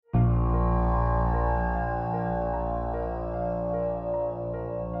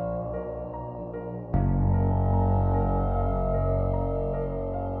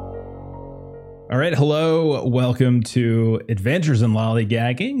All right, hello. Welcome to Adventures in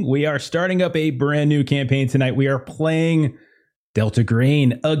Lollygagging. We are starting up a brand new campaign tonight. We are playing Delta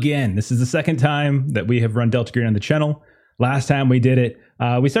Green again. This is the second time that we have run Delta Green on the channel. Last time we did it,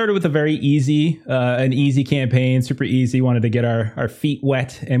 we started with a very easy, campaign, super easy. Wanted to get our feet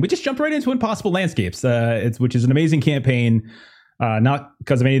wet, and we just jumped right into Impossible Landscapes, which is an amazing campaign. Not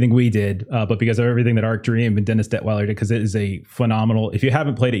because of anything we did, but because of everything that Arc Dream and Dennis Detweiler did, because it is a phenomenal. If you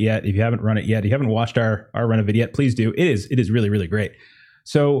haven't played it yet, if you haven't run it yet, if you haven't watched our run of it yet, please do. It is really, really great.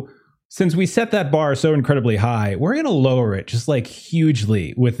 So since we set that bar so incredibly high, we're going to lower it just like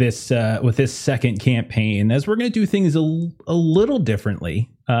hugely with this second campaign, as we're going to do things a little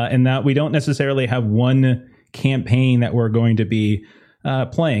differently, in that we don't necessarily have one campaign that we're going to be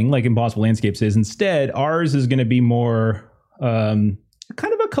playing like Impossible Landscapes is. Instead, ours is going to be more kind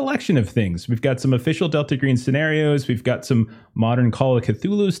of a collection of things. We've got some official Delta Green scenarios. We've got some modern Call of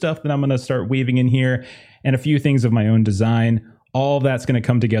Cthulhu stuff that I'm going to start weaving in here, and a few things of my own design. All of that's going to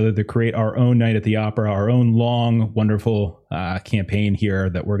come together to create our own Night at the Opera, our own long, wonderful campaign here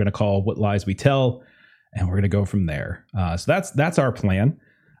that we're going to call What Lies We Tell, and we're going to go from there. So that's our plan.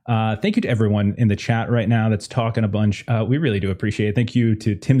 Thank you to everyone in the chat right now that's talking a bunch. We really do appreciate it. Thank you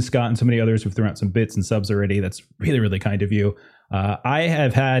to Tim Scott and so many others who've thrown out some bits and subs already. That's really, really kind of you. I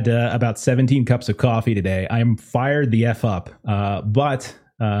have had about 17 cups of coffee today. I'm fired the F up, but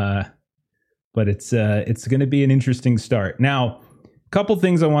it's going to be an interesting start. Now, a couple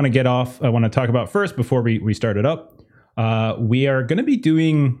things I want to get off. I want to talk about first before we start it up. We are going to be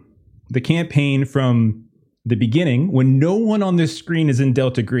doing the campaign from the beginning, when no one on this screen is in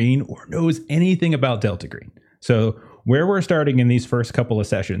Delta Green or knows anything about Delta Green. So where we're starting in these first couple of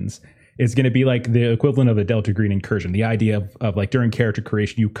sessions is going to be like the equivalent of a Delta Green incursion. The idea of like during character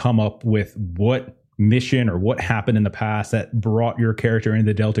creation, you come up with what mission or what happened in the past that brought your character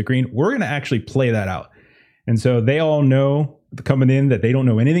into Delta Green. We're going to actually play that out. And so they all know coming in that they don't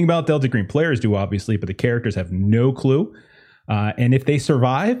know anything about Delta Green. Players do, obviously, but the characters have no clue. And if they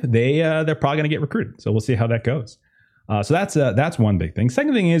survive, they're probably going to get recruited. So we'll see how that goes. So that's one big thing.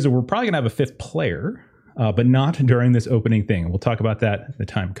 Second thing is we're probably going to have a fifth player, but not during this opening thing. We'll talk about that as the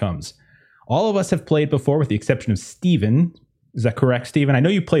time comes. All of us have played before, with the exception of Steven. Is that correct, Steven? I know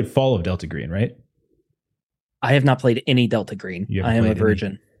you played Fall of Delta Green, right? I have not played any Delta Green. I am a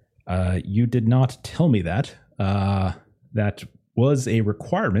virgin. You did not tell me that. That was a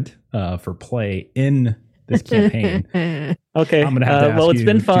requirement for play in this campaign. Okay. I'm gonna have to ask it's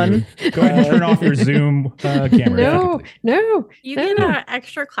been fun. Go ahead and turn off your Zoom camera. No. You get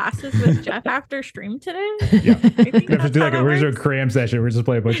extra classes with Jeff after stream today? Yeah. I think We have to do like how a that works. cram session. We're just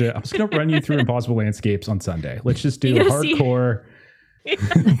play a bunch of. I'm just gonna run you through Impossible Landscapes on Sunday. Let's just do a hardcore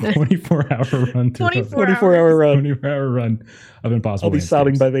 24-hour run. 24-hour run. 24-hour run of Impossible. I'll be Landscapes.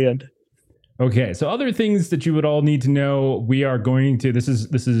 sobbing by the end. Okay, so other things that you would all need to know. We are going to. This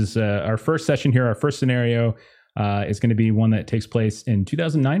is our first session here. Our first scenario is going to be one that takes place in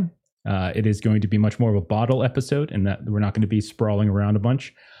 2009. It is going to be much more of a bottle episode, and that we're not going to be sprawling around a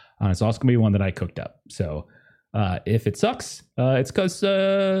bunch. It's also going to be one that I cooked up. So if it sucks, it's because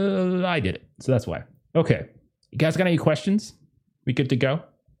I did it. So that's why. Okay, you guys got any questions? We good to go?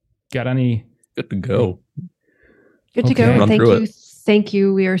 Got any? Good to go. Good to Okay. go. Run Thank through you. it. Thank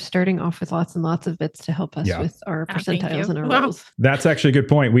you. We are starting off with lots and lots of bits to help us Yeah. with our thank percentiles you. and our Wow. rolls. That's actually a good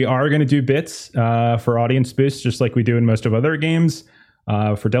point. We are going to do bits for audience boosts, just like we do in most of other games.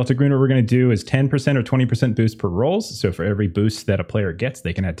 For Delta Green, what we're going to do is 10% or 20% boost per rolls. So for every boost that a player gets,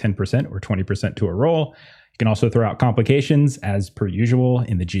 they can add 10% or 20% to a roll. You can also throw out complications as per usual,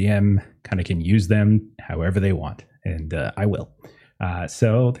 and the GM kind of can use them however they want. And I will.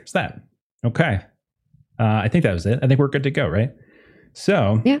 So there's that. Okay. I think that was it. I think we're good to go, right?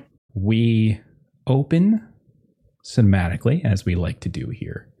 So Yeah. we open cinematically, as we like to do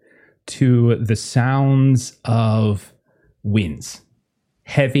here, to the sounds of winds.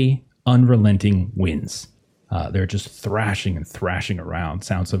 Heavy, unrelenting winds. They're just thrashing and thrashing around.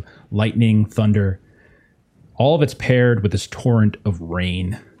 Sounds of lightning, thunder. All of it's paired with this torrent of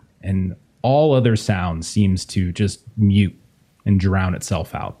rain. And all other sound seems to just mute and drown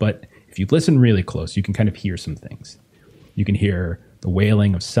itself out. But if you listen really close, you can kind of hear some things. You can hear the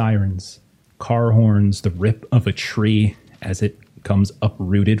wailing of sirens, car horns, the rip of a tree as it comes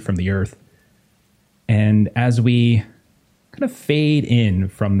uprooted from the earth. And as we kind of fade in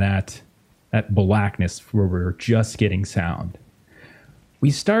from that blackness where we're just getting sound,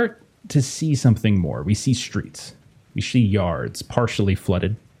 we start to see something more. We see streets. We see yards partially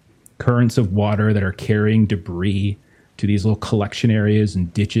flooded, currents of water that are carrying debris to these little collection areas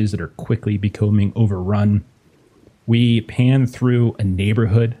and ditches that are quickly becoming overrun. We pan through a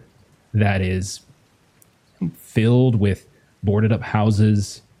neighborhood that is filled with boarded up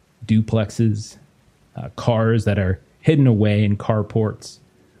houses, duplexes, cars that are hidden away in carports.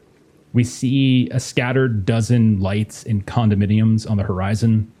 We see a scattered dozen lights in condominiums on the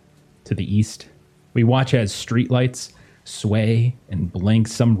horizon to the east. We watch as streetlights sway and blink,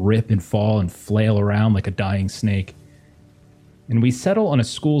 some rip and fall and flail around like a dying snake. And we settle on a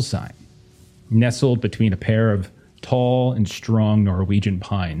school sign, nestled between a pair of tall and strong Norwegian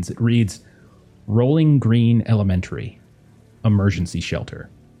pines. It reads, Rolling Green Elementary, Emergency Shelter.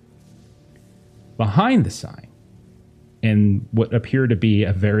 Behind the sign, in what appear to be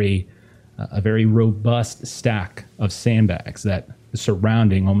a very robust stack of sandbags that is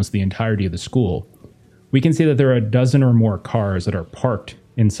surrounding almost the entirety of the school, we can see that there are a dozen or more cars that are parked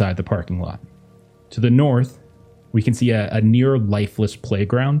inside the parking lot. To the north, we can see a near lifeless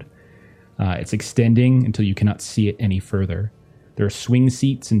playground. It's extending until you cannot see it any further. There are swing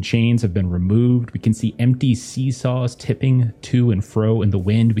seats and chains have been removed. We can see empty seesaws tipping to and fro in the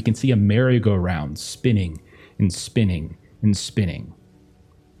wind. We can see a merry-go-round spinning and spinning and spinning.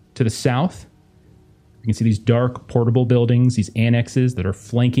 To the south, you can see these dark portable buildings, these annexes that are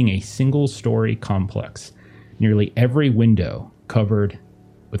flanking a single-story complex. Nearly every window covered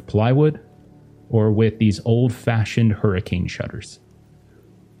with plywood or with these old-fashioned hurricane shutters.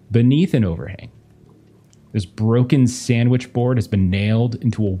 Beneath an overhang, this broken sandwich board has been nailed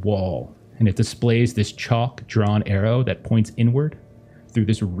into a wall, and it displays this chalk-drawn arrow that points inward through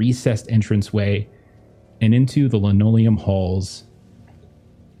this recessed entranceway and into the linoleum halls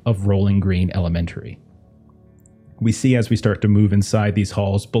of Rolling Green Elementary. We see as we start to move inside these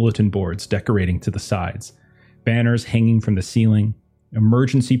halls, bulletin boards decorating to the sides, banners hanging from the ceiling,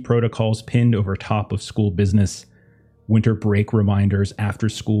 emergency protocols pinned over top of school business, winter break reminders,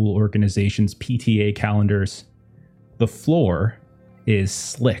 after-school organizations, PTA calendars. The floor is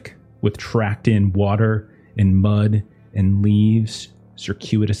slick with tracked-in water and mud and leaves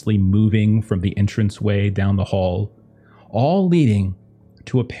circuitously moving from the entranceway down the hall, all leading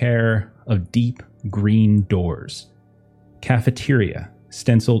to a pair of deep green doors. Cafeteria,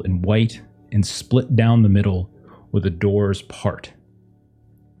 stenciled in white and split down the middle where the doors part.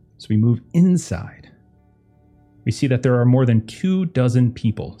 As we move inside, we see that there are more than 24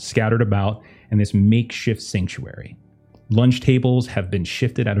 people scattered about in this makeshift sanctuary. Lunch tables have been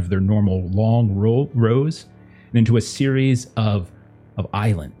shifted out of their normal long rows and into a series of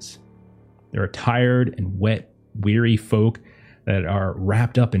islands. There are tired and wet, weary folk that are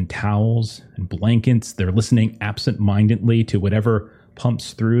wrapped up in towels and blankets. They're listening absent-mindedly to whatever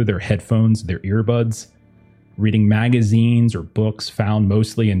pumps through their headphones, their earbuds, reading magazines or books found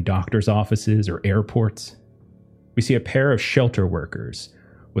mostly in doctors' offices or airports. We see a pair of shelter workers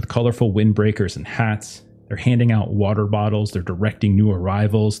with colorful windbreakers and hats. They're handing out water bottles. They're directing new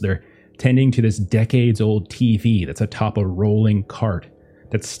arrivals. They're tending to this decades-old TV that's atop a rolling cart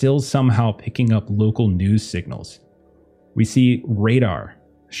that's still somehow picking up local news signals. We see radar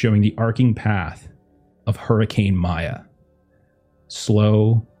showing the arcing path of Hurricane Maya.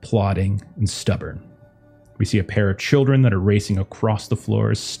 Slow, plodding, and stubborn. We see a pair of children that are racing across the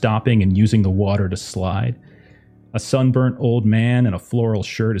floors, stopping and using the water to slide. A sunburnt old man in a floral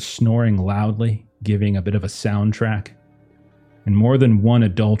shirt is snoring loudly, giving a bit of a soundtrack. And more than one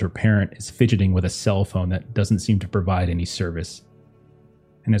adult or parent is fidgeting with a cell phone that doesn't seem to provide any service.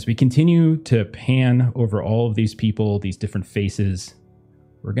 And as we continue to pan over all of these people, these different faces,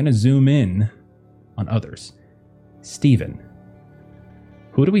 we're going to zoom in on others. Steven,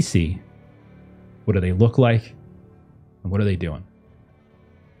 who do we see? What do they look like? And what are they doing?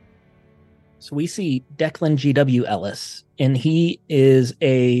 So we see Declan G.W. Ellis, and he is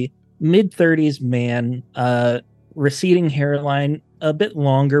a mid-30s man, receding hairline, a bit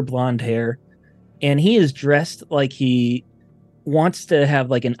longer blonde hair, and he is dressed like he wants to have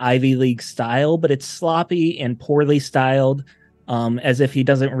like an Ivy League style, but it's sloppy and poorly styled, as if he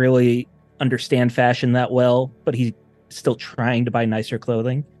doesn't really understand fashion that well, but he's still trying to buy nicer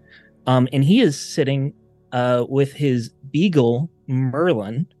clothing. And he is sitting with his beagle,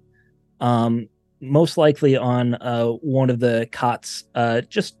 Merlin, most likely on one of the cots.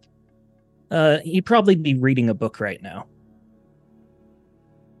 He'd probably be reading a book right now.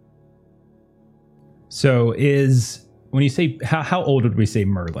 So when you say, how old would we say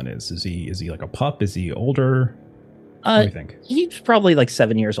Merlin is? Is he like a pup? Is he older? What do you think? He's probably like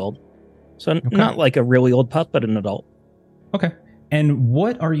 7 years old. So okay. Not like a really old pup, but an adult. Okay. And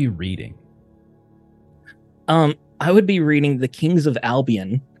what are you reading? I would be reading The Kings of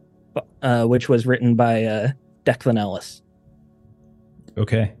Albion, which was written by Declan Ellis.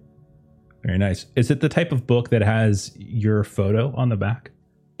 Okay. Very nice. Is it the type of book that has your photo on the back?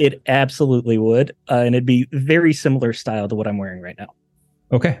 It absolutely would, and it'd be very similar style to what I'm wearing right now.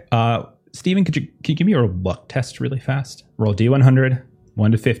 Okay. Steven, can you give me a luck test really fast? Roll D100,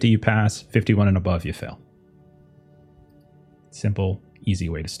 1 to 50 you pass, 51 and above you fail. Simple, easy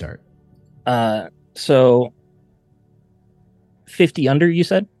way to start. So 50 under, you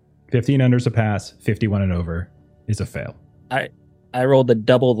said? 15 under is a pass, 51 and over is a fail. I rolled a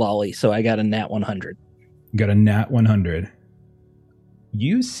double lolly, so I got a nat 100. You got a nat 100.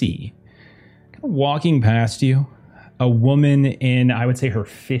 You see, kind of walking past you, a woman in, I would say, her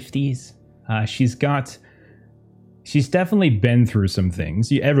 50s. She's definitely been through some things.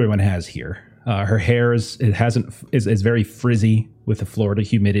 Everyone has here. Her hair is very frizzy with the Florida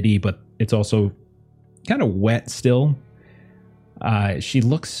humidity, but it's also kind of wet still. She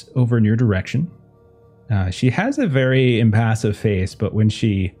looks over in your direction. She has a very impassive face, but when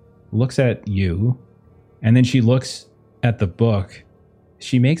she looks at you, and then she looks at the book,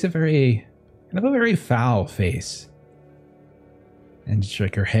 she makes a very foul face. And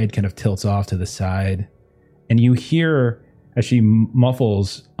like her head kind of tilts off to the side. And you hear as she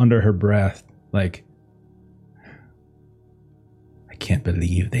muffles under her breath, like, I can't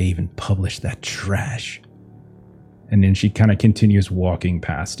believe they even published that trash. And then she kind of continues walking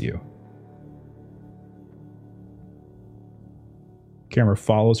past you. Camera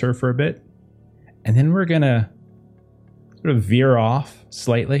follows her for a bit. And then we're going to sort of veer off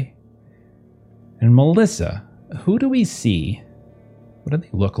slightly. And Melissa, who do we see? What do they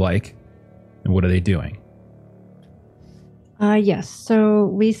look like? And what are they doing? Yes. So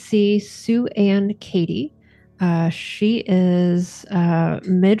we see Sue Ann Katie. She is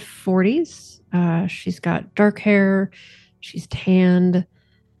mid 40s. She's got dark hair. She's tanned,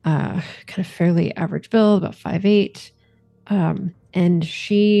 kind of fairly average build, about 5'8". And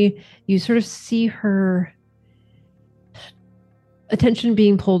you sort of see her attention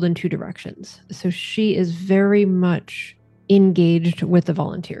being pulled in two directions. So she is very much engaged with the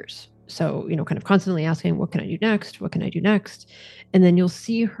volunteers. So, kind of constantly asking, what can I do next? What can I do next? And then you'll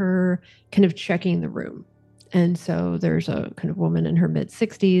see her kind of checking the room. And so there's a kind of woman in her mid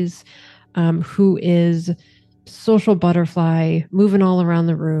 60s who is social butterfly, moving all around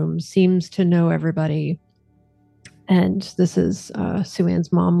the room, seems to know everybody. And this is Sue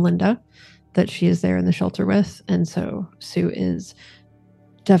Ann's mom, Linda, that she is there in the shelter with. And so Sue is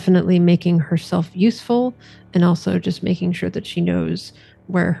definitely making herself useful and also just making sure that she knows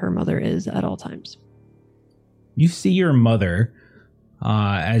where her mother is at all times. You see your mother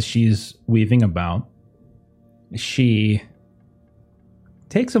as she's weaving about. She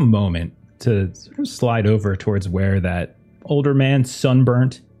takes a moment to sort of slide over towards where that older man,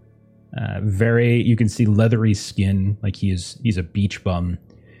 sunburnt, you can see leathery skin, like he's a beach bum.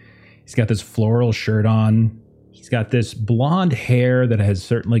 He's got this floral shirt on. He's got this blonde hair that has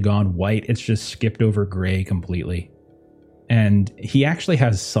certainly gone white. It's just skipped over gray completely. And he actually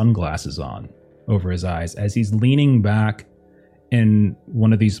has sunglasses on over his eyes as he's leaning back in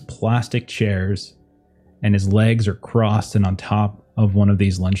one of these plastic chairs, and his legs are crossed and on top of one of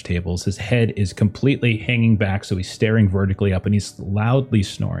these lunch tables. His head is completely hanging back, so he's staring vertically up and he's loudly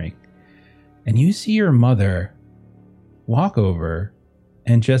snoring. And you see your mother walk over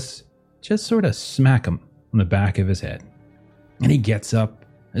and just sort of smack him on the back of his head. And he gets up.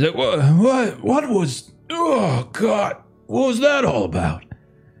 He's like, what was, oh God, what was that all about?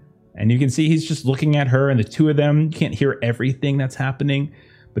 And you can see he's just looking at her, and the two of them, you can't hear everything that's happening,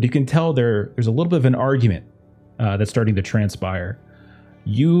 but you can tell there's a little bit of an argument that's starting to transpire.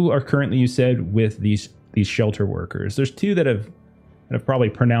 You are currently, you said, with these shelter workers. There's two that have probably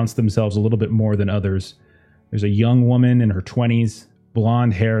pronounced themselves a little bit more than others. There's a young woman in her 20s,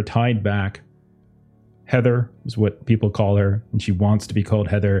 blonde hair tied back. Heather is what people call her, and she wants to be called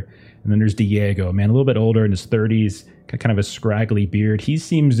Heather. And then there's Diego, a man a little bit older in his 30s, got kind of a scraggly beard. He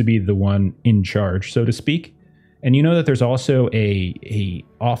seems to be the one in charge, so to speak. And you know that there's also a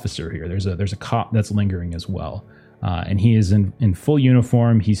officer here. There's a cop that's lingering as well. And he is in full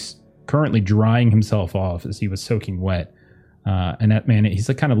uniform. He's currently drying himself off as he was soaking wet. And that man, he's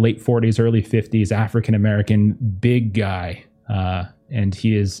like kind of late 40s, early 50s, African-American, big guy. And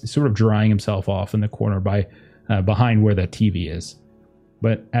he is sort of drying himself off in the corner behind where that TV is.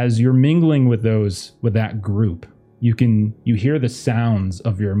 But as you're mingling with that group, you hear the sounds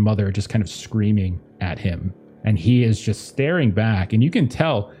of your mother just kind of screaming at him. And he is just staring back. And you can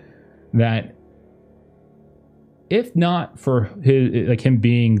tell that if not for him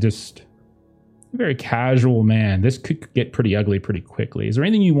being just a very casual man, this could get pretty ugly pretty quickly. Is there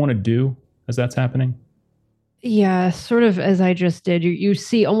anything you want to do as that's happening? Yeah, sort of as I just did. You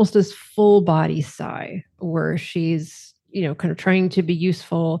see almost this full body sigh where she's kind of trying to be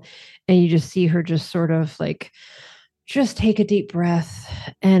useful. And you just see her just sort of like, just take a deep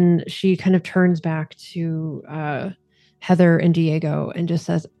breath. And she kind of turns back to Heather and Diego and just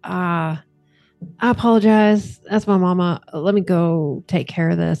says, I apologize. That's my mama. Let me go take care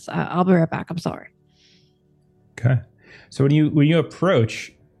of this. I'll be right back. I'm sorry. Okay. So when you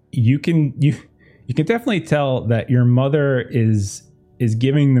approach, you can definitely tell that your mother is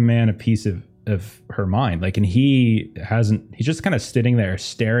giving the man a piece of her mind. Like, and he's just kind of sitting there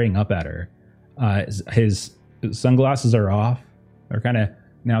staring up at her. His sunglasses are off. They're kind of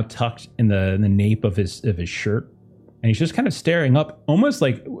now tucked in the nape of his shirt. And he's just kind of staring up, almost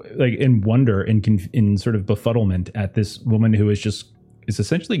like in wonder and in sort of befuddlement at this woman who is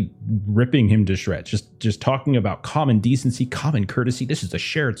essentially ripping him to shreds. Just talking about common decency, common courtesy. This is a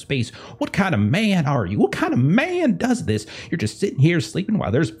shared space. What kind of man are you? What kind of man does this? You're just sitting here sleeping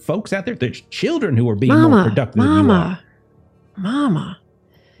while there's folks out there. There's children who are being more productive than you are. Mama.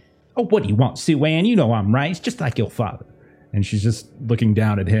 Oh, what do you want, Sue Ann? You know I'm right. It's just like your father. And she's just looking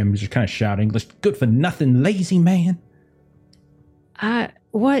down at him, just kind of shouting, good for nothing, lazy man.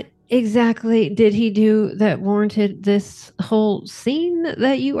 What exactly did he do that warranted this whole scene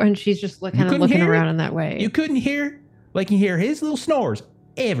that you? And she's just kind of looking around in that way. You couldn't hear? Like, you hear his little snores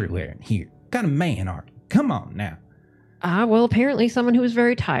everywhere in here. What kind of man are you? Come on now. Well, apparently someone who was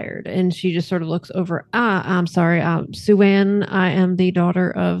very tired. And she just sort of looks over. I'm sorry, Sue Ann. I am the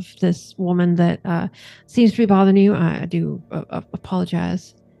daughter of this woman that seems to be bothering you. I do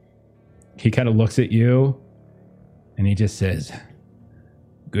apologize. He kind of looks at you and he just says,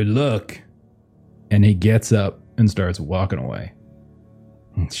 good luck. And he gets up and starts walking away.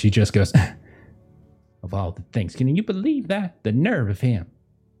 And she just goes, of all the things, can you believe that? The nerve of him.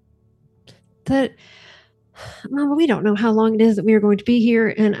 Mama, we don't know how long it is that we are going to be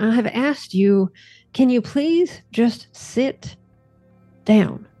here. And I have asked you, can you please just sit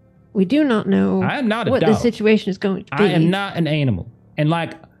down? We do not know I am not a what dog. the situation is going to be. I am not an animal. And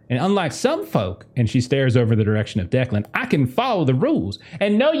unlike some folk, and she stares over the direction of Declan, I can follow the rules.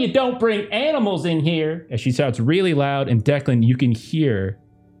 And no, you don't bring animals in here. As she shouts really loud, and Declan, you can hear,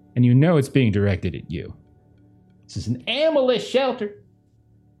 and you know it's being directed at you. This is an animal-less shelter.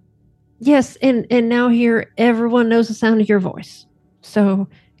 Yes, and now here, everyone knows the sound of your voice. So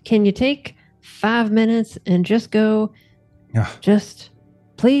can you take 5 minutes and just go, just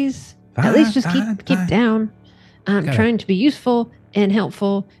please, at least just keep down. I'm trying to be useful and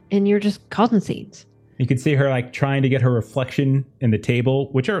helpful, and you're just causing scenes. You can see her trying to get her reflection in the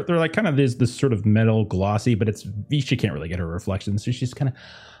table, which they're kind of this sort of metal glossy, but she can't really get her reflection. So she's kind of,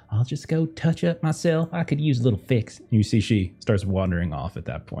 I'll just go touch up myself. I could use a little fix. And you see she starts wandering off at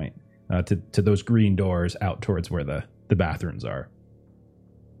that point to those green doors out towards where the bathrooms are.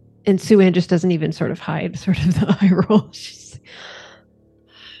 And Sue Ann just doesn't even sort of hide sort of the eye roll. She's like,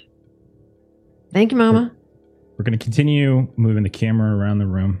 thank you, Mama. We're going to continue moving the camera around the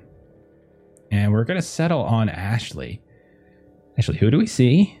room. And we're going to settle on Ashley. Ashley, who do we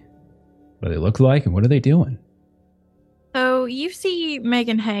see? What do they look like? And what are they doing? So you see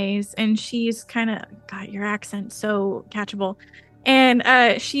Megan Hayes, and she's kind of got your accent so catchable.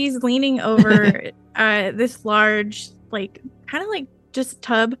 And she's leaning over this large, kind of like just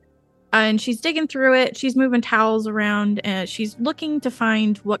tub. And she's digging through it. She's moving towels around. And she's looking to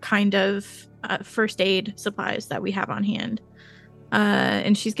find what kind of first aid supplies that we have on hand.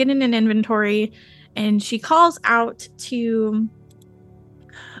 And she's getting an inventory. And she calls out to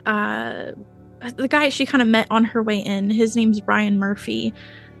the guy she kind of met on her way in. His name's Brian Murphy.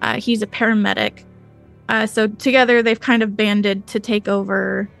 He's a paramedic. So together they've kind of banded to take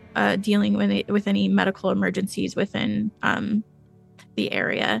over dealing with any medical emergencies within the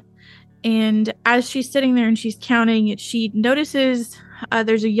area. And as she's sitting there and she's counting, she notices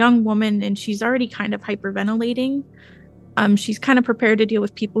there's a young woman, and she's already kind of hyperventilating. She's kind of prepared to deal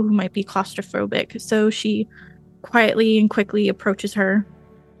with people who might be claustrophobic. So she quietly and quickly approaches her.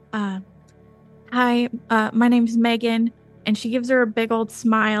 Hi, my name's Megan. And she gives her a big old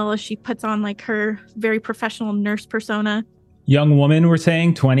smile as she puts on her very professional nurse persona. Young woman, we're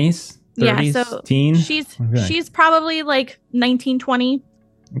saying 20s, 30s, yeah, so teen? She's probably 19, 20.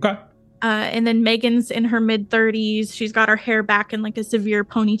 Okay. And then Megan's in her mid 30s. She's got her hair back in a severe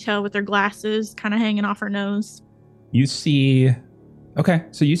ponytail with her glasses kind of hanging off her nose. You see,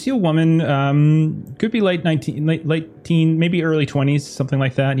 so you see a woman, could be late teen, maybe early 20s, something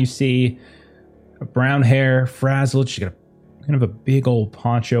like that. And you see brown hair, frazzled. She's got kind of a big old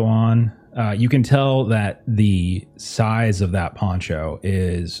poncho on. You can tell that the size of that poncho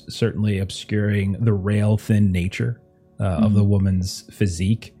is certainly obscuring the rail thin nature of the woman's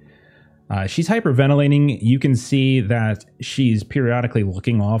physique. She's hyperventilating. You can see that she's periodically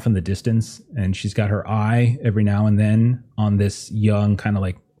looking off in the distance, and she's got her eye every now and then on this young, kind of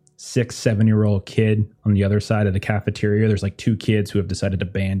like 6-7-year-old kid on the other side of the cafeteria. There's like 2 kids who have decided to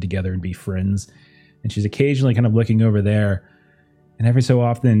band together and be friends. And she's occasionally kind of looking over there. And every so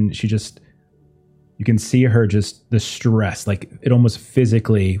often, you can see her just the stress, like it almost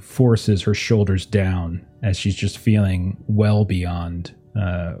physically forces her shoulders down as she's just feeling well beyond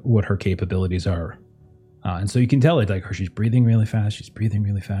what her capabilities are. And so you can tell it, like she's breathing really fast. She's breathing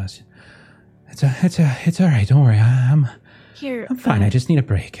really fast. It's all right. Don't worry. I'm fine. I just need a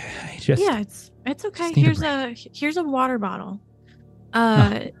break. It's okay. Here's a water bottle.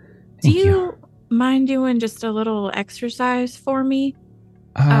 Do you mind doing just a little exercise for me?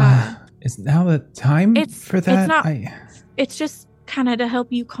 Is now the time for that? It's just kind of to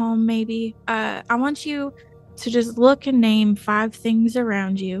help you calm, maybe. I want you to just look and name 5 things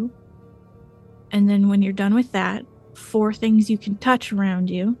around you. And then when you're done with that, 4 things you can touch around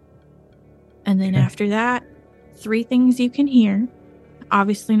you. And then after that, 3 things you can hear.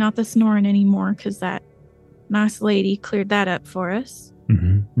 Obviously not the snoring anymore, because that nice lady cleared that up for us.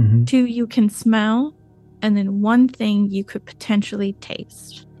 2 you can smell. And then 1 thing you could potentially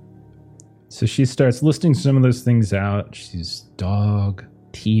taste. So she starts listing some of those things out. She's dog,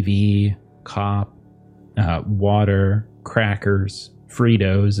 TV, cop, water, crackers,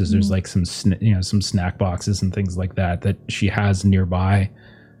 Fritos, as there's like some snack boxes and things like that she has nearby.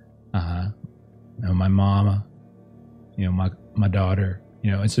 My mama, my daughter,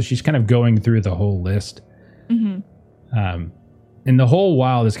 and so she's kind of going through the whole list. And the whole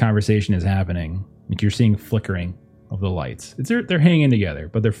while this conversation is happening, like you're seeing flickering of the lights. They're hanging together,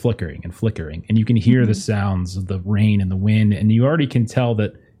 but they're flickering, and you can hear the sounds of the rain and the wind, and you already can tell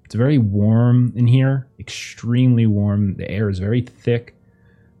that it's very warm in here, extremely warm. The air is very thick.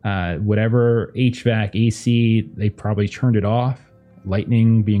 Whatever HVAC, AC, they probably turned it off.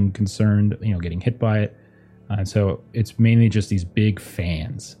 Lightning being concerned, getting hit by it. So it's mainly just these big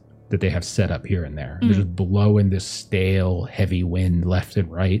fans that they have set up here and there. They're just blowing this stale, heavy wind left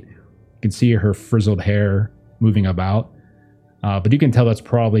and right. You can see her frizzled hair moving about. But you can tell that's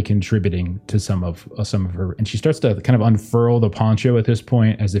probably contributing to some of her. And she starts to kind of unfurl the poncho at this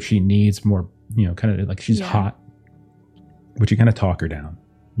point as if she needs more, kind of like she's hot. But you kind of talk her down.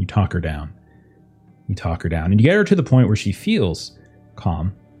 You talk her down. You talk her down. And you get her to the point where she feels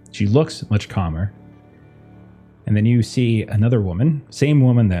calm. She looks much calmer. And then you see another woman, same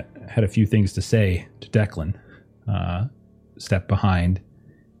woman that had a few things to say to Declan, step behind.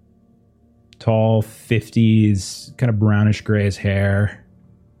 Tall, 50s, kind of brownish grayish hair.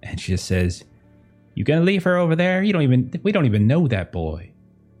 And she just says, "You gonna leave her over there? We don't even know that boy.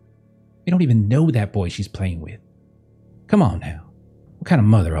 We don't even know that boy she's playing with. Come on now. What kind of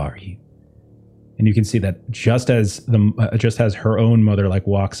mother are you?" And you can see that just as her own mother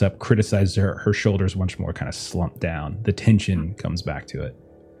walks up, criticizes her shoulders once more kind of slump down. The tension comes back to it.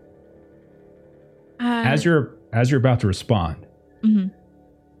 As you're about to respond,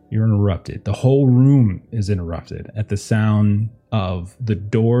 you're interrupted. The whole room is interrupted at the sound of the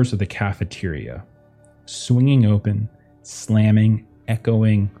doors of the cafeteria swinging open, slamming,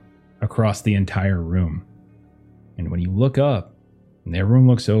 echoing across the entire room. And when you look up and everyone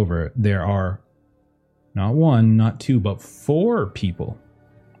looks over, there are not 1, not 2, but 4 people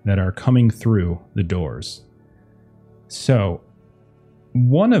that are coming through the doors. So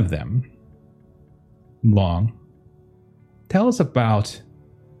one of them, Long, tell us about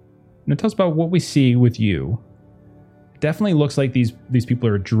what we see with you. Definitely looks like these people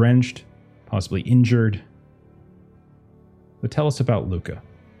are drenched, possibly injured. But tell us about Luca.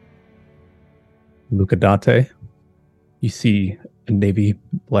 Luca Dante. You see a navy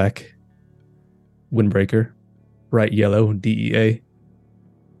black windbreaker, bright yellow DEA,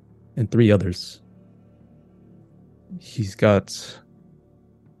 and 3 others. He's got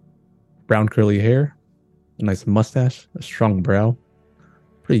brown curly hair, a nice mustache, a strong brow,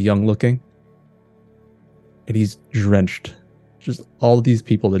 pretty young looking, and he's drenched. Just all of these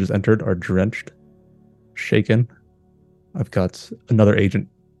people that just entered are drenched, shaken. I've got another agent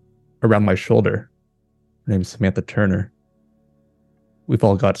around my shoulder. Her name's Samantha Turner. We've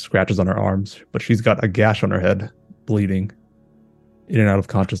all got scratches on our arms, but she's got a gash on her head, bleeding, in and out of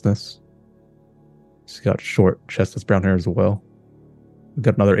consciousness. She's got short, chestless brown hair as well. We've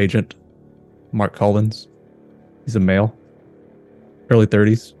got another agent, Mark Collins. He's a male, early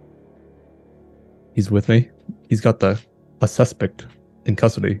 30s. He's with me. He's got a suspect in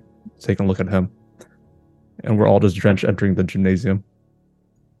custody. Taking a look at him. And we're all just drenched entering the gymnasium.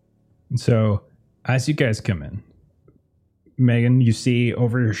 So, as you guys come in, Megan, you see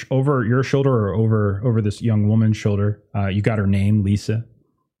over your shoulder or over this young woman's shoulder, you got her name, Lisa.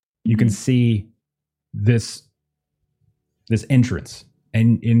 You can see this entrance,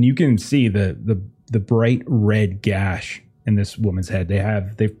 and you can see the bright red gash in this woman's head.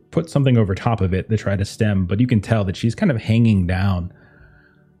 They've put something over top of it to try to stem, but you can tell that she's kind of hanging down.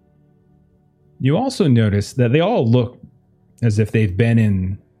 You also notice that they all look as if they've been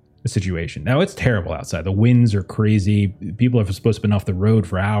in a situation. Now, it's terrible outside. The winds are crazy. People are supposed to have been off the road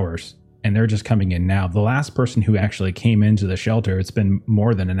for hours, and they're just coming in now. The last person who actually came into the shelter, it's been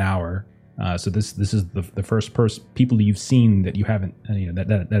more than an hour. So this is the first people you've seen that you haven't,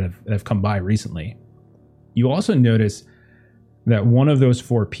 that have come by recently. You also notice that one of those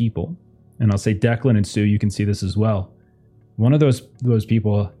four people, and I'll say Declan and Sue, you can see this as well. One of those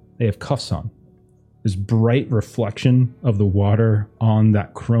people, they have cuffs on. This bright reflection of the water on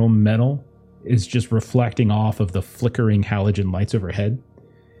that chrome metal is just reflecting off of the flickering halogen lights overhead.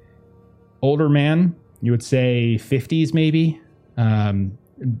 Older man, you would say 50s maybe.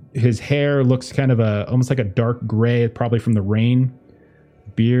 His hair looks kind of almost like a dark gray, probably from the rain.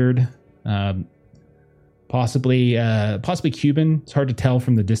 Beard, possibly Cuban. It's hard to tell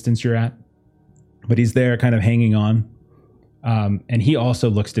from the distance you're at, but he's there kind of hanging on. And he also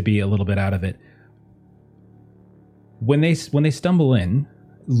looks to be a little bit out of it. When they stumble in,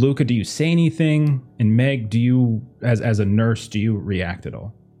 Luca, do you say anything? And Meg, do you, as a nurse, do you react at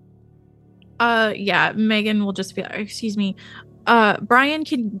all? Yeah, Megan will just be, excuse me, Brian,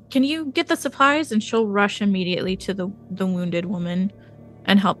 can you get the supplies? And she'll rush immediately to the wounded woman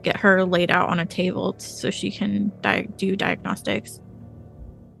and help get her laid out on a table so she can do diagnostics.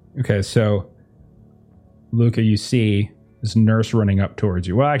 Okay, so Luca, you see this nurse running up towards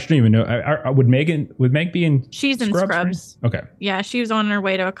you. Well, I actually don't even know. Would Meg be in? She's in scrubs. Okay. Yeah, she was on her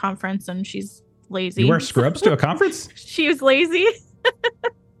way to a conference and she's lazy. You wear scrubs to a conference? She was lazy.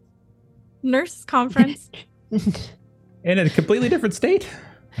 Nurse conference. In a completely different state?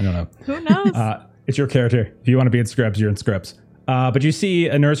 I don't know. Who knows? It's your character. If you want to be in scrubs, you're in scrubs. But you see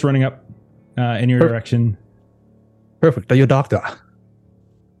a nurse running up in your direction. Perfect. Are you a doctor?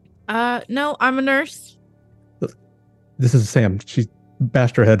 No, I'm a nurse. This is Sam. She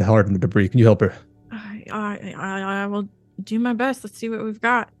bashed her head hard in the debris. Can you help her? I will do my best. Let's see what we've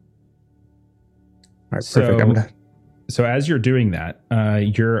got. All right, perfect. So as you're doing that,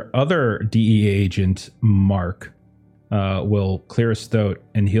 your other DEA agent, Mark, will clear his throat,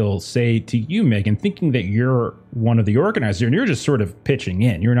 and he'll say to you, Megan, thinking that you're one of the organizers, and you're just sort of pitching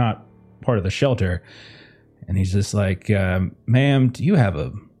in. You're not part of the shelter. And he's just like, ma'am, do you have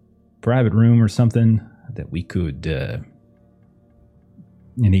a private room or something that we could...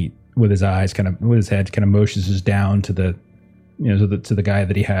 And he, with his head, kind of motions us down to the guy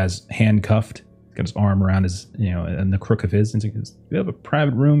that he has handcuffed. He's got his arm around his, and the crook of his. And he goes, do you have a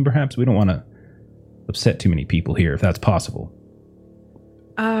private room, perhaps? We don't want to upset too many people here, if that's possible.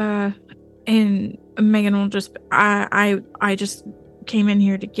 And Megan will just, I just came in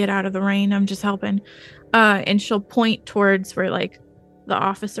here to get out of the rain. I'm just helping. And she'll point towards where like the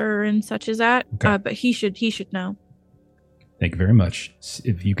officer and such is at. Okay. But he should know. Thank you very much.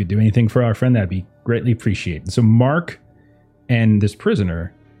 If you could do anything for our friend, that'd be greatly appreciated. So Mark and this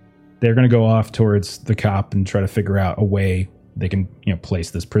prisoner, they're going to go off towards the cop and try to figure out a way they can,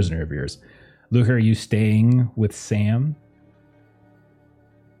 place this prisoner of yours. Luca, are you staying with Sam?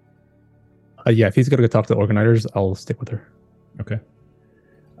 Yeah, if he's going to go talk to the organizers, I'll stick with her. Okay.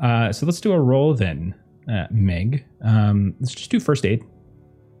 So let's do a roll then, Meg. Let's just do first aid.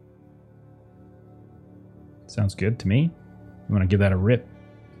 Sounds good to me. You want to give that a rip?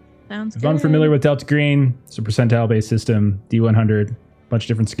 Sounds if good. I'm familiar with Delta Green, it's a percentile-based system, D100, bunch of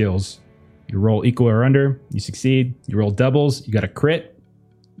different skills. You roll equal or under, you succeed. You roll doubles, you got a crit.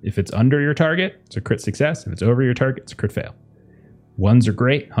 If it's under your target, it's a crit success. If it's over your target, it's a crit fail. Ones are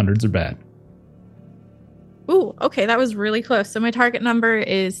great, hundreds are bad. Ooh, okay, that was really close. So my target number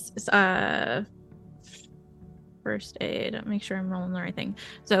is first aid. Make sure I'm rolling the right thing.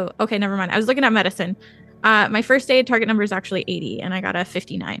 So, okay, never mind. I was looking at medicine. My first aid target number is actually 80, and I got a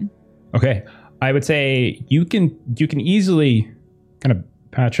 59. Okay, I would say you can easily kind of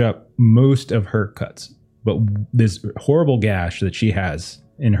patch up most of her cuts, but this horrible gash that she has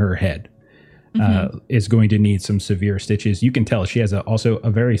in her head is going to need some severe stitches. You can tell she has also a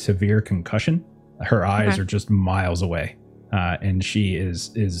very severe concussion. Her eyes are just miles away, and she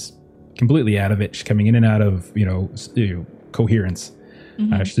is completely out of it. She's coming in and out of coherence.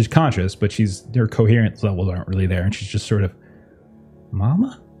 She's conscious, but her coherence levels aren't really there, and she's just sort of,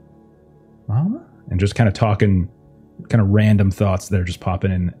 Mama, and just kind of talking, kind of random thoughts that are just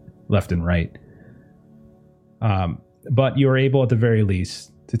popping in left and right. But you're able at the very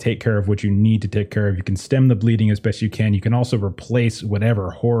least to take care of what you need to take care of. You can stem the bleeding as best you can. You can also replace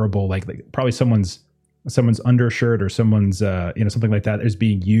whatever horrible, like probably someone's undershirt or someone's, something like that is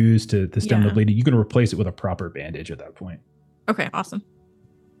being used to stem the bleeding. You can replace it with a proper bandage at that point. Okay, awesome.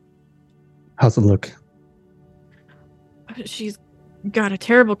 How's it look? She's got a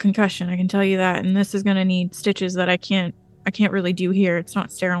terrible concussion, I can tell you that, and this is going to need stitches that I can't really do here. It's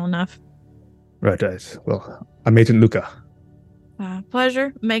not sterile enough. Right, guys. Well, I'm Agent Luca.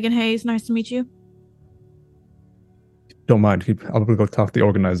 Pleasure. Megan Hayes, nice to meet you. Don't mind. I'm gonna go talk to the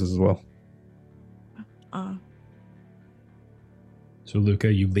organizers as well. So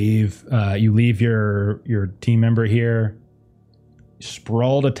Luca, you leave your team member here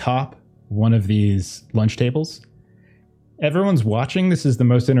sprawled atop one of these lunch tables. Everyone's watching. This is the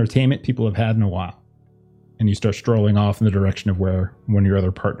most entertainment people have had in a while. And you start strolling off in the direction of where one of your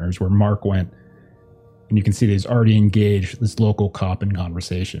other partners, where Mark went. And you can see that he's already engaged this local cop in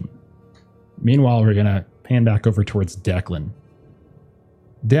conversation. Meanwhile, we're going to pan back over towards Declan.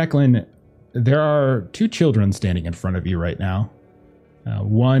 Declan, there are 2 children standing in front of you right now.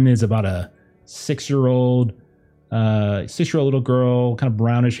 One is about a 6-year-old little girl, kind of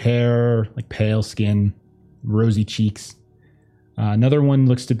brownish hair, like pale skin, rosy cheeks. Another one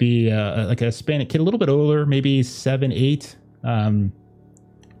looks to be like a Hispanic kid, a little bit older, maybe 7, 8.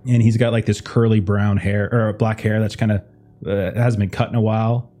 And he's got like this curly brown hair or black hair that's kind of hasn't been cut in a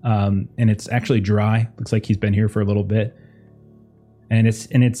while, and it's actually dry. Looks like he's been here for a little bit, and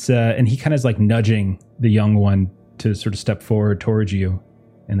he kind of is like nudging the young one to sort of step forward towards you,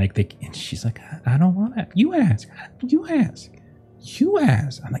 and and she's like, I don't want to. You ask.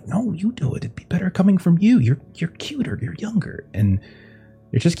 I'm like, no, you do it. It'd be better coming from you. You're cuter. You're younger, and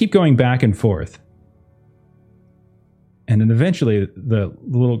it just keep going back and forth. And then eventually the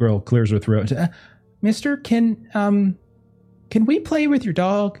little girl clears her throat and says, Mister, can we play with your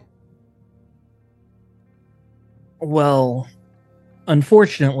dog? Well,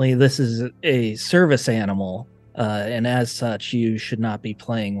 unfortunately, this is a service animal, and as such, you should not be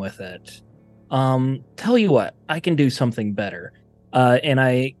playing with it. Tell you what, I can do something better. And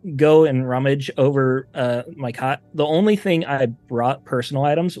I go and rummage over my cot. The only thing I brought personal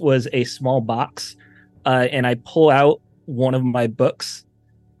items was a small box, and I pull out one of my books,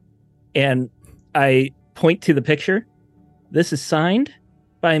 and I point to the picture. This is signed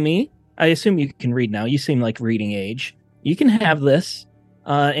by me. I assume you can read now. You seem like reading age. You can have this,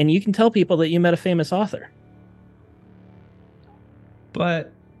 and you can tell people that you met a famous author.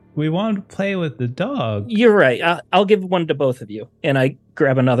 But we want to play with the dog. You're right. I'll give one to both of you. And I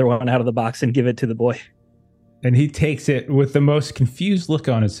grab another one out of the box and give it to the boy. And he takes it with the most confused look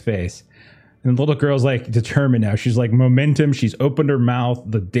on his face. And the little girl's like determined now. She's like momentum. She's opened her mouth.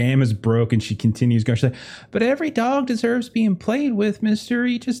 The dam is broke, and she continues going. She's like, but every dog deserves being played with, mister.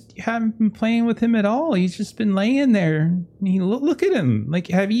 You just haven't been playing with him at all. He's just been laying there. Look at him. Like,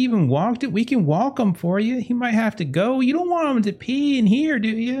 have you even walked it? We can walk him for you. He might have to go. You don't want him to pee in here, do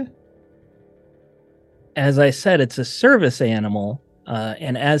you? As I said, it's a service animal,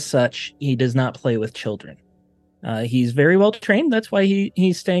 and as such, he does not play with children. He's very well trained. That's why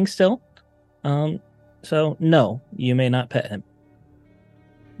he's staying still. So no, you may not pet him.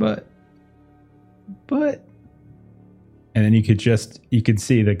 But, and then you could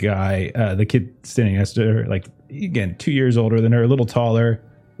see the guy, the kid standing next to her, like, again, 2 years older than her, a little taller,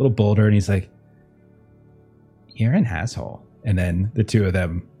 a little bolder, and he's like, you're an asshole. And then the two of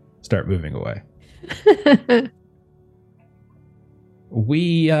them start moving away.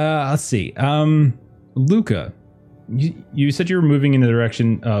 Let's see. Luca, you said you were moving in the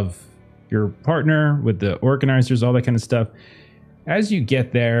direction of your partner with the organizers, all that kind of stuff. As you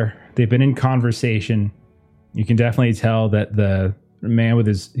get there, they've been in conversation. You can definitely tell that the man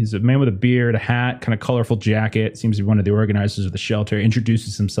he's a man with a beard, a hat, kind of colorful jacket, seems to be one of the organizers of the shelter,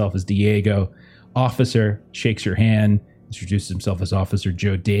 introduces himself as Diego. Officer shakes your hand, introduces himself as Officer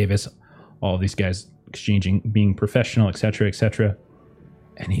Joe Davis. All of these guys exchanging, being professional, etc., etc.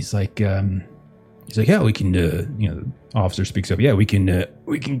 And he's like, yeah, we can, the officer speaks up. Yeah, we can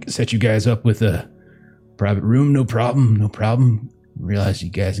set you guys up with a private room. No problem. Realize you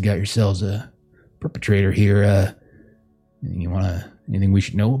guys got yourselves a perpetrator here. Anything we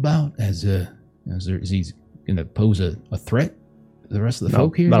should know about is he's going to pose a threat to the rest of the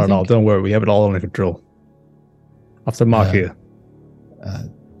folk here? Not at all. Don't worry. We have it all under control. Officer Mark here.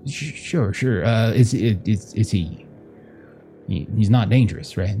 Sure. Is he? He's not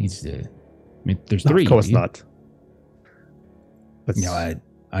dangerous, right? There's 3. Of course not.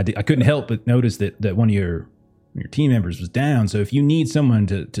 I couldn't help but notice that one of your team members was down. So if you need someone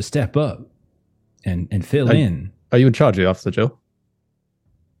to step up and fill in, Are you in charge of Officer Joe?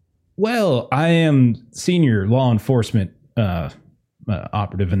 Well, I am senior law enforcement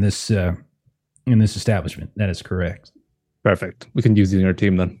operative in this establishment. That is correct. Perfect. We can use you in our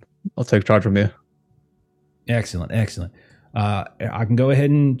team then. I'll take charge from here. Excellent. I can go ahead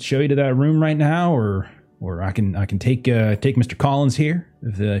and show you to that room right now, or I can take Mr. Collins here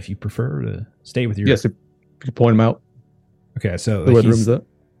if you prefer to stay with your. Yes, you can point him out. Okay, so Where the room's at.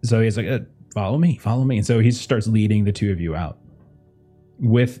 So he's like, follow me, and so he starts leading the two of you out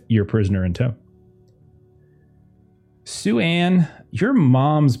with your prisoner in tow. Sue Ann, your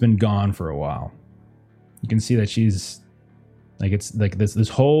mom's been gone for a while. You can see that she's like, it's like this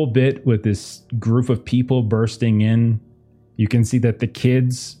whole bit with this group of people bursting in. You can see that the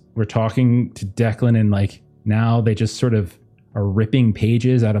kids were talking to Declan, and like now they just sort of are ripping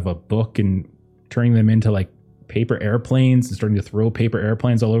pages out of a book and turning them into like paper airplanes and starting to throw paper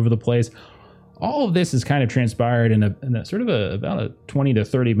airplanes all over the place. All of this is kind of transpired in a sort of about a 20 to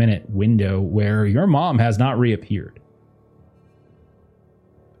 30 minute window where your mom has not reappeared.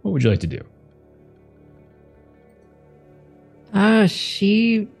 What would you like to do?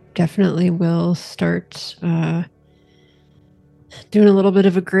 She definitely will start doing a little bit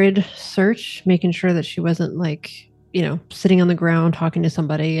of a grid search, making sure that she wasn't like, sitting on the ground talking to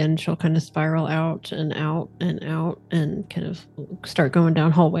somebody, and she'll kind of spiral out and out and out and kind of start going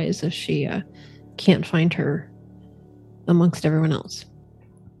down hallways if she can't find her amongst everyone else.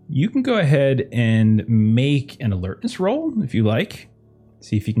 You can go ahead and make an alertness roll if you like.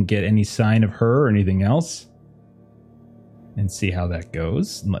 See if you can get any sign of her or anything else. And see how that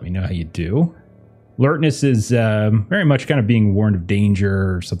goes. And let me know how you do. Alertness is very much kind of being warned of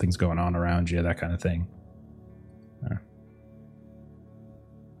danger or something's going on around you, that kind of thing.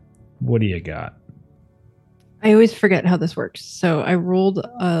 What do you got? I always forget how this works. So I rolled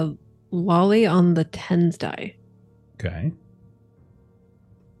a lolly on the tens die. Okay.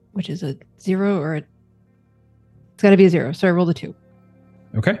 Which is a 0 or it's got to be a 0. So I rolled a 2.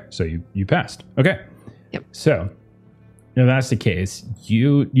 Okay. So you passed. Okay. Yep. So if that's the case,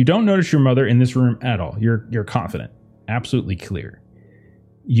 you don't notice your mother in this room at all. You're confident. Absolutely clear.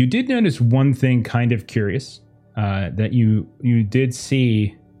 You did notice one thing kind of curious that you did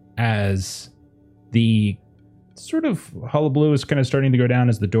see as the sort of hullabaloo was kind of starting to go down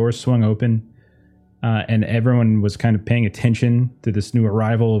as the doors swung open and everyone was kind of paying attention to this new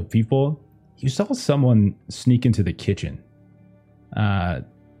arrival of people. You saw someone sneak into the kitchen.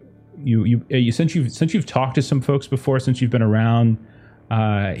 Since you've talked to some folks before, since you've been around,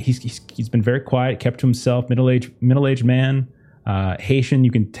 he's been very quiet, kept to himself, middle-aged man, Haitian.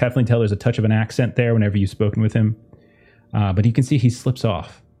 You can definitely tell there's a touch of an accent there whenever you've spoken with him, but you can see he slips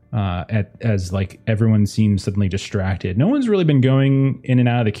off as like everyone seems suddenly distracted. No one's really been going in and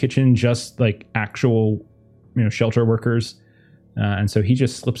out of the kitchen, just like actual shelter workers, and so he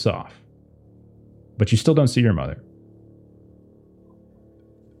just slips off. But you still don't see your mother.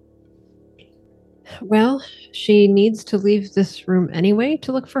 Well, she needs to leave this room anyway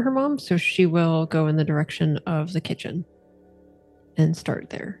to look for her mom, so she will go in the direction of the kitchen and start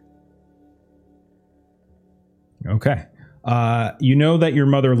there. Okay. You know that your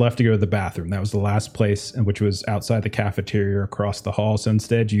mother left to go to the bathroom. That was the last place, which was outside the cafeteria across the hall. So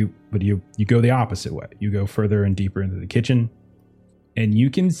instead, you go the opposite way. You go further and deeper into the kitchen, and you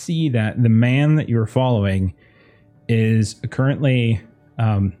can see that the man that you're following is currently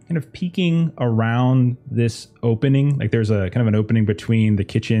kind of peeking around this opening. Like there's a kind of an opening between the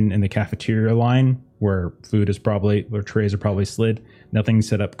kitchen and the cafeteria line where trays are probably slid. Nothing's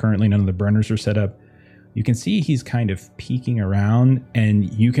set up currently. None of the burners are set up. You can see he's kind of peeking around,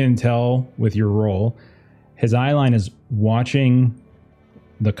 and you can tell with your roll, his eye line is watching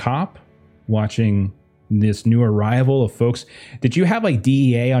the cop, watching this new arrival of folks. Did you have like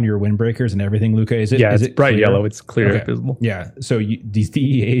DEA on your windbreakers and everything, Luca? Is it bright clear? yellow. It's clear, okay. Visible. Yeah. So these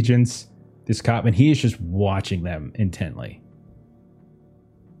DEA agents, this cop, and he is just watching them intently.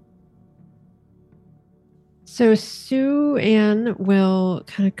 So Sue Ann will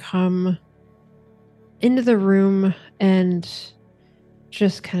kind of come into the room and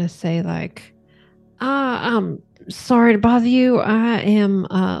just kind of say like, I'm sorry to bother you. I am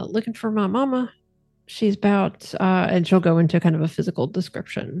looking for my mama. She's about, and she'll go into kind of a physical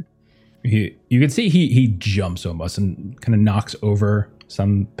description. You can see he jumps almost and kind of knocks over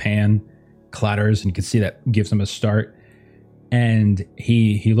some pan, clatters, and you can see that gives him a start. And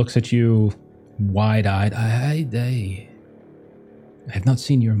he looks at you wide-eyed. I have not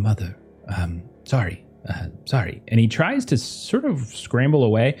seen your mother. Sorry. sorry. And he tries to sort of scramble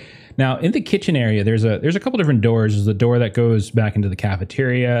away. Now, in the kitchen area, there's a couple different doors. There's a door that goes back into the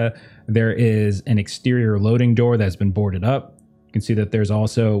cafeteria. There is an exterior loading door that's been boarded up. You can see that there's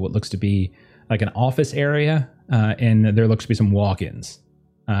also what looks to be like an office area, and there looks to be some walk-ins.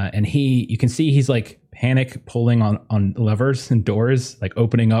 And you can see he's like panic pulling on levers and doors, like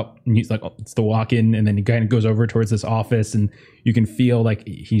opening up, and he's like, oh, it's the walk-in, and then he kind of goes over towards this office, and you can feel like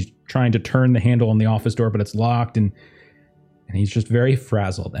he's trying to turn the handle on the office door, but it's locked, and he's just very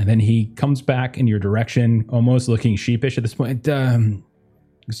frazzled. And then he comes back in your direction, almost looking sheepish at this point.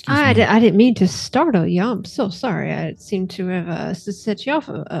 Excuse me. I didn't mean to startle you. I'm so sorry. I seem to have set you off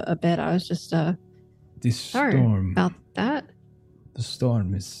a bit. I was just This sorry storm. about that. The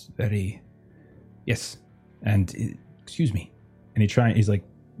storm is very... Yes. And excuse me. And he's like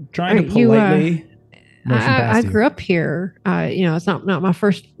trying to politely motion past I you. grew up here. It's not my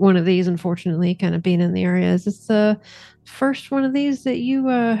first one of these, unfortunately, kind of being in the area. Is this the first one of these that you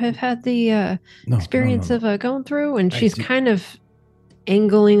have had the experience no. of going through? And she's kind of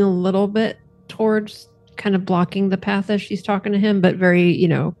angling a little bit towards kind of blocking the path as she's talking to him, but very,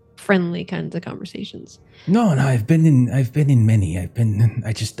 friendly kinds of conversations. No, I've been in many. I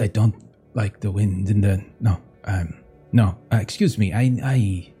don't like the wind and the excuse me.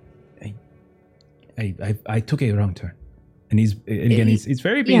 I took a wrong turn. And he's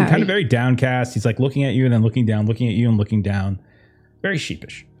very very downcast. He's like looking at you and then looking down, looking at you and looking down. Very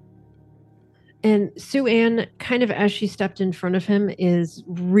sheepish. And Sue Ann, kind of as she stepped in front of him, is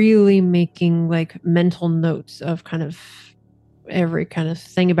really making like mental notes of kind of every kind of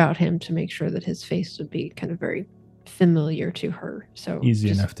thing about him to make sure that his face would be kind of very familiar to her. So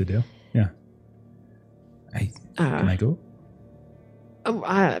easy enough to do. Yeah. Can I go?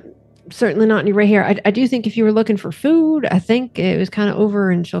 Certainly not any right here. I do think if you were looking for food, I think it was kind of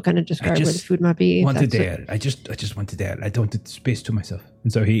over, and she'll kind of describe where the food might be. I just wanted there. I don't want space to myself.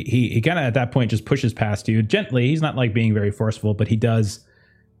 And so he kind of at that point just pushes past you gently. He's not like being very forceful, but he does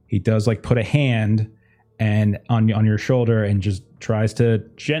like put a hand and on your shoulder and just tries to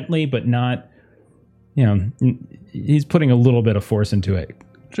gently, but not, he's putting a little bit of force into it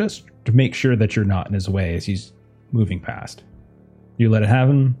just to make sure that you're not in his way as he's moving past. You let it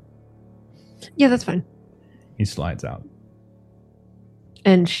happen. Yeah, that's fine. He slides out.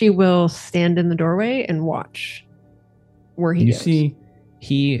 And she will stand in the doorway and watch where he goes. You see,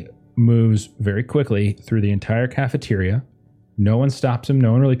 he moves very quickly through the entire cafeteria. No one stops him.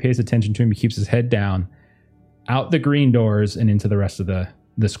 No one really pays attention to him. He keeps his head down, out the green doors and into the rest of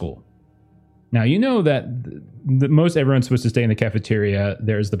the school. Now, you know that most everyone's supposed to stay in the cafeteria.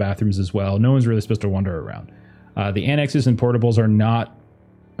 There's the bathrooms as well. No one's really supposed to wander around. The annexes and portables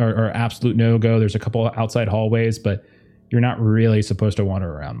are absolute no-go. There's a couple outside hallways, but you're not really supposed to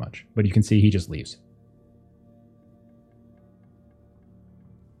wander around much. But you can see he just leaves.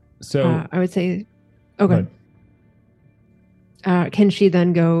 So I would say, okay. Can she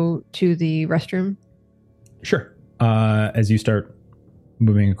then go to the restroom? Sure. As you start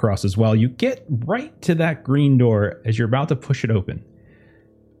moving across as well, you get right to that green door as you're about to push it open.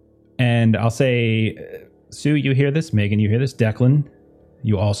 And I'll say, Sue, you hear this. Megan, you hear this. Declan,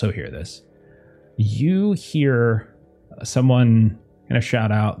 you also hear this. You hear someone kind of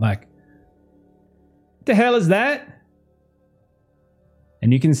shout out like, "What the hell is that?"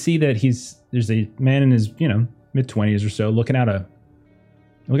 And you can see that there's a man in his, mid-20s or so looking out a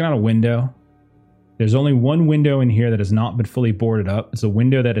window. There's only one window in here that has not been fully boarded up. It's a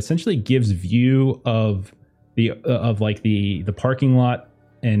window that essentially gives view of the parking lot,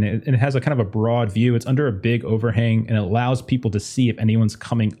 and it has a kind of a broad view. It's under a big overhang, and it allows people to see if anyone's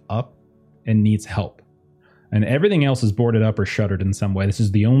coming up and needs help. And everything else is boarded up or shuttered in some way. This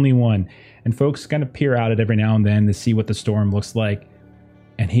is the only one. And folks kind of peer out at every now and then to see what the storm looks like.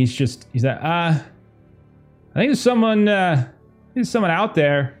 And he's like, I think there's someone out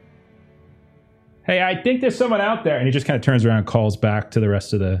there. Hey, I think there's someone out there. And he just kind of turns around and calls back to the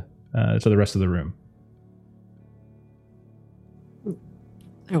rest of the room.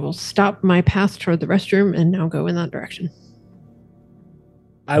 I will stop my path toward the restroom and now go in that direction.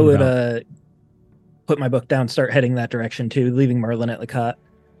 I would put my book down, start heading that direction too, leaving Merlin at the cot.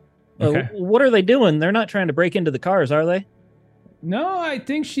 Okay. What are they doing? They're not trying to break into the cars, are they? No, I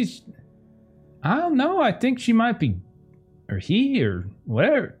don't know. I think she might be, or he, or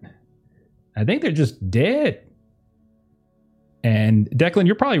whatever. I think they're just dead. And Declan,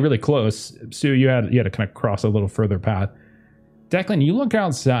 you're probably really close. Sue, you had to kind of cross a little further path. Declan, you look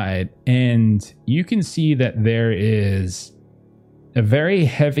outside and you can see that there is a very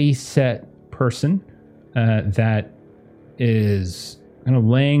heavy set person that is kind of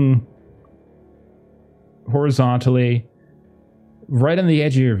laying horizontally, right on the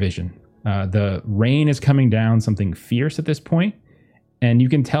edge of your vision. The rain is coming down, something fierce at this point, and you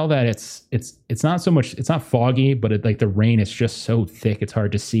can tell that it's not so much, it's not foggy, but like the rain is just so thick it's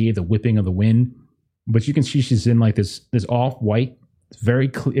hard to see the whipping of the wind. But you can see she's in like this off white. It's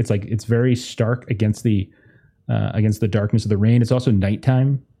very it's very stark against the darkness of the rain. It's also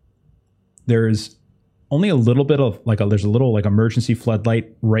nighttime. There's only a little bit of there's a little emergency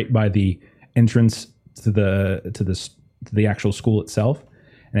floodlight right by the entrance to the actual school itself,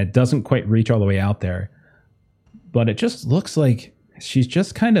 and it doesn't quite reach all the way out there. But it just looks like she's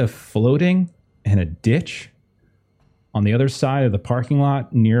just kind of floating in a ditch on the other side of the parking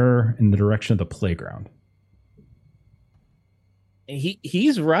lot, near in the direction of the playground.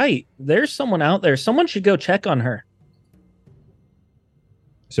 He's right. There's someone out there. Someone should go check on her.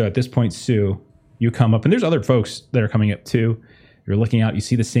 So at this point, Sue, you come up, and there's other folks that are coming up too. You're looking out, you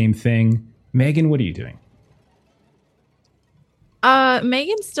see the same thing. Megan, what are you doing?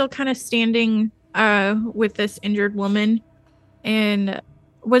 Megan's still kind of standing with this injured woman. And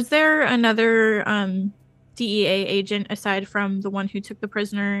was there another DEA agent aside from the one who took the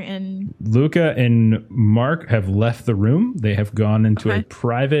prisoner? And Luca and Mark have left the room. They have gone into a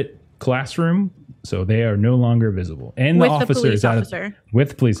private classroom, so they are no longer visible. And with the officer is out with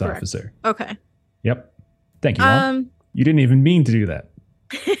the police Correct. Officer. Okay. Yep. Thank you, Mom. You didn't even mean to do that.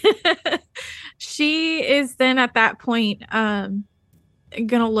 She is then at that point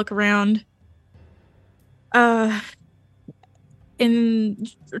gonna look around and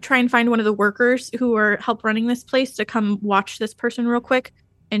try and find one of the workers who are help running this place to come watch this person real quick,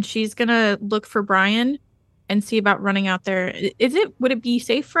 and she's gonna look for Brian and see about running out there. Would it be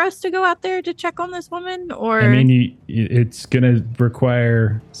safe for us to go out there to check on this woman? Or I mean, it's gonna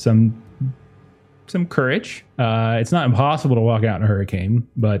require some courage. It's not impossible to walk out in a hurricane,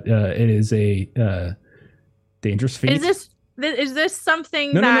 but it is a dangerous feat. Is this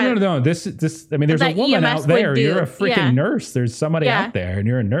something No. This. I mean, there's a woman EMS out there. do. You're a freaking nurse. There's somebody Yeah. out there, and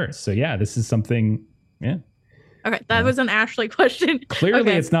you're a nurse. So yeah, this is something. Yeah. Okay, that was an Ashley question.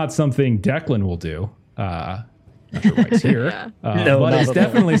 Clearly, it's not something Declan will do. Not sure why he's here. Yeah. But it's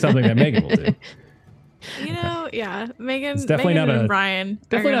definitely something that Megan will do. Megan. It's definitely Megan not and Brian.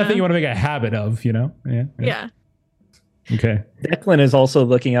 Definitely not a thing you want to make a habit of. Yeah. Okay. Declan is also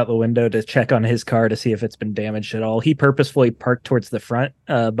looking out the window to check on his car to see if it's been damaged at all. He purposefully parked towards the front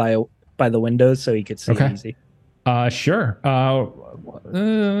by the windows so he could see it easy. Sure.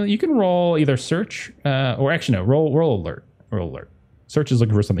 You can roll either search or actually no, roll alert. Roll alert. Search is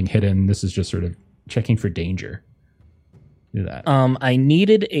looking for something hidden. This is just sort of checking for danger. Do that. I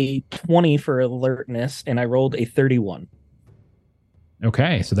needed a 20 for alertness, and I rolled a 31.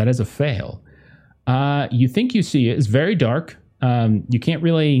 Okay, so that is a fail. You think you see it. It's very dark. You can't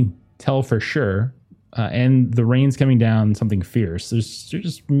really tell for sure. And the rain's coming down, something fierce. There's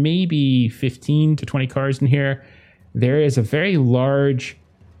just maybe 15 to 20 cars in here. There is a very large,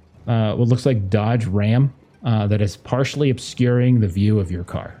 what looks like Dodge Ram, that is partially obscuring the view of your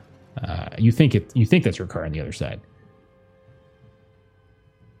car. You think that's your car on the other side.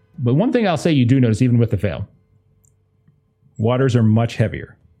 But one thing I'll say you do notice, even with the fail, waters are much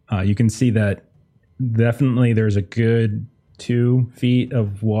heavier. You can see that definitely there's a good 2 feet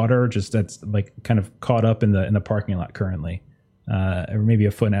of water just that's like kind of caught up in the parking lot currently, or maybe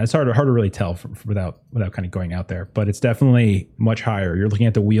a foot now. It's hard to really tell without kind of going out there, but it's definitely much higher. You're looking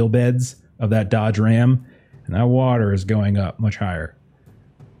at the wheel beds of that Dodge Ram, and that water is going up much higher.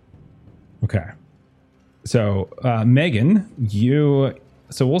 Okay, so Megan,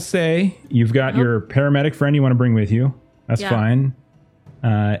 so we'll say you've got your paramedic friend you want to bring with you. That's fine.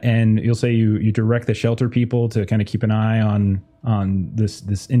 And you'll say you direct the shelter people to kind of keep an eye on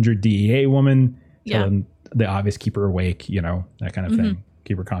this injured DEA woman. Tell them the obvious, keep her awake, that kind of thing.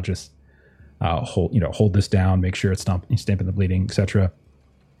 Keep her conscious. Hold this down, make sure it's stamping the bleeding, etc.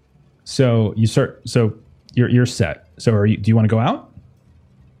 So you start. So you're set. So do you want to go out?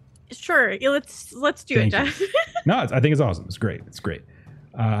 Sure. Let's do it, Jeff. No, I think it's awesome. It's great. It's great.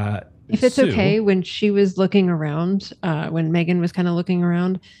 If it's okay, when she was looking around, when Megan was kind of looking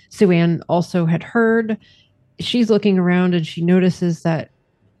around, Sue Ann also had heard. She's looking around and she notices that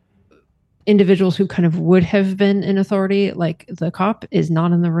individuals who kind of would have been in authority, like the cop, is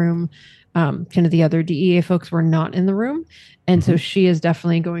not in the room. Kind of the other DEA folks were not in the room. And so she is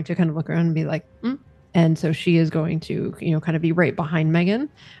definitely going to kind of look around and be like, And so she is going to, kind of be right behind Megan.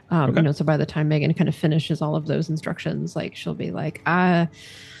 So by the time Megan kind of finishes all of those instructions, like she'll be like, I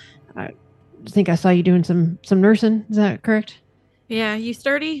think I saw you doing some nursing. Is that correct? Yeah. You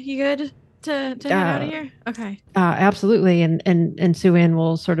sturdy? You good? to head out of here? Okay. Absolutely. And Sue Ann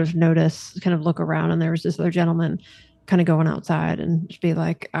will sort of notice, kind of look around, and there was this other gentleman kind of going outside and just be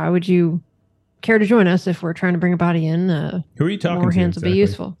like, would you care to join us if we're trying to bring a body in? Who are you talking to? More hands would be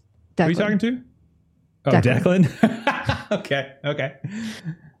useful. Who are you talking to? Oh, Declan. Okay.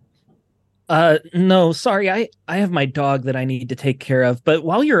 No, sorry. I have my dog that I need to take care of. But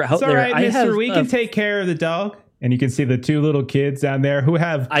while you're out there, right, mister, we can take care of the dog. And you can see the two little kids down there who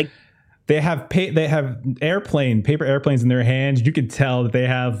have they have paper airplanes in their hands. You can tell that they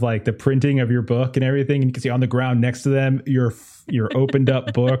have like the printing of your book and everything. And you can see on the ground next to them your opened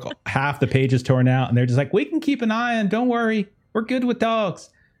up book, half the pages torn out, and they're just like, we can keep an eye on. Don't worry, we're good with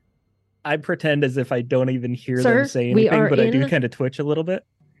dogs. I pretend as if I don't even hear them say anything, but I do kind of twitch a little bit.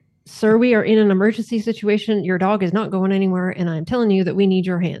 Sir, we are in an emergency situation. Your dog is not going anywhere, and I'm telling you that we need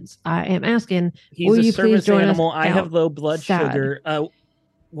your hands. I am asking, will you please join animal. us? I have low blood sugar.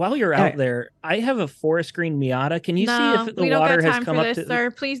 While you're out there, I have a forest green Miata. Can you see if the water has come up to...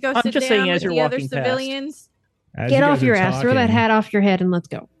 Sir, please go I'm sit just down saying as with you're the other walking civilians. Get off your ass. Throw that hat off your head and let's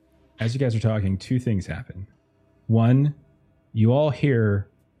go. As you guys are talking, two things happen. One, you all hear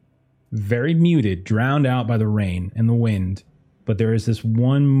very muted, drowned out by the rain and the wind. But there is this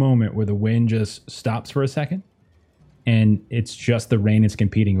one moment where the wind just stops for a second, and it's just the rain it's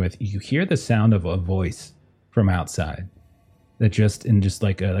competing with. You hear the sound of a voice from outside that just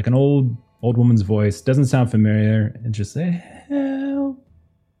like an old woman's voice. Doesn't sound familiar, and just say, help.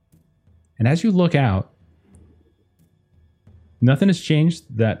 And as you look out, nothing has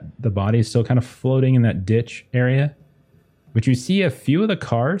changed. That the body is still kind of floating in that ditch area, but you see a few of the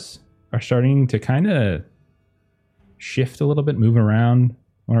cars are starting to kind of shift a little bit, move around,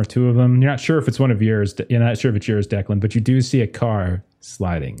 one or two of them. You're not sure if it's one of yours. You're not sure if it's yours, Declan, but you do see a car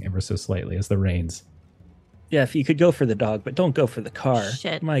sliding ever so slightly as the rains. Yeah, if you could go for the dog, but don't go for the car.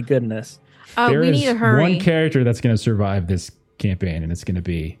 Shit. My goodness. There we need to hurry. One character that's going to survive this campaign, and it's going to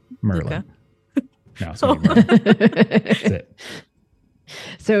be Merlin. No, it's going to be Merlin. That's it.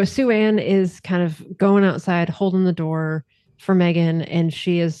 So Sue Ann is kind of going outside, holding the door for Megan, and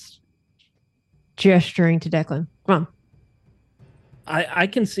she is gesturing to Declan. Come on. I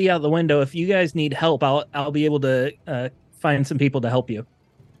can see out the window. If you guys need help, I'll be able to find some people to help you.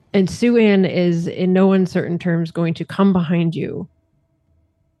 And Sue Ann is, in no uncertain terms, going to come behind you.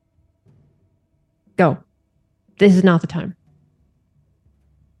 Go. This is not the time.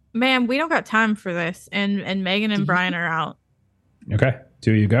 Ma'am, we don't got time for this. And Megan and Brian are out. Okay,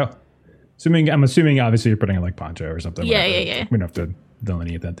 two of you go. I'm assuming obviously you're putting in like poncho or something. Yeah. We don't have to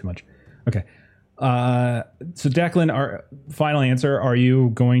delineate that too much. Okay. So Declan, our final answer, are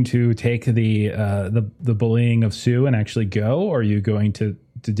you going to take the bullying of Sue and actually go, or are you going to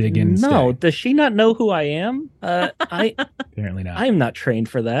dig in and No, stay? does she not know who I am? Apparently not. I'm not trained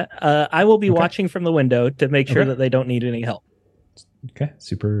for that. I will be watching from the window to make sure that they don't need any help. Okay,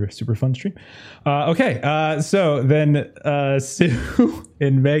 super fun stream. So then Sue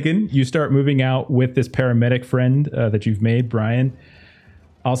and Megan, you start moving out with this paramedic friend that you've made, Brian.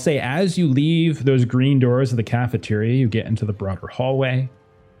 I'll say as you leave those green doors of the cafeteria, you get into the broader hallway.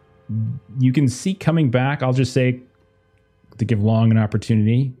 You can see coming back, I'll just say, to give Long an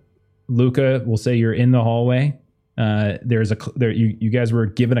opportunity, Luca will say you're in the hallway. You guys were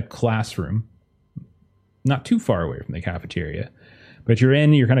given a classroom, not too far away from the cafeteria, but you're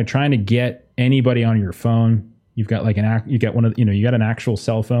kind of trying to get anybody on your phone. You've got like you got an actual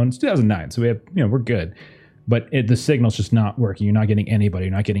cell phone. It's 2009, so we have, we're good. But the signal's just not working. You're not getting anybody.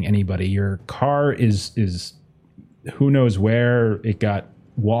 You're not getting anybody. Your car is who knows where. It got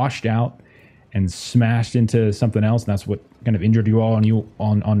washed out and smashed into something else, and that's what kind of injured you all. And you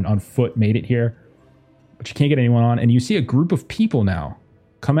on foot made it here, but you can't get anyone on. And you see a group of people now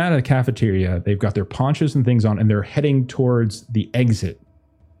come out of the cafeteria. They've got their ponchos and things on, and they're heading towards the exit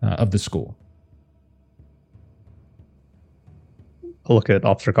of the school. I'll look at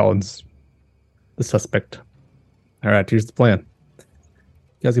Officer Collins, the suspect. All right, here's the plan. You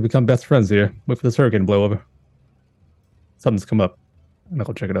guys can become best friends here. Wait for this hurricane to blow over. Something's come up. And I'll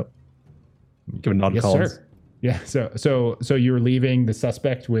go check it out. Give a nod to Collins. Sir. Yeah. So you're leaving the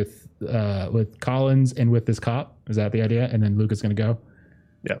suspect with Collins and with this cop. Is that the idea? And then Luca's going to go.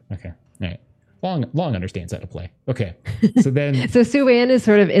 Yeah. Okay. All right. Long understands how to play. Okay. So then. So Sue Ann is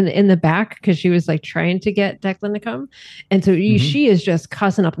sort of in the back because she was like trying to get Declan to come, and so she is just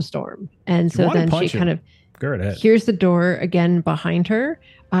cussing up a storm. And so then she kind of hears the door again behind her,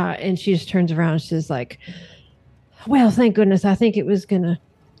 and she just turns around. She's like, "Well, thank goodness. I think it was gonna."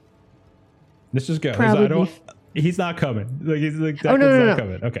 Let's just go. He's not coming. He's like, Declan's not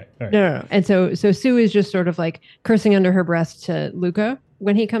coming. Okay. All right. No. And so Sue is just sort of like cursing under her breath to Luca,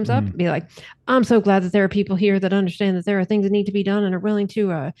 when he comes up, be like, I'm so glad that there are people here that understand that there are things that need to be done and are willing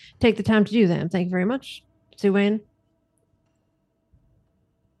to take the time to do them. Thank you very much, Sue Wayne.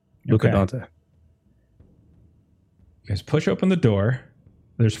 Luca Okay. Dante. You guys push open the door.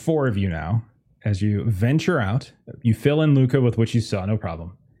 There's 4 of you now. As you venture out, you fill in Luca with what you saw, no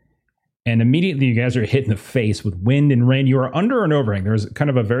problem. And immediately you guys are hit in the face with wind and rain. You are under an overhang. There's kind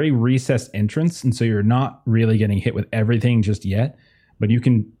of a very recessed entrance, and so you're not really getting hit with everything just yet. But you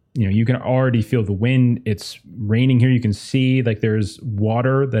can already feel the wind. It's raining here. You can see like there's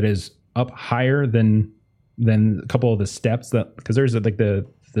water that is up higher than a couple of the steps because there's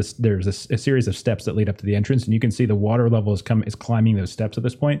there's a series of steps that lead up to the entrance, and you can see the water level is climbing those steps at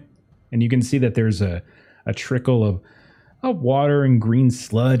this point. And you can see that there's a trickle of water and green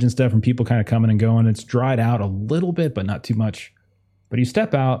sludge and stuff from people kind of coming and going. It's dried out a little bit, but not too much. But you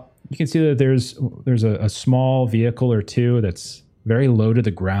step out, you can see that there's a small vehicle or two that's very low to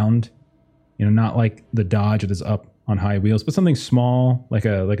the ground. Not like the Dodge that is up on high wheels, but something small, like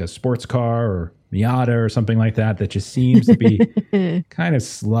a sports car or Miata or something like that just seems to be kind of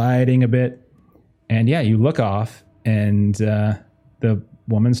sliding a bit. And yeah, you look off, and the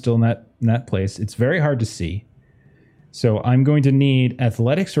woman's still in that place. It's very hard to see. So I'm going to need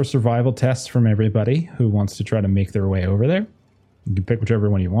athletics or survival tests from everybody who wants to try to make their way over there. You can pick whichever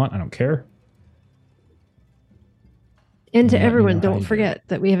one you want. I don't care. And to everyone, don't forget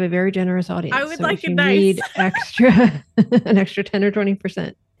that we have a very generous audience. I would so like if a you dice. need an extra 10 or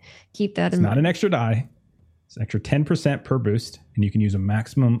 20%. Keep that in It's mind. not an extra die. It's an extra 10% per boost, and you can use a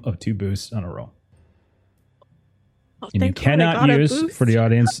maximum of 2 boosts on a roll. Oh, And you thank God I cannot got a use, boost. for the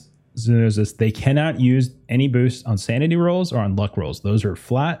audience, so there's this, they cannot use any boosts on sanity rolls or on luck rolls. Those are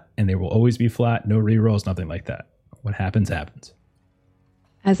flat, and they will always be flat. No re-rolls, nothing like that. What happens, happens.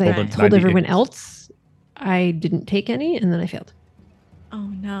 As I Well, the told everyone 98. else, I didn't take any, and then I failed.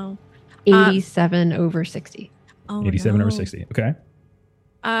 Oh no. 87 over 60. Oh 87 no. over 60. Okay.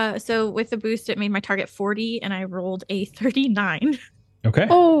 So with the boost, it made my target 40, and I rolled a 39. Okay.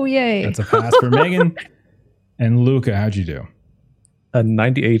 Oh, yay. That's a pass for Megan. And Luca, how'd you do? A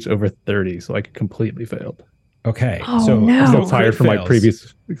 98 over 30, so I completely failed. Okay. Oh, so no. Still no tired crit from my fails.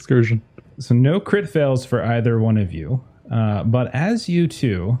 previous excursion. So no crit fails for either one of you. But as you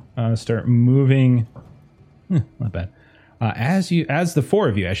two start moving, not bad. As the 4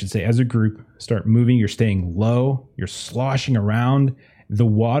 of you, I should say, as a group, start moving, you're staying low, you're sloshing around. The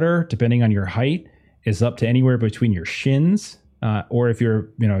water, depending on your height, is up to anywhere between your shins, or if you're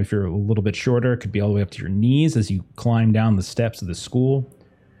a little bit shorter, it could be all the way up to your knees as you climb down the steps of the school.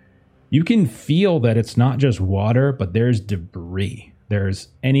 You can feel that it's not just water, but there's debris. There's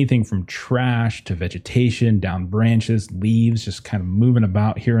anything from trash to vegetation, down branches, leaves, just kind of moving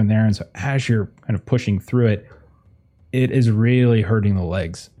about here and there. And so as you're kind of pushing through it, it is really hurting the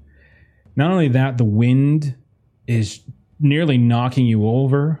legs. Not only that, the wind is nearly knocking you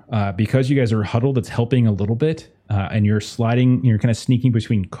over. Because you guys are huddled, it's helping a little bit. And you're sliding, you're kind of sneaking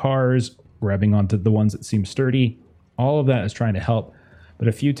between cars, grabbing onto the ones that seem sturdy. All of that is trying to help. But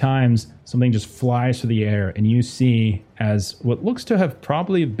a few times, something just flies through the air, and you see as what looks to have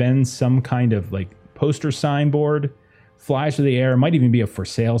probably been some kind of like poster signboard flies through the air. It might even be a for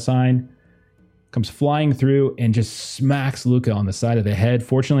sale sign. Comes flying through and just smacks Luca on the side of the head.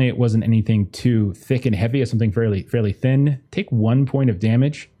 Fortunately, it wasn't anything too thick and heavy. It's something fairly thin. Take 1 point of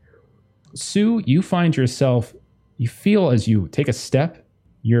damage. Sue, you find yourself, you feel as you take a step,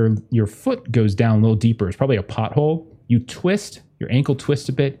 your foot goes down a little deeper. It's probably a pothole. You twist, your ankle twists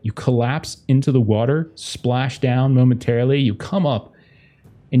a bit. You collapse into the water, splash down momentarily. You come up,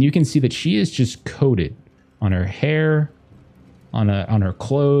 and you can see that she is just coated on her hair, on her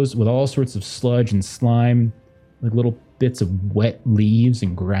clothes with all sorts of sludge and slime, like little bits of wet leaves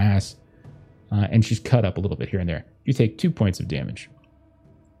and grass. And she's cut up a little bit here and there. You take 2 points of damage.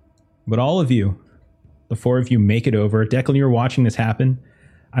 But all of you, the 4 of you, make it over. Declan, you're watching this happen.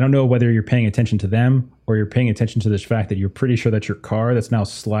 I don't know whether you're paying attention to them or you're paying attention to this fact that you're pretty sure that's your car that's now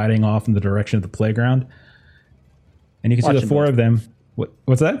sliding off in the direction of the playground. And you can see the 4 of them.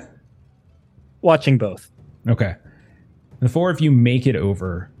 What's that? Watching both. Okay. The 4 of you make it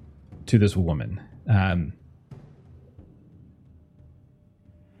over to this woman.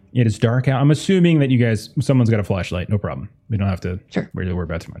 It is dark out. I'm assuming that you guys, someone's got a flashlight. No problem. We don't have to really worry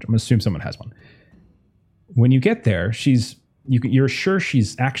about too much. I'm going to assume someone has one. When you get there, you're sure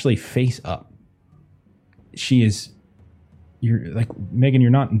she's actually face up. You're like, Megan, you're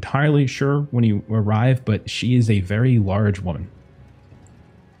not entirely sure when you arrive, but she is a very large woman.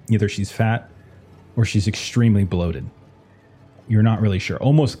 Either she's fat or she's extremely bloated. You're not really sure.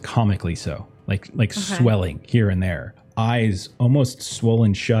 Almost comically so. Like swelling here and there. eyes almost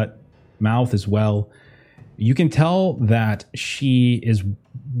swollen shut, mouth as well. You can tell that she is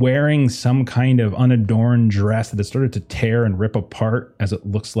wearing some kind of unadorned dress that has started to tear and rip apart, as it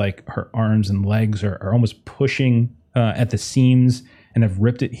looks like her arms and legs are almost pushing at the seams and have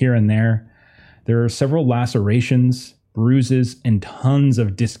ripped it here and there. There are several lacerations, bruises, and tons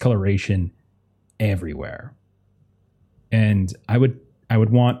of discoloration everywhere. And I would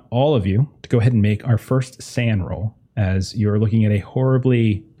want all of you to go ahead and make our first SAN roll, as you're looking at a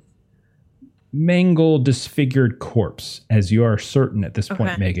horribly mangled, disfigured corpse, as you are certain at this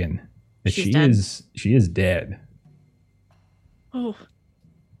point, Megan, that she is dead. Oh.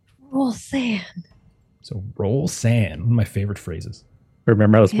 Roll SAN. So roll SAN, one of my favorite phrases.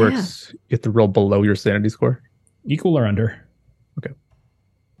 Remember how this works? You have to roll below your sanity score. Equal or under. Okay.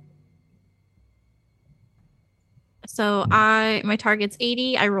 So my target's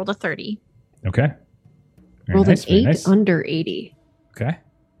 80. I rolled a 30. Okay. Rolled an 8 under 80. Okay.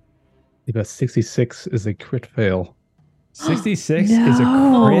 About 66 is a crit fail. 66 is a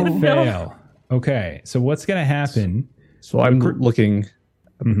crit fail. Okay. So what's going to happen? So I'm looking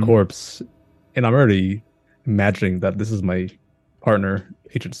at the corpse, and I'm already imagining that this is my partner,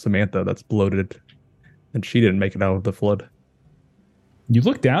 Agent Samantha, that's bloated, and she didn't make it out of the flood. You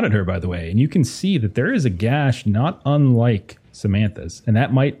look down at her, by the way, and you can see that there is a gash not unlike Samantha's, and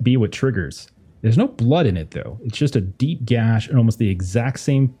that might be what triggers. There's no blood in it, though. It's just a deep gash in almost the exact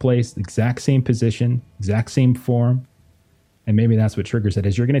same place, exact same position, exact same form, and maybe that's what triggers it.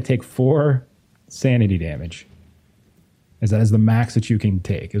 Is you're going to take 4 sanity damage, as that is the max that you can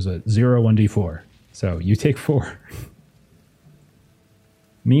take. It was a 0, 1d4, so you take 4.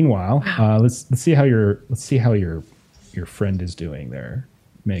 Meanwhile, let's see how your friend is doing there,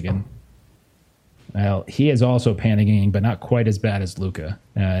 Megan. Well, he is also panicking, but not quite as bad as Luca.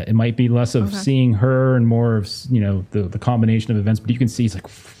 It might be less of seeing her and more of the combination of events. But you can see he's like,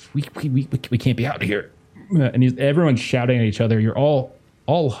 we can't be out of here, and everyone's shouting at each other. You're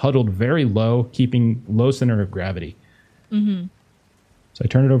all huddled very low, keeping low center of gravity. Mm-hmm. So I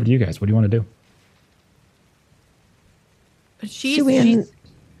turn it over to you guys. What do you want to do? She's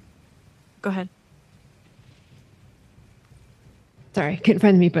Go ahead. Sorry, couldn't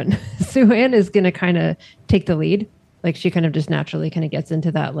find the mute button. Sue-Ann is going to kind of take the lead. Like she kind of just naturally kind of gets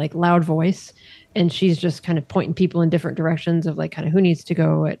into that like loud voice, and she's just kind of pointing people in different directions of like kind of who needs to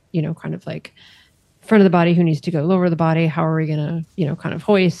go at, kind of like front of the body, who needs to go lower the body. How are we going to, kind of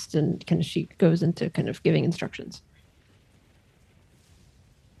hoist, and kind of she goes into kind of giving instructions.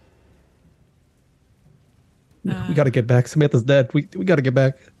 We got to get back. Samantha's dead. We got to get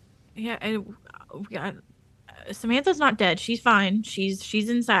back. Yeah, Samantha's not dead. She's fine. She's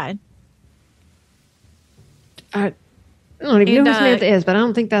inside. I don't even know who Samantha is, but I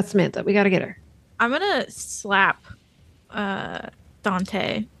don't think that's Samantha. We got to get her. I'm gonna slap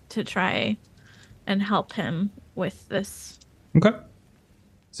Dante to try and help him with this. Okay.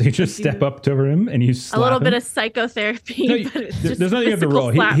 So you just step up over him and you slap a little him. bit of psychotherapy. No, but it's there's just nothing you have to roll.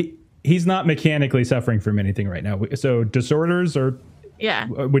 He's He's not mechanically suffering from anything right now. So disorders are. Yeah.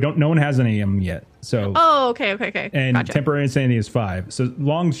 No one has any of them yet. So. Oh, okay. And gotcha. temporary insanity is 5. So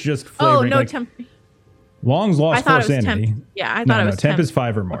Long's just flavoring. Oh, no, like, Long's lost 4 sanity. Temp. Yeah, I thought it was temp is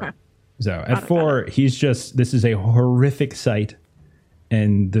 5 or more. Okay. So at 4, he's just, this is a horrific sight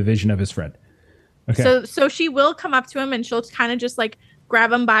in the vision of his friend. Okay. So she will come up to him and she'll kind of just like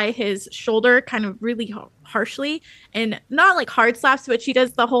grab him by his shoulder kind of really harshly, and not like hard slaps, but she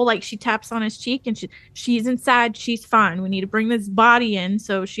does the whole like she taps on his cheek, and she's inside, she's fine. We need to bring this body in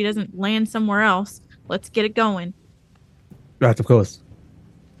so she doesn't land somewhere else. Let's get it going. Right, of course.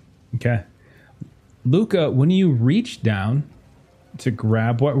 Okay. Luca, when you reach down to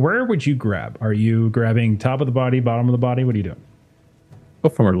grab, where would you grab? Are you grabbing top of the body, bottom of the body? What are you doing? Go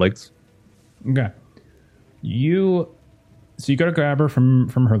from her legs. Okay. So you got to grab her from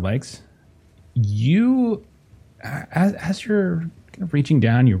her legs. You, as you're kind of reaching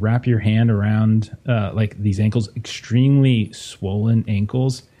down, you wrap your hand around like these ankles, extremely swollen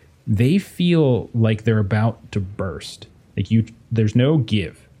ankles. They feel like they're about to burst. Like there's no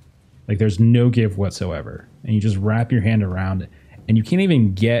give. Like there's no give whatsoever. And you just wrap your hand around it, and you can't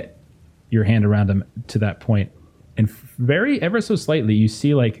even get your hand around them to that point. And ever so slightly, you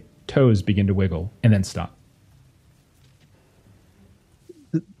see like toes begin to wiggle and then stop.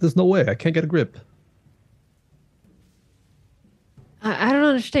 There's no way. I can't get a grip. I don't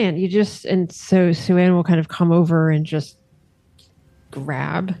understand. And so Sue-Ann will kind of come over and just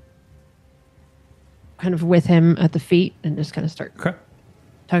grab kind of with him at the feet and just kind of start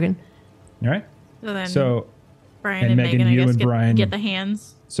tugging. All right. So then Brian and Megan, I guess, get the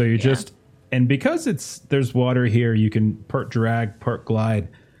hands. So you just And because there's water here, you can part drag, part glide.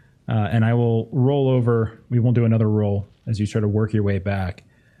 And I will roll over. We won't do another roll as you try to work your way back.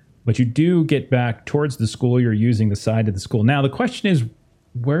 But you do get back towards the school. You're using the side of the school. Now, the question is,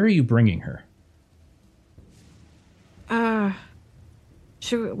 where are you bringing her?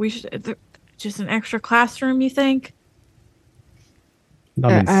 Just an extra classroom, you think?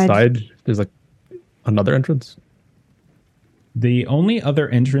 Not inside. There's like another entrance. The only other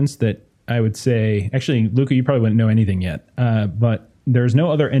entrance that I would say, actually, Luca, you probably wouldn't know anything yet, but there's no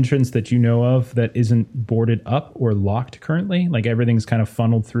other entrance that you know of that isn't boarded up or locked currently. Like everything's kind of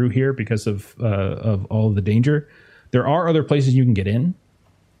funneled through here because of all of the danger. There are other places you can get in.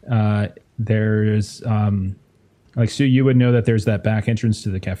 There's like Sue, you would know that there's that back entrance to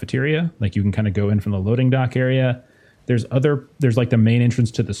the cafeteria. Like you can kind of go in from the loading dock area. There's like the main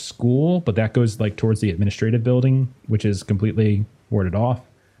entrance to the school, but that goes like towards the administrative building, which is completely warded off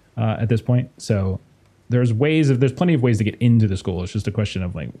at this point. So there's plenty of ways to get into the school. It's just a question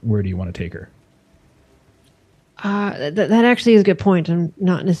of like, where do you want to take her? That actually is a good point. I'm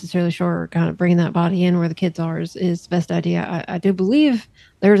not necessarily sure kind of bringing that body in where the kids are is the best idea. I do believe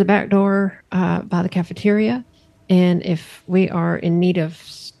there's a back door by the cafeteria. And if we are in need of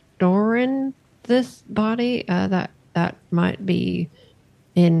storing this body, that might be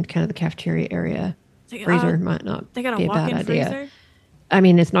in kind of the cafeteria area. Freezer might not be a bad idea. Freezer? I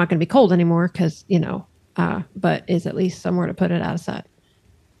mean, it's not going to be cold anymore because, but is at least somewhere to put it out of sight.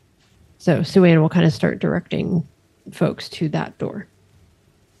 So Sue-Ann will kind of start directing folks to that door.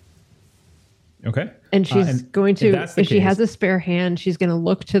 Okay. And she's going to, if she has a spare hand, she's going to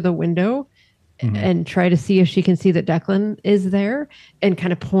look to the window and try to see if she can see that Declan is there and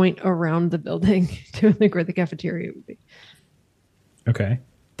kind of point around the building to like where the cafeteria would be. Okay.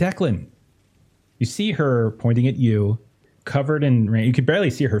 Declan, you see her pointing at you, covered in rain. You could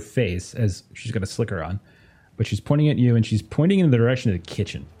barely see her face as she's got a slicker on, but she's pointing at you and she's pointing in the direction of the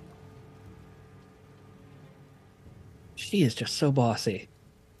kitchen. She is just so bossy.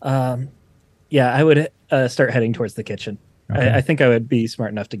 Yeah, I would start heading towards the kitchen. Okay. I think I would be smart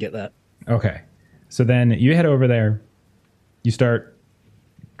enough to get that. Okay. So then you head over there. You start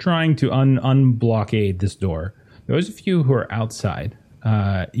trying to unblockade this door. Those of you who are outside,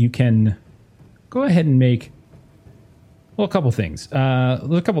 you can go ahead and make a couple things.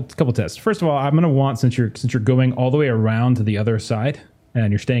 A couple tests. First of all, I'm going to want, since you're going all the way around to the other side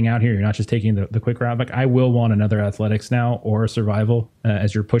and you're staying out here, you're not just taking the quick route. Like I will want another athletics now or survival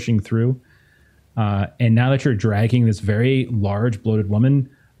as you're pushing through. And now that you're dragging this very large bloated woman,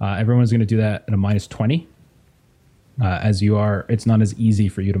 everyone's going to do that at a -20. As you are, it's not as easy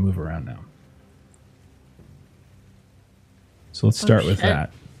for you to move around now. So let's start with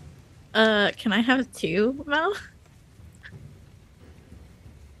that. Can I have 2, Mel?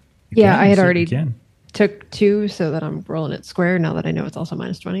 Yeah, I had already took 2 so that I'm rolling it square now that I know it's also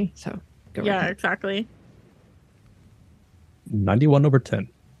 -20. So go ahead. Exactly. 91 over 10.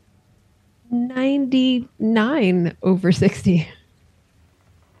 99 over 60.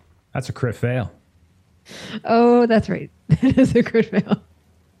 That's a crit fail. Oh, that's right. That is a crit fail.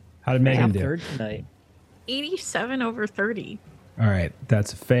 How did Megan do? Third tonight. 87 over 30. All right,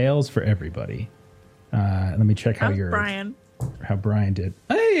 that's fails for everybody. Let me check how Brian did.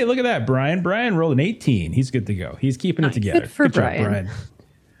 Hey, look at that, Brian. Brian rolled an 18. He's good to go. He's keeping it together. Good for Brian. Job, Brian.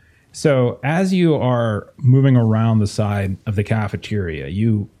 So as you are moving around the side of the cafeteria,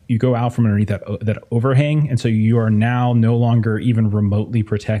 you go out from underneath that overhang, and so you are now no longer even remotely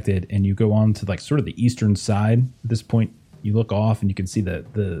protected, and you go on to like sort of the eastern side. At this point, you look off and you can see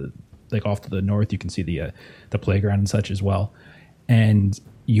the like off to the north, you can see the playground and such as well, and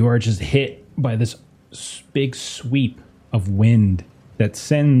you are just hit by this big sweep of wind that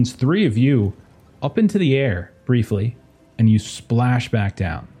sends 3 of you up into the air briefly, and you splash back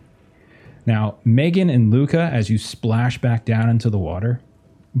down. Now, Megan and Luca, as you splash back down into the water,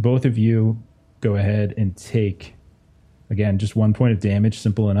 both of you go ahead and take, again, just 1 point of damage,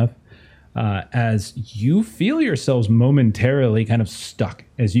 simple enough, as you feel yourselves momentarily kind of stuck,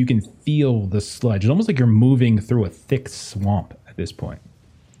 as you can feel the sludge. It's almost like you're moving through a thick swamp at this point,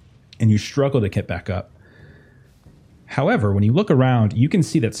 and you struggle to get back up. However, when you look around, you can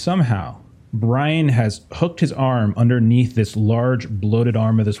see that somehow Brian has hooked his arm underneath this large, bloated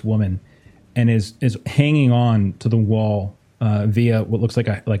arm of this woman and is hanging on to the wall via what looks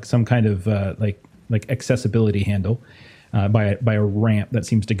like some kind of like accessibility handle by a ramp that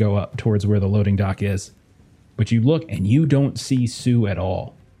seems to go up towards where the loading dock is. But you look and you don't see Sue at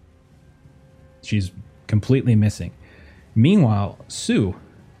all. She's completely missing. Meanwhile, Sue,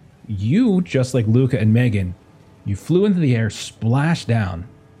 you, just like Luca and Megan, you flew into the air, splashed down,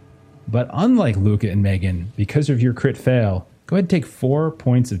 But unlike Luca and Megan, because of your crit fail, go ahead and take 4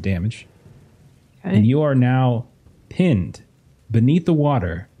 points of damage. Okay. And you are now pinned beneath the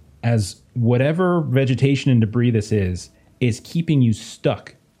water as whatever vegetation and debris this is keeping you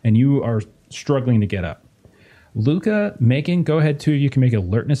stuck, and you are struggling to get up. Luca, Megan, go ahead, two of you can make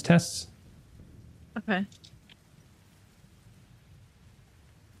alertness tests. Okay.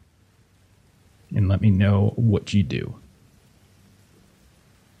 And let me know what you do.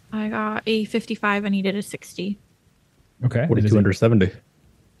 I got a 55. I needed a 60. Okay. 42 under 70.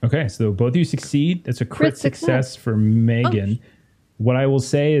 Okay, so both of you succeed. That's a crit success for Megan. Oh. What I will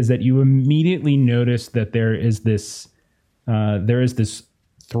say is that you immediately notice that there is this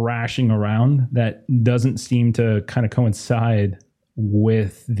thrashing around that doesn't seem to kind of coincide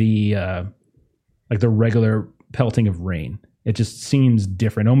with the like the regular pelting of rain. It just seems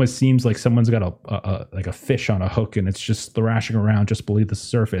different. It almost seems like someone's got a fish on a hook and it's just thrashing around just beneath the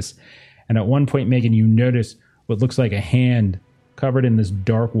surface. And at one point, Megan, you notice what looks like a hand covered in this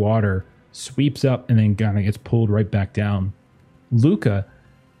dark water sweeps up and then kind of gets pulled right back down. Luca,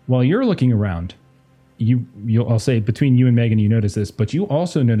 while you're looking around, I'll say between you and Megan, you notice this, but you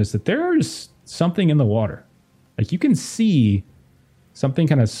also notice that there's something in the water. Like you can see something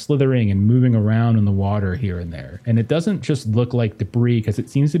kind of slithering and moving around in the water here and there. And it doesn't just look like debris because it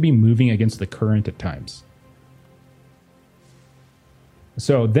seems to be moving against the current at times.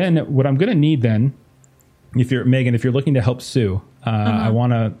 So then what I'm going to need then, if you're looking to help Sue, I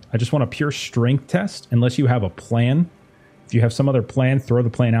just want a pure strength test unless you have a plan. If you have some other plan, throw the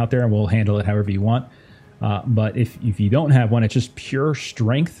plan out there and we'll handle it however you want. But if you don't have one, it's just pure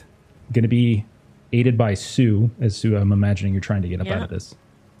strength. Going to be aided by Sue. As Sue, I'm imagining you're trying to get up out of this.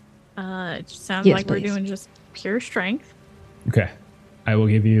 It sounds Yes, like we're please. doing just pure strength. Okay. I will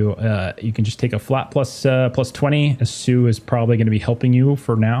give you, you can just take a flat plus 20, as Sue is probably going to be helping you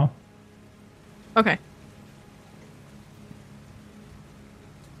for now. Okay.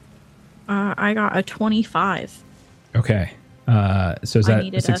 I got a 25. Okay. So is I that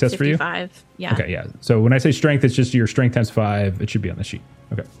needed a success a for you? 55. Yeah. Okay, yeah. So when I say strength, it's just your strength times 5. It should be on the sheet.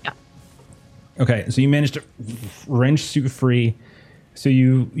 Okay. Yeah. Okay, so you managed to wrench Sue free. So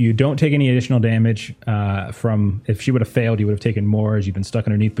you don't take any additional damage from, if she would have failed, you would have taken more as you've been stuck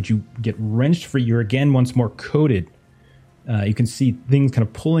underneath, but you get wrenched free. You're again once more coated. You can see things kind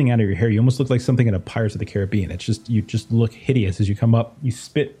of pulling out of your hair. You almost look like something in a Pirates of the Caribbean. It's just, you just look hideous as you come up. You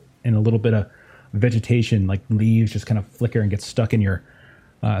spit in a little bit of vegetation, like leaves just kind of flicker and get stuck in your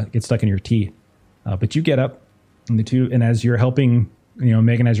teeth. But you get up, and as you're helping,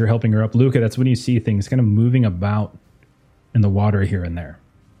 Megan, as you're helping her up, Luca, that's when you see things kind of moving about in the water here and there.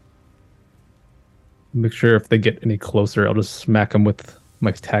 Make sure if they get any closer, I'll just smack them with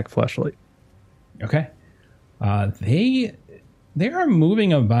my tack flashlight. Okay. They are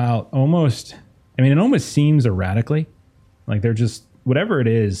moving about almost, it almost seems erratically. Like they're just, whatever it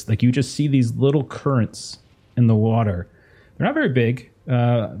is, like you just see these little currents in the water. They're not very big,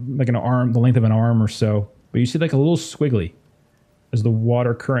 like an arm, the length of an arm or so, but you see like a little squiggly as the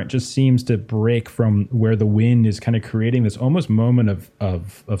water current just seems to break from where the wind is kind of creating this almost moment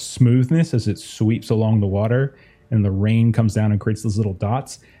of smoothness as it sweeps along the water, and the rain comes down and creates those little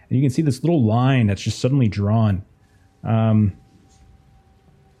dots. And you can see this little line that's just suddenly drawn. 1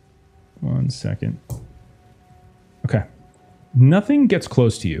 second. Okay. Nothing gets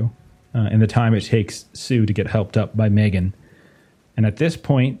close to you in the time it takes Sue to get helped up by Megan. And at this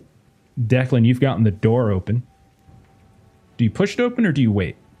point, Declan, you've gotten the door open. Do you push it open or do you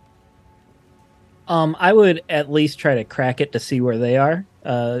wait? I would at least try to crack it to see where they are,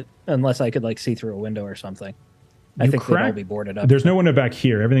 unless I could see through a window or something. I think they'd all be boarded up. There's no window back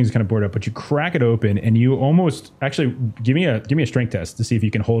here. Everything's kind of boarded up, but you crack it open and you almost actually give me a strength test to see if you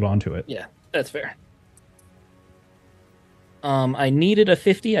can hold on to it. Yeah, that's fair. I needed a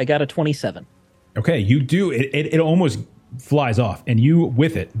 50. I got a 27. Okay, you do. It almost flies off, and you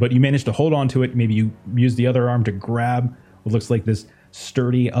with it, but you manage to hold on to it. Maybe you use the other arm to grab what looks like this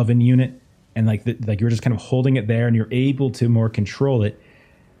sturdy oven unit, and like you're just kind of holding it there, and you're able to more control it.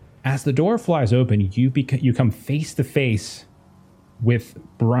 As the door flies open, you come face to face with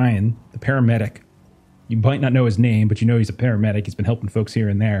Brian, the paramedic. You might not know his name, but you know he's a paramedic. He's been helping folks here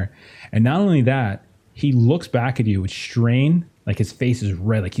and there. And not only that, he looks back at you with strain, like his face is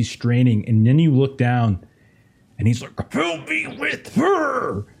red, like he's straining. And then you look down, and he's like, "Help me with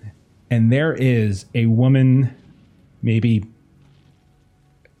her!" And there is a woman, maybe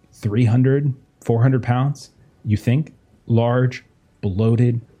 300, 400 pounds, you think, large,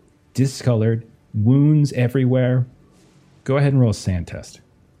 bloated, discolored, wounds everywhere. Go ahead and roll a sand test.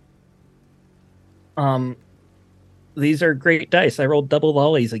 these are great dice. I rolled double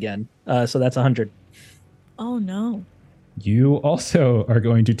lollies again, so that's 100. Oh no. You also are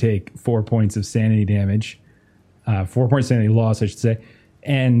going to take 4 points of sanity damage, 4 points of sanity loss, I should say.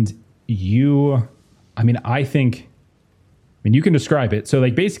 And you, I mean, you can describe it. So,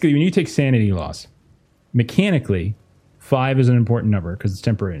 like, basically, when you take sanity loss, mechanically, 5 is an important number because it's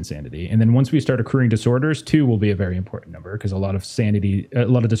temporary insanity. And then once we start accruing disorders, 2 will be a very important number because a lot of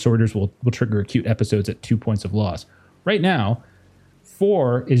disorders will trigger acute episodes at 2 points of loss. Right now,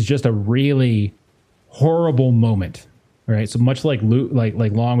 4 is just a really horrible moment. All right. So much like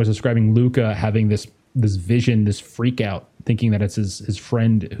Long was describing Luca having this vision, this freak out, thinking that it's his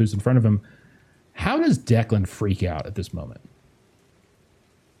friend who's in front of him. How does Declan freak out at this moment?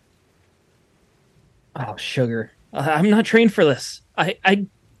 Oh, sugar. I'm not trained for this. I'm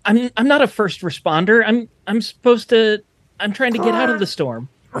not a first responder. I'm trying to get out of the storm.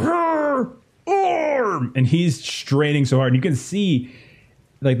 And he's straining so hard. And you can see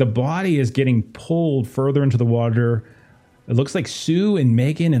like the body is getting pulled further into the water. It looks like Sue and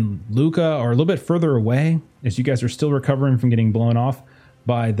Megan and Luca are a little bit further away as you guys are still recovering from getting blown off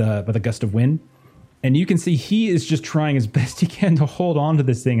by the gust of wind. And you can see he is just trying as best he can to hold on to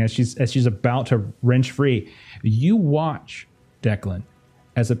this thing as she's about to wrench free. You watch, Declan,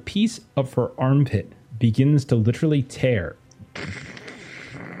 as a piece of her armpit begins to literally tear.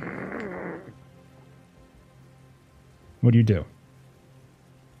 What do you do?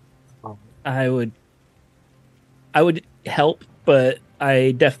 I would help, but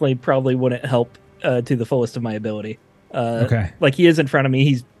I definitely probably wouldn't help to the fullest of my ability. Okay. Like, he is in front of me.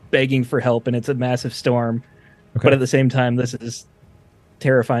 He's begging for help, and it's a massive storm. Okay. But at the same time, this is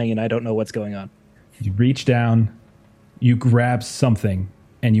terrifying, and I don't know what's going on. You reach down, you grab something,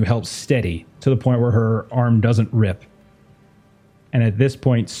 and you help steady to the point where her arm doesn't rip. And at this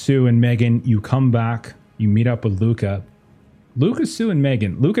point, Sue and Megan, you come back, you meet up with Luca. Luca, Sue, and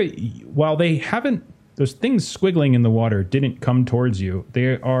Megan. Luca, while they haven't, those things squiggling in the water didn't come towards you.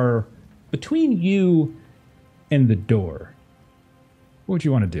 They are between you and the door. What would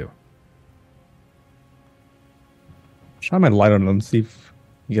you want to do? Shine my light on them, see if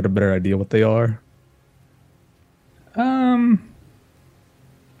you get a better idea what they are.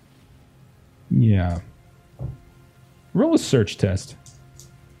 Yeah. Roll a search test.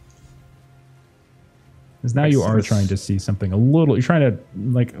 Because now you are trying to see something a little. You're trying to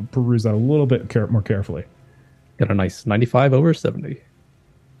like peruse that a little bit more carefully. Got a nice 95 over 70.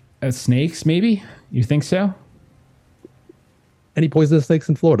 Snakes, maybe? You think so? Any poisonous snakes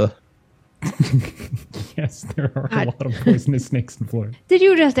in Florida? Yes, there are a lot of poisonous snakes in Florida. Did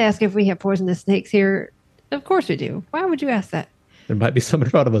you just ask if we have poisonous snakes here? Of course we do. Why would you ask that? There might be some in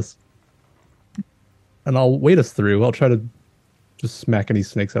front of us. And I'll wait us through. I'll try to just smack any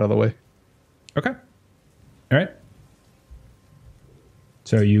snakes out of the way. Okay. All right.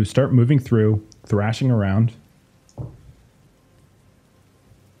 So you start moving through, thrashing around.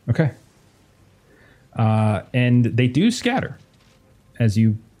 Okay. And they do scatter as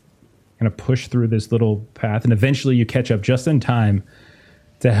you kind of push through this little path, and eventually you catch up just in time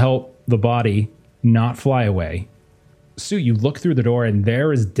to help the body not fly away. Sue, you look through the door, and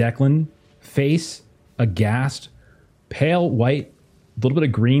there is Declan, face aghast, pale white, a little bit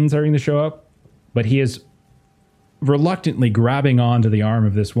of green starting to show up, but he is reluctantly grabbing onto the arm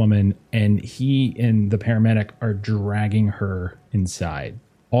of this woman, and he and the paramedic are dragging her inside.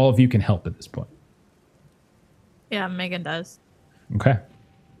 All of you can help at this point. Yeah, Megan does. Okay.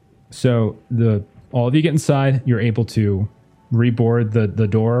 So all of you get inside. You're able to reboard the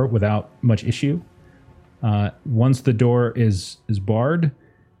door without much issue. Once the door is barred,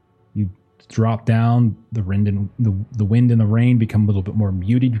 you drop down. The wind and the rain become a little bit more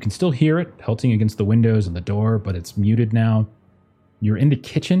muted. You can still hear it pelting against the windows and the door, but it's muted now. You're in the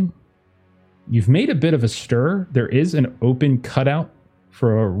kitchen. You've made a bit of a stir. There is an open cutout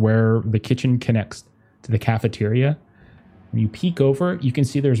for where the kitchen connects to the cafeteria. When you peek over, you can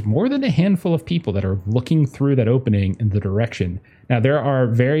see there's more than a handful of people that are looking through that opening in the direction. Now, there are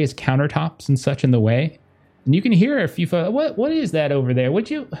various countertops and such in the way, and you can hear a few folks, what is that over there?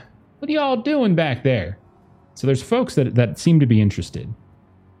 What are y'all doing back there? So there's folks that seem to be interested.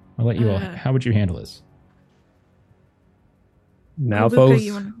 I'll let you all. How would you handle this? Now, Luca, folks,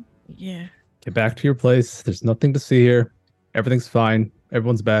 get back to your place. There's nothing to see here. Everything's fine.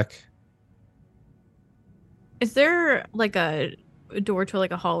 Everyone's back. Is there like a door to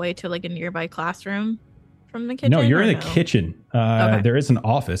like a hallway to like a nearby classroom from the kitchen? No, you're in the kitchen. Okay. There is an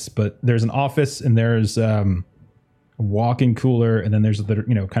office, but there's an office and there's a walk-in cooler, and then there's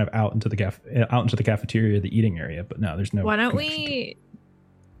kind of out into the cafeteria, the eating area. But no, there's no. Why don't we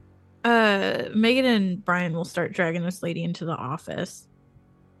Megan and Brian will start dragging this lady into the office.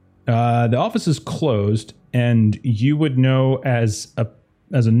 The office is closed, and you would know as a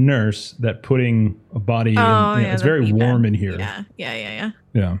nurse that putting a body it's very warm in here.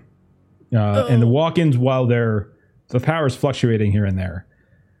 Yeah. And the walk-ins, while the power's fluctuating here and there,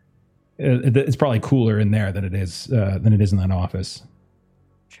 it's probably cooler in there than it is in that office.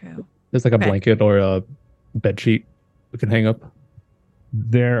 True. There's like a blanket or a bed sheet we can hang up.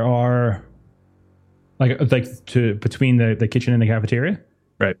 There are between the kitchen and the cafeteria.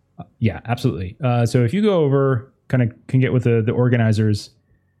 Right. Yeah, absolutely. So if you go over, kind of can get with the organizers,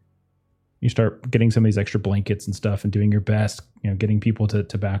 you start getting some of these extra blankets and stuff and doing your best, getting people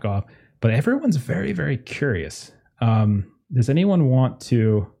to back off. But everyone's very, very curious. Does anyone want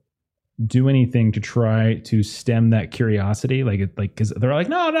to do anything to try to stem that curiosity? Because they're like,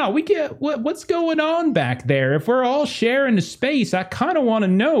 no, we get what's going on back there. If we're all sharing the space, I kind of want to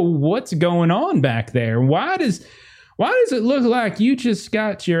know what's going on back there. Why does it look like you just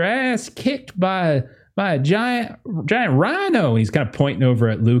got your ass kicked by a giant rhino? He's kind of pointing over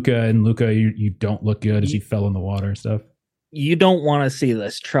at Luca, and Luca, you don't look good as he fell in the water and stuff. You don't want to see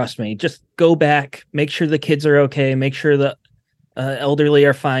this. Trust me. Just go back, make sure the kids are okay, make sure the elderly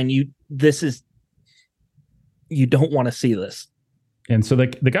are fine. You don't want to see this. And so the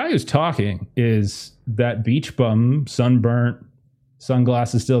guy who's talking is that beach bum, sunburnt,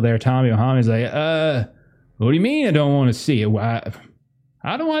 sunglasses still there. Tommy O'Hami's like, what do you mean I don't want to see it?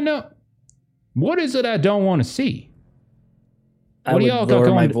 How do I know? What is it I don't want to see? I would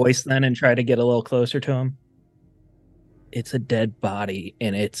lower my voice then and try to get a little closer to him. It's a dead body,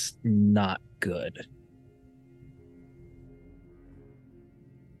 and it's not good.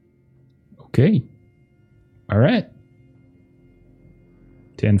 Okay. All right.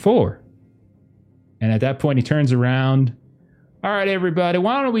 10-4. And at that point, he turns around. All right, everybody,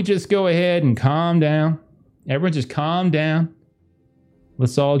 why don't we just go ahead and calm down? Everyone just calm down.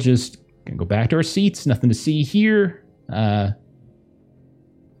 Let's all just go back to our seats. Nothing to see here. And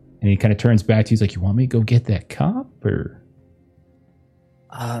he kind of turns back to you. He's like, you want me to go get that cop? Or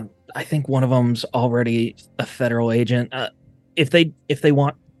I think one of them's already a federal agent. If they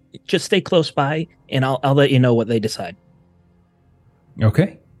want, just stay close by, and I'll let you know what they decide.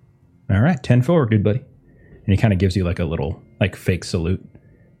 Okay. All right. 10-4, good buddy. And he kind of gives you like a little fake salute.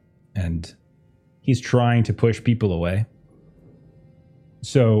 And he's trying to push people away.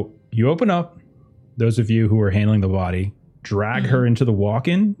 So you open up. Those of you who are handling the body, drag her into the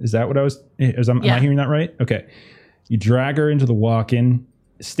walk-in. Is that what am I hearing that right? Okay. You drag her into the walk-in.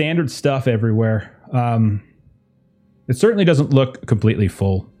 Standard stuff everywhere. It certainly doesn't look completely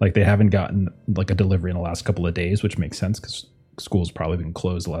full. Like they haven't gotten a delivery in the last couple of days, which makes sense because school's probably been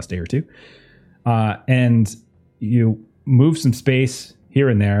closed the last day or two. And you move some space here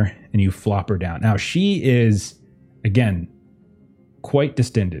and there, and you flop her down. Now she is, again, quite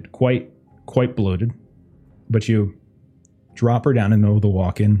distended, quite bloated, but you drop her down in the middle of the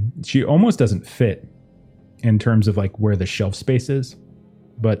walk-in. She almost doesn't fit in terms of where the shelf space is,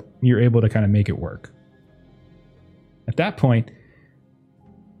 but you're able to kind of make it work. At that point,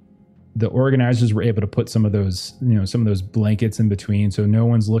 the organizers were able to put some of those blankets in between, so no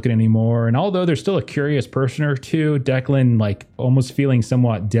one's looking anymore. And although there's still a curious person or two, Declan, almost feeling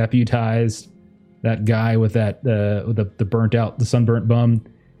somewhat deputized, that guy with that the sunburnt bum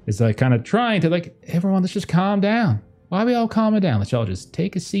is kind of trying to everyone, let's just calm down. Why are we all calming down? Let's all just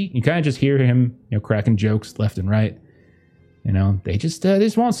take a seat. You kind of just hear him, cracking jokes left and right. They just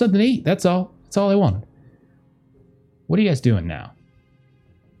want something to eat. That's all. That's all they want. What are you guys doing now?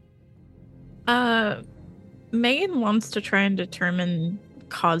 Megan wants to try and determine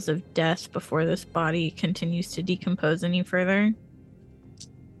cause of death before this body continues to decompose any further.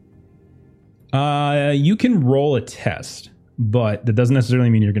 You can roll a test, but that doesn't necessarily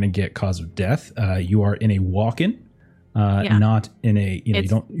mean you're going to get cause of death. You are in a walk-in, not in a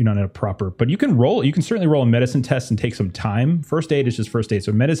you're not in a proper. But you can roll. You can certainly roll a medicine test and take some time. First aid is just first aid.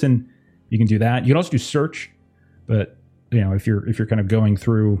 So medicine, you can do that. You can also do search, but if you're kind of going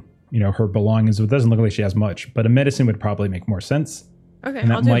through her belongings, it doesn't look like she has much. But a medicine would probably make more sense. Okay,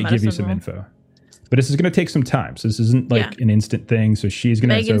 and that might give you some info. But this is going to take some time. So this isn't an instant thing. So she's going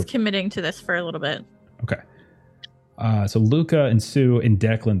to... Megan's committing to this for a little bit. Okay. So Luca and Sue and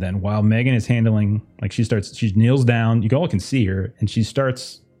Declan then, while Megan is handling... she kneels down. You all can see her. And she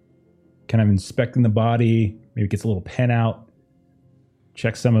starts kind of inspecting the body. Maybe gets a little pen out.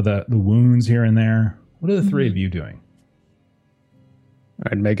 Checks some of the wounds here and there. What are the three of you doing? All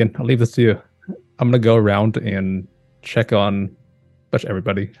right, Megan, I'll leave this to you. I'm going to go around and check on pretty much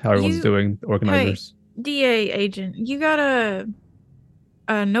everybody, how everyone's doing, the organizers. Hey, DA agent, you got a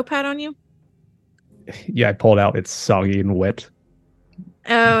a notepad on you? Yeah, I pulled out. It's soggy and wet.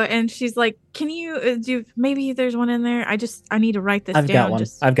 Oh, and she's like, "Can you do? Maybe there's one in there. I need to write this down."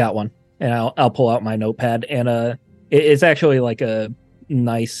 I've got one, and I'll pull out my notepad, and it's actually like a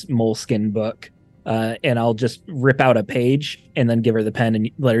nice moleskin book, and I'll just rip out a page and then give her the pen and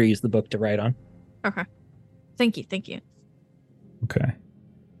let her use the book to write on. Okay. Thank you. Okay.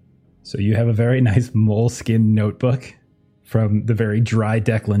 So you have a very nice moleskin notebook from the very dry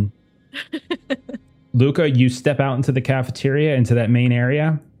Declan. Luca, you step out into the cafeteria, into that main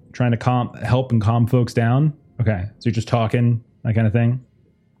area, trying to help and calm folks down. Okay. So you're just talking, that kind of thing.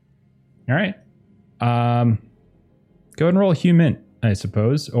 All right. Go ahead and roll a human, I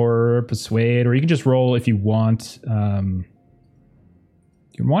suppose, or persuade, or you can just roll if you want. You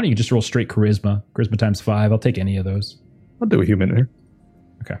can just roll straight charisma. Charisma times 5. I'll take any of those. I'll do a human here.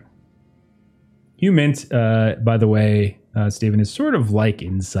 Okay. Human, by the way, Stephen, is sort of like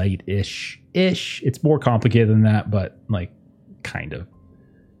insight-ish. It's more complicated than that, but like kind of.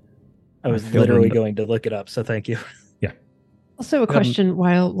 I was literally going to look it up, so thank you. Yeah. Also, a question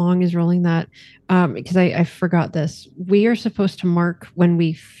while Long is rolling that, because I forgot this. We are supposed to mark when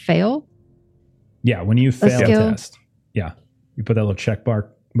we fail. Yeah, when you fail a skill. test. Yeah, you put that little check bar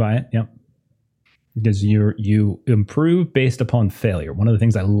by it. Yep. Because you improve based upon failure. One of the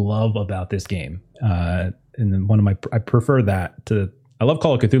things I love about this game, and then I prefer that to. I love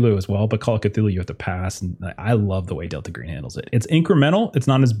Call of Cthulhu as well, but Call of Cthulhu you have to pass, and I love the way Delta Green handles it. It's incremental. It's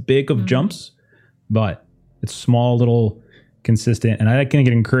not as big of jumps, but it's small, little, consistent, and I think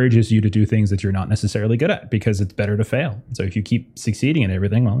it encourages you to do things that you're not necessarily good at because it's better to fail. So if you keep succeeding at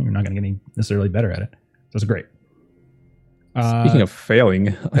everything, well, you're not going to get any necessarily better at it. So it's great. Speaking of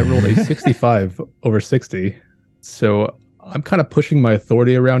failing, I rolled a 65 over 60. So I'm kind of pushing my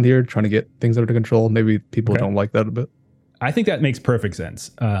authority around here, trying to get things under control. Maybe people don't like that a bit. I think that makes perfect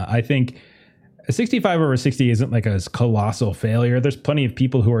sense. I think a 65 over 60 isn't like a colossal failure. There's plenty of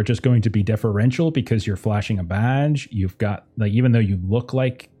people who are just going to be deferential because you're flashing a badge. You've got, like, even though you look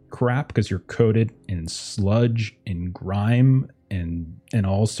like crap because you're coated in sludge and grime and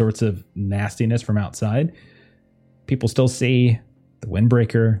all sorts of nastiness from outside, people still see the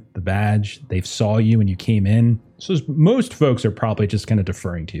windbreaker, the badge. They've saw you when you came in. So most folks are probably just kind of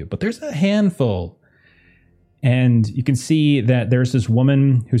deferring to you. But there's a handful. And you can see that there's this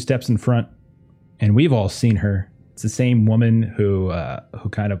woman who steps in front, and we've all seen her. It's the same woman who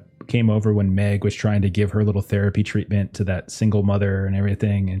kind of came over when Meg was trying to give her little therapy treatment to that single mother and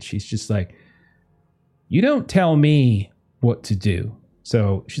everything. And she's just like, "You don't tell me what to do."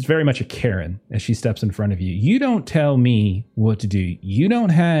 So she's very much a Karen as she steps in front of you. "You don't tell me what to do. You don't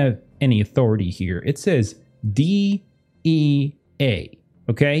have any authority here. It says DEA,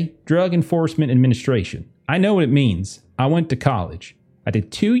 okay? Drug Enforcement Administration. I know what it means. I went to college. I did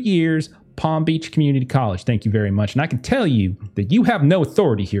 2 years, Palm Beach Community College. Thank you very much. And I can tell you that you have no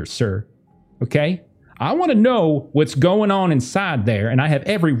authority here, sir. Okay? I want to know what's going on inside there, and I have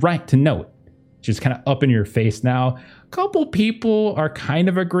every right to know it." Just kind of up in your face now. A couple people are kind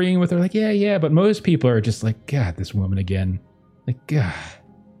of agreeing with her, like, yeah, but most people are just like, "God, this woman again." Like, God.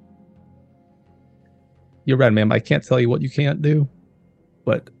 You're right, ma'am. I can't tell you what you can't do,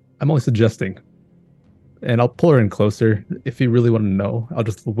 but I'm only suggesting. And I'll pull her in closer. If you really want to know, I'll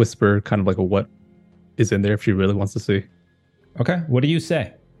just whisper kind of like what is in there if she really wants to see. Okay, what do you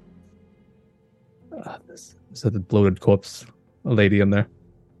say? This is a bloated corpse, a lady in there.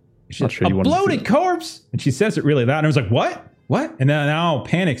 Not sure you want bloated corpse? And she says it really loud. And I was like, what? And then now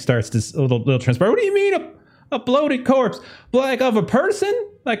panic starts to little transpire. What do you mean a bloated corpse? Like of a person?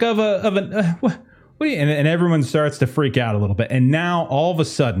 Like of what do you? And everyone starts to freak out a little bit. And now all of a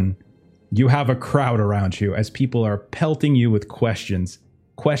sudden, you have a crowd around you as people are pelting you with questions.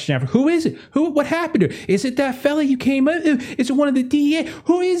 Question after, who is it? What happened to her? Is it that fella you came up? Is it one of the DEA?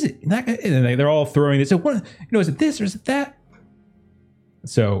 Who is it? And they're all throwing this. Is it this or is it that?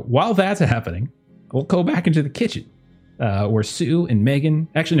 So while that's happening, we'll go back into the kitchen where Sue and Megan.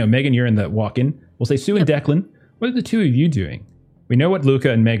 Actually, no, Megan, you're in the walk-in. We'll say Sue and Declan. What are the two of you doing? We know what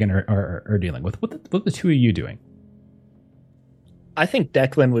Luca and Megan are dealing with. What are the two of you doing? I think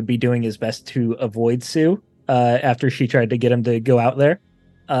Declan would be doing his best to avoid Sue after she tried to get him to go out there.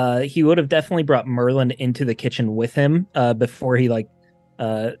 He would have definitely brought Merlin into the kitchen with him before he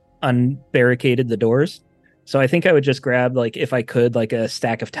unbarricaded the doors. So I think I would just grab, if I could, a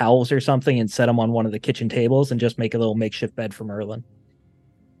stack of towels or something and set them on one of the kitchen tables and just make a little makeshift bed for Merlin.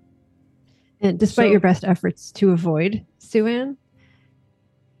 And despite your best efforts to avoid Sue Ann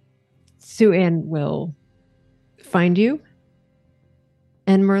will find you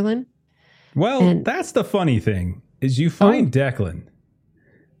and Merlin. Well, that's the funny thing, is you find Declan.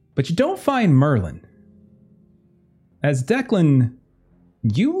 But you don't find Merlin. As Declan,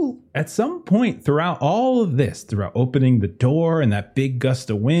 you, at some point throughout all of this, throughout opening the door and that big gust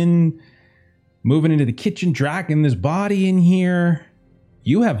of wind, moving into the kitchen, dragging this body in here,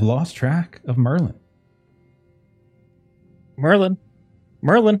 you have lost track of Merlin. Merlin,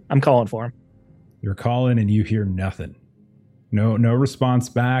 I'm calling for him. You're calling and you hear nothing. No response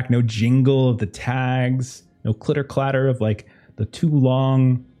back, no jingle of the tags, no clitter clatter of like the too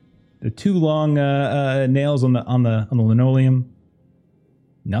long nails on the linoleum.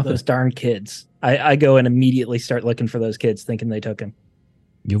 Nothing. Those darn kids. I go and immediately start looking for those kids, thinking they took him.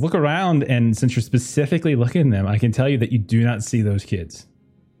 You look around, and since you're specifically looking at them, I can tell you that you do not see those kids.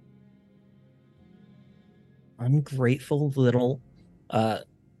 Ungrateful little,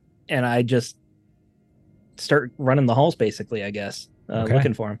 and I just start running the halls, basically, I guess, Okay.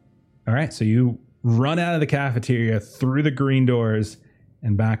 looking for him. All right, so you run out of the cafeteria, through the green doors,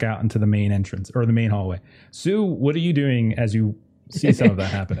 and back out into the main entrance, or the main hallway. Sue, what are you doing as you see some of that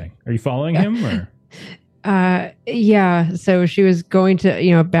happening? Are you following him, or? Yeah. So she was going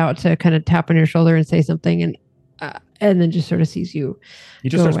to, about to kind of tap on your shoulder and say something, and then just sort of sees you. He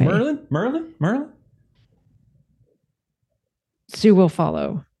just go starts, away. Merlin? Sue will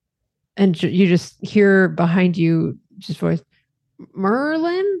follow. And you just hear behind you just voice,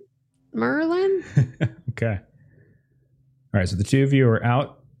 Merlin? Okay. All right, so the two of you are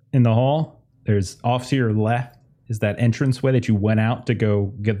out in the hall. There's off to your left is that entranceway that you went out to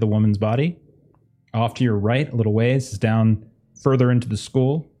go get the woman's body. Off to your right, a little ways, is down further into the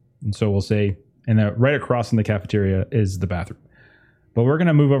school. And so we'll say, and then right across from the cafeteria is the bathroom. But we're going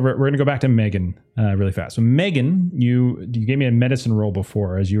to move over. We're going to go back to Megan really fast. So Megan, you gave me a medicine roll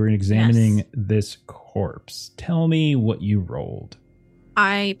before as you were examining this corpse. Tell me what you rolled.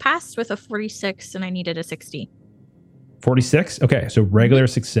 I passed with a 46 and I needed a 60. 46? Okay, so regular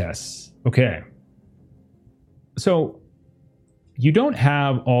success. Okay. So you don't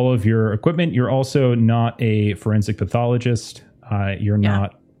have all of your equipment. You're also not a forensic pathologist. You're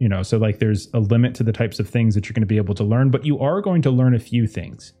not, so like there's a limit to the types of things that you're going to be able to learn, but you are going to learn a few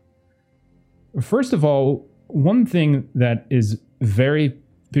things. First of all, one thing that is very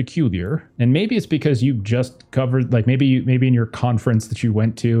peculiar, and maybe it's because you just covered, like maybe in your conference that you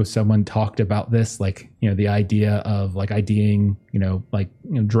went to, someone talked about this, like, the idea of like IDing,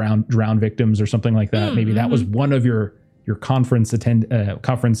 drown victims or something like that. Maybe that was one of your conference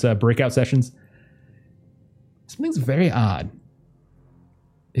breakout sessions. Something's very odd.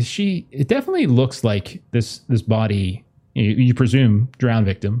 It definitely looks like this body, you presume drowned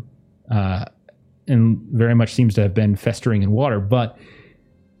victim, and very much seems to have been festering in water, but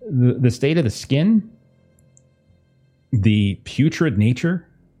the state of the skin, the putrid nature,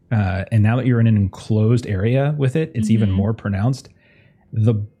 and now that you're in an enclosed area with it, it's even more pronounced.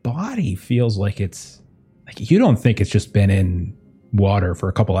 The body feels like it's like you don't think it's just been in water for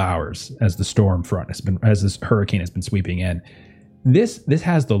a couple hours as the storm front as this hurricane has been sweeping in. This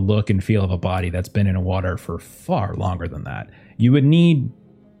has the look and feel of a body that's been in water for far longer than that. You would need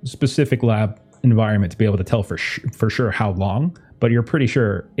specific lab environment to be able to tell for sure how long, but you're pretty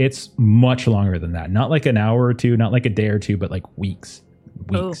sure it's much longer than that. Not like an hour or two, not like a day or two, but like weeks.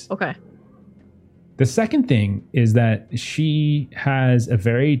 Oh, okay. The second thing is that she has a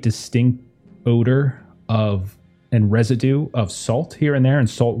very distinct odor and residue of salt here and there, and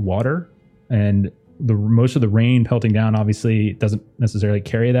salt water, and most of the rain pelting down obviously doesn't necessarily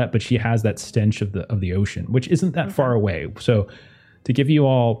carry that, but she has that stench of the ocean, which isn't that far away. So to give you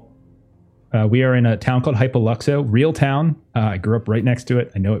all, we are in a town called Hypoluxo, real town. I grew up right next to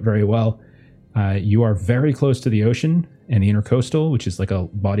it. I know it very well. You are very close to the ocean and the intercoastal, which is like a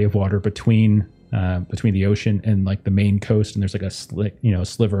body of water between the ocean and like the main coast. And there's like a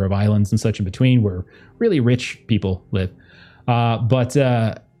sliver of islands and such in between where really rich people live. But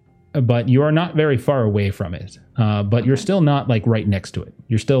you are not very far away from it. But you're still not like right next to it.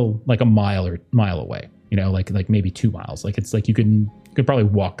 You're still like a mile away, like maybe 2 miles. Like it's like you could probably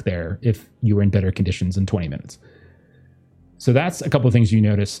walk there if you were in better conditions in 20 minutes. So that's a couple of things you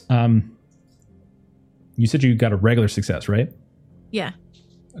notice. You said you got a regular success, right? Yeah.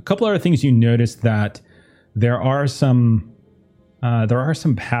 A couple other things you notice, that there are some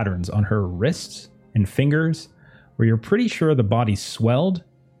patterns on her wrists and fingers where you're pretty sure the body swelled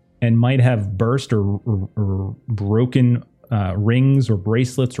and might have burst or broken rings or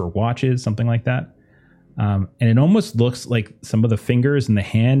bracelets or watches, something like that. And it almost looks like some of the fingers and the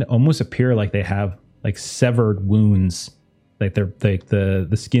hand almost appear like they have like severed wounds, like they're like the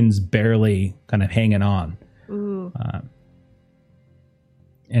skin's barely kind of hanging on. Ooh.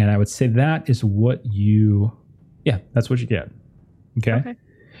 And I would say that is what that's what you get. Okay.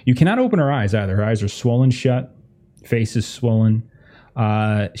 You cannot open her eyes either. Her eyes are swollen shut. Face is swollen.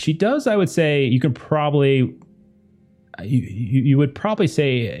 She does, I would say, you can probably... You would probably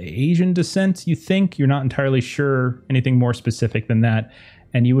say Asian descent, you think. You're not entirely sure anything more specific than that.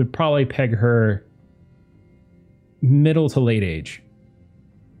 And you would probably peg her middle to late age.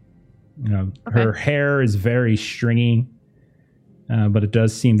 Her hair is very stringy, but it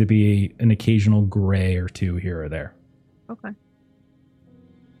does seem to be an occasional gray or two here or there. Okay.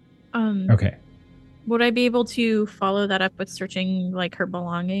 Okay. Would I be able to follow that up with searching like her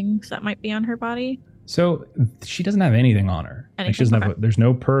belongings that might be on her body? So she doesn't have anything on her. Like, she doesn't have. There's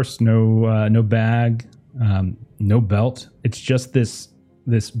no purse, no bag, no belt. It's just this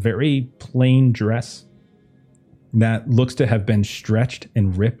very plain dress that looks to have been stretched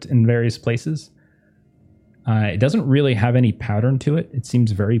and ripped in various places. It doesn't really have any pattern to it. It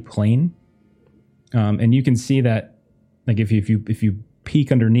seems very plain, and you can see that, like if you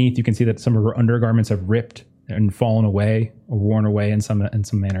peek underneath, you can see that some of her undergarments have ripped and fallen away or worn away in some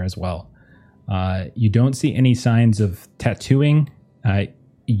manner as well. You don't see any signs of tattooing.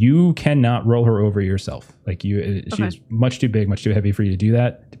 You cannot roll her over yourself. Like she's much too big, much too heavy for you to do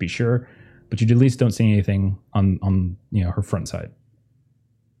that, to be sure. But you at least don't see anything on her front side.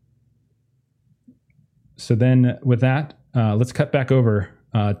 So then with that, let's cut back over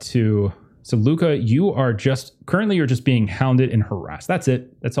to... So Luca, you're just being hounded and harassed. That's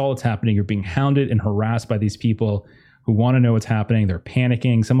it. That's all that's happening. You're being hounded and harassed by these people who want to know what's happening. They're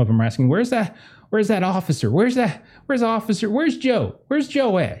panicking. Some of them are asking, where's that officer? Where's officer? Where's Joe? Where's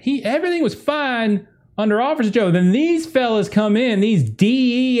Joe at? Everything was fine under Officer Joe. Then these fellas come in, these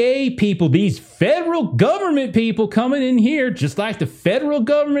DEA people, these federal government people coming in here just like the federal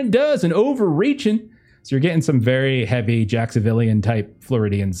government does and overreaching. So you're getting some very heavy Jacksonvillian type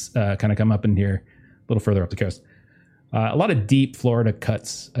Floridians kind of come up in here a little further up the coast. A lot of deep Florida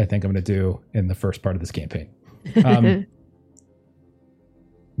cuts, I think I'm going to do in the first part of this campaign.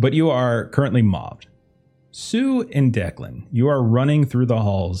 But you are currently mobbed. Sue and Declan, you are running through the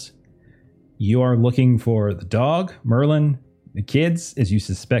halls. You are looking for the dog, Merlin, the kids, as you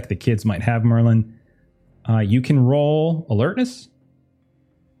suspect the kids might have Merlin. You can roll alertness.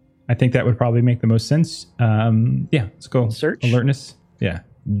 I think that would probably make the most sense. Yeah, let's go. Search. Alertness. Yeah.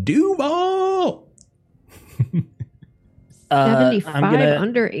 Duval! 75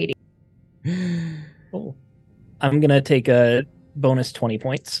 under 80. Oh. I'm going to take a bonus 20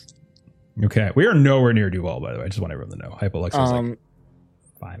 points. Okay. We are nowhere near Duval, by the way. I just want everyone to know. Hypolux is like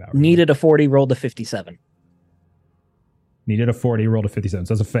 5 hours. Needed a 40, rolled a 57. Needed a 40, rolled a 57.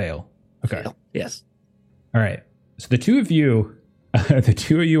 So that's a fail. Okay. Fail. Yes. All right. So the two of you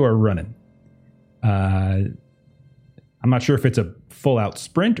are running. I'm not sure if it's a full out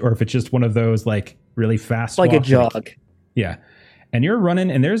sprint or if it's just one of those like really fast like walks, a jog. Yeah. And you're running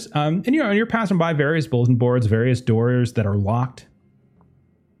and there's and you're passing by various bulletin boards, various doors that are locked.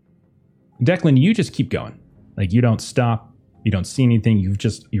 Declan, you just keep going. Like you don't stop, you don't see anything,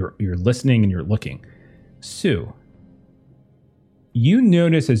 you're listening and you're looking. Sue, you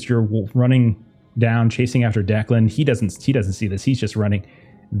notice as you're running down chasing after Declan, he doesn't see this, he's just running.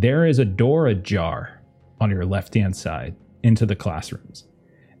 There is a door ajar on your left-hand side into the classrooms.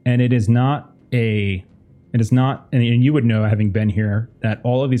 And and you would know, having been here, that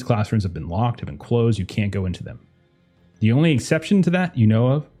all of these classrooms have been locked, have been closed, you can't go into them. The only exception to that you know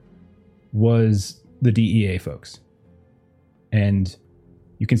of was the DEA folks. And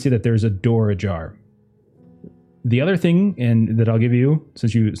you can see that there's a door ajar. The other thing that I'll give you,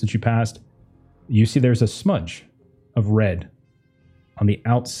 since you passed, you see there's a smudge of red on the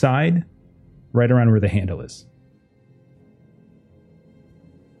outside, right around where the handle is.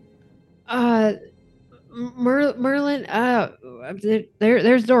 Merlin,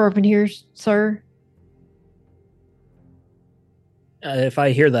 there's a door open here, sir. If I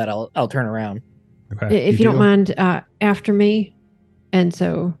hear that, I'll turn around. Okay. If you don't mind, after me. And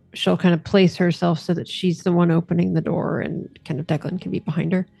so she'll kind of place herself so that she's the one opening the door and kind of Declan can be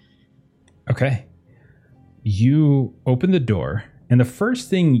behind her. Okay. You open the door, and the first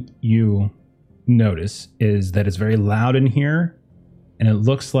thing you notice is that it's very loud in here, and it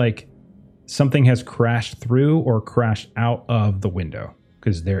looks like something has crashed through or crashed out of the window,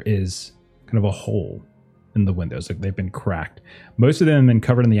 because there is kind of a hole in the windows. Like they've been cracked. Most of them have been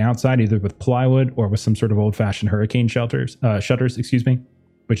covered on the outside, either with plywood or with some sort of old-fashioned hurricane shutters,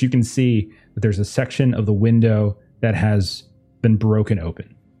 But you can see that there's a section of the window that has been broken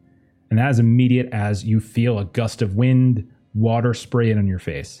open. And that is immediate as you feel a gust of wind, water spray in on your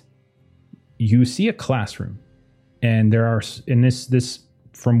face. You see a classroom, and there are, in this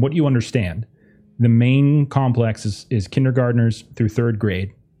from what you understand, the main complex is kindergartners through third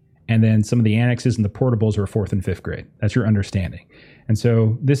grade, And then some of the annexes and the portables are 4th and 5th grade. That's your understanding. And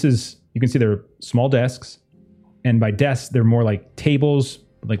so this is, you can see there are small desks. And by desks, they're more like tables,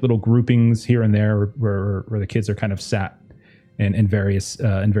 like little groupings here and there where the kids are kind of sat in various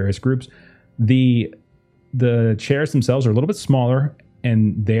groups. The chairs themselves are a little bit smaller,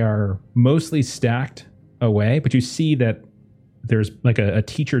 and they are mostly stacked away. But you see that there's like a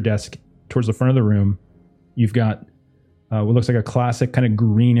teacher desk towards the front of the room. You've got what looks like a classic kind of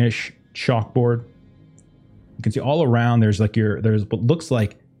greenish chalkboard. You can see all around there's what looks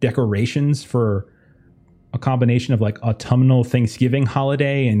like decorations for a combination of like autumnal Thanksgiving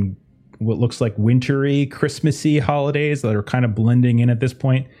holiday and what looks like wintry Christmassy holidays that are kind of blending in at this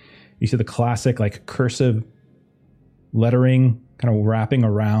point. You see the classic like cursive lettering kind of wrapping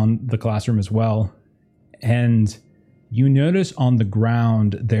around the classroom as well. And you notice on the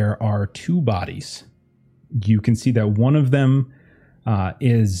ground there are 2 bodies. You can see that one of them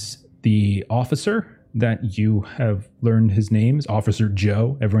is the officer that you have learned his name is Officer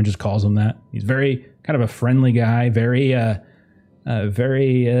Joe. Everyone just calls him that. He's very kind of a friendly guy, very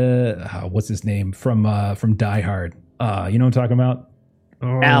what's his name from Die Hard? You know what I'm talking about?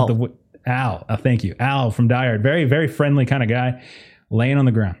 Al. Al. Thank you. Al from Die Hard. Very, very friendly kind of guy laying on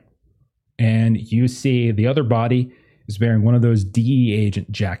the ground. And you see the other body is wearing one of those DE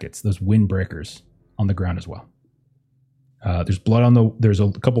agent jackets, those windbreakers on the ground as well. There's blood there's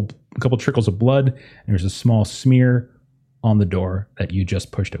a couple trickles of blood, and there's a small smear on the door that you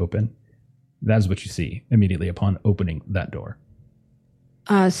just pushed open. That is what you see immediately upon opening that door.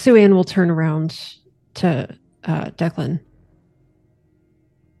 Sue Ann will turn around to Declan.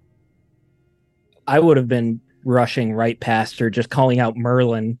 I would have been rushing right past her, just calling out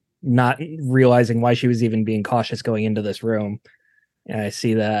Merlin, not realizing why she was even being cautious going into this room. And I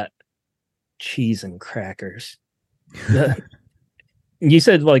see that cheese and crackers. You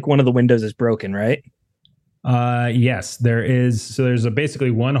said like one of the windows is broken, right? Yes, there is. So there's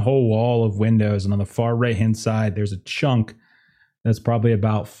basically one whole wall of windows, and on the far right hand side, there's a chunk that's probably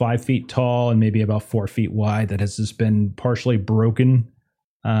about 5 feet tall and maybe about 4 feet wide that has just been partially broken.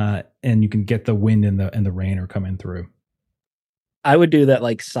 And you can get the wind and the rain are coming through. I would do that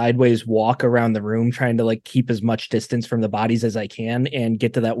like sideways walk around the room, trying to like keep as much distance from the bodies as I can and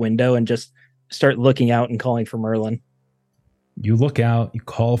get to that window and just start looking out and calling for Merlin. You look out, you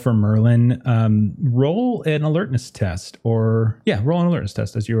call for Merlin, roll an alertness test roll an alertness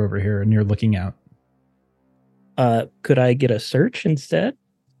test as you're over here and you're looking out. Could I get a search instead?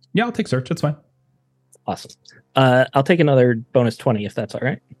 Yeah, I'll take search. That's fine. Awesome. I'll take another bonus 20 if that's all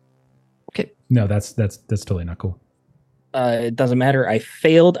right. Okay. No, that's totally not cool. It doesn't matter. I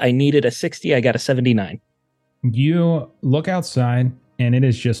failed. I needed a 60. I got a 79. You look outside and it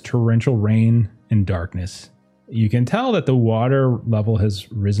is just torrential rain and darkness. You can tell that the water level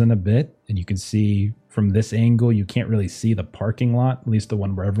has risen a bit, and you can see from this angle, you can't really see the parking lot, at least the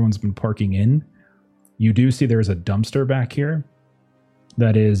one where everyone's been parking in. You do see there's a dumpster back here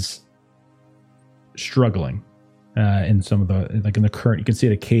that is struggling in some of the, like in the current, you can see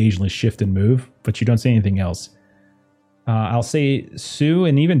it occasionally shift and move, but you don't see anything else. I'll say Sue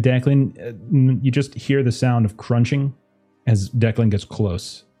and even Declan, you just hear the sound of crunching as Declan gets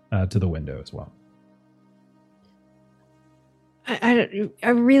close to the window as well. I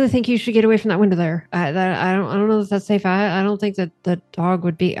really think you should get away from that window there. I don't know if that's safe. I don't think that the dog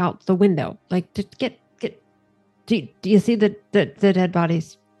would be out the window. Like, to get. Do you see the dead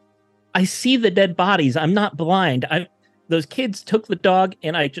bodies? I see the dead bodies. I'm not blind. Those kids took the dog,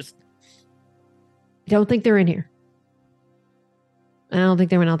 and I don't think they're in here. I don't think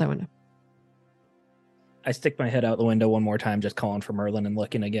they went out that window. I stick my head out the window one more time, just calling for Merlin and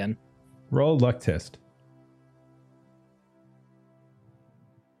looking again. Roll a luck test.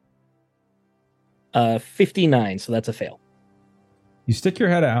 59, so that's a fail. You stick your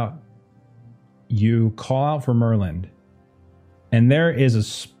head out. You call out for Merlin. And there is a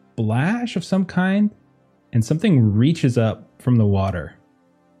splash of some kind. And something reaches up from the water.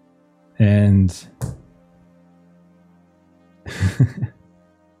 And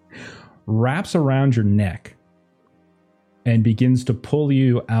wraps around your neck. And begins to pull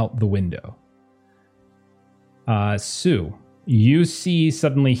you out the window. Sue, you see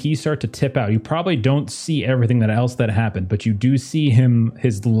suddenly he start to tip out. You probably don't see everything else that happened, but you do see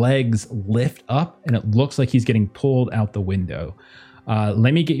his legs lift up, and it looks like he's getting pulled out the window.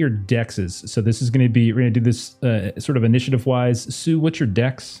 Let me get your dexes. So this is going to be, we're going to do this sort of initiative-wise. Sue, what's your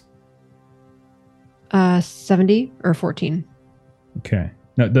dex? 70 or 14. Okay.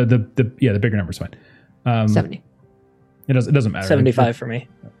 No, the bigger number's fine. 70. It doesn't matter. 75 for me.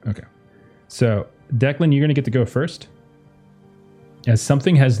 Okay. So Declan, you're going to get to go first. as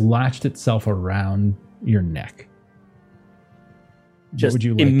something has latched itself around your neck. Just would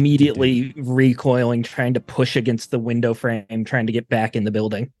you like immediately recoiling, trying to push against the window frame, trying to get back in the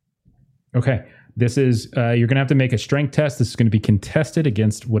building. Okay. This is, you're going to have to make a strength test. This is going to be contested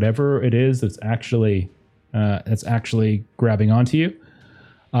against whatever it is that's actually grabbing onto you.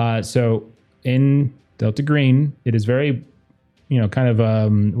 So in Delta Green, it is very, kind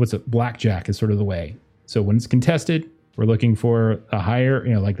of, what's it? Blackjack is sort of the way. So when it's contested, we're looking for a higher,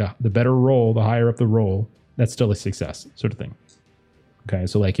 like the better roll, the higher up the roll. That's still a success sort of thing. Okay.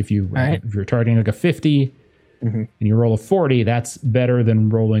 So like if you're targeting like a 50, and you roll a 40, that's better than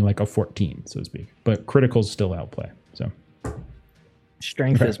rolling like a 14, so to speak. But criticals still outplay. So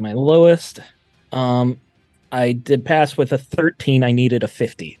strength is my lowest. I did pass with a 13. I needed a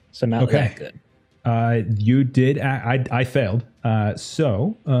 50, so not that good. You did. I failed.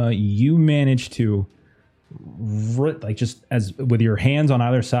 So you managed to, like, just as with your hands on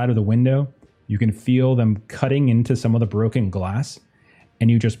either side of the window, you can feel them cutting into some of the broken glass, and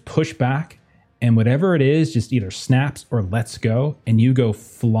you just push back. And whatever it is, just either snaps or lets go, and you go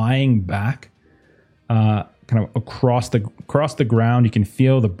flying back, kind of across the ground. You can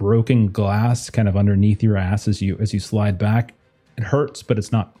feel the broken glass kind of underneath your ass as you slide back. It hurts, but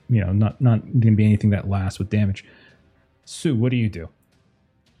it's not not going to be anything that lasts with damage. Sue, what do you do?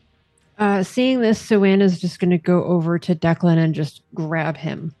 Seeing this, Suanna's just going to go over to Declan and just grab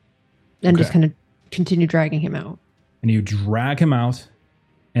him, and just kind of continue dragging him out. And you drag him out.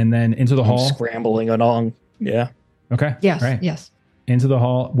 And then into the hall. Scrambling along. Yeah. Okay. Yes. Right. Yes. Into the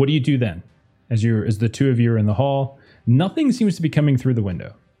hall. What do you do then? As the two of you are in the hall, nothing seems to be coming through the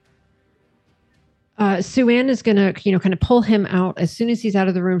window. Suanne is gonna, kind of pull him out. As soon as he's out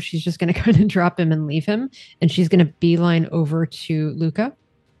of the room, she's just gonna kind of drop him and leave him, and she's gonna beeline over to Luca.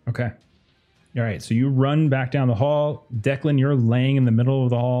 Okay. All right. So you run back down the hall. Declan, you're laying in the middle of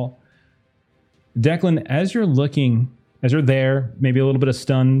the hall. Declan, as you're there, maybe a little bit of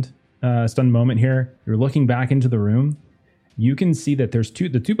stunned moment here. You're looking back into the room. You can see that there's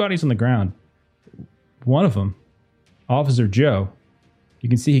the two bodies on the ground. One of them, Officer Joe, you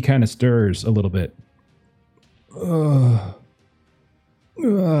can see he kind of stirs a little bit. And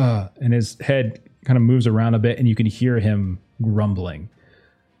his head kind of moves around a bit, and you can hear him grumbling.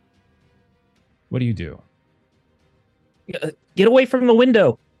 What do you do? Get away from the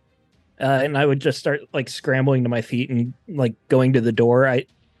window. And I would just start like scrambling to my feet and like going to the door,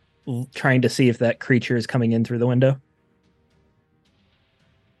 trying to see if that creature is coming in through the window.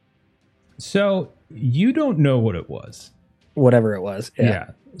 So you don't know what it was. Whatever it was. Yeah.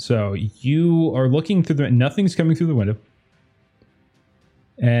 So you are looking through nothing's coming through the window.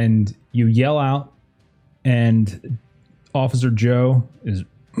 And you yell out, and Officer Joe is,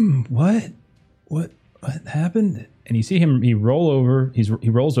 what happened? And you see him, he rolls over,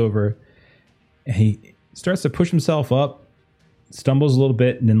 and he starts to push himself up, stumbles a little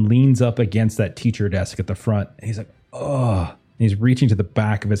bit, and then leans up against that teacher desk at the front. And he's like, oh. And he's reaching to the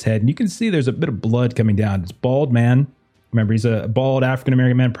back of his head. And you can see there's a bit of blood coming down. It's bald man. Remember, he's a bald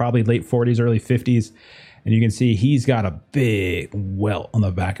African-American man, probably late 40s, early 50s. And you can see he's got a big welt on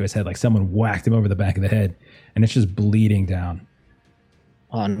the back of his head, like someone whacked him over the back of the head. And it's just bleeding down.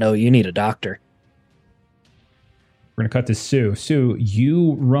 Oh, no, you need a doctor. We're going to cut to Sue. Sue,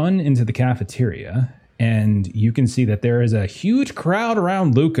 you run into the cafeteria, and you can see that there is a huge crowd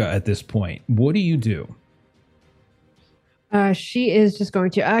around Luca at this point. What do you do? She is just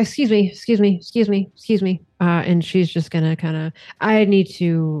going to, excuse me. And she's just going to kind of, I need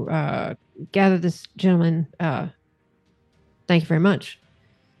to gather this gentleman. Thank you very much.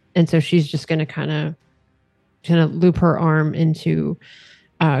 And so she's just going to kind of loop her arm into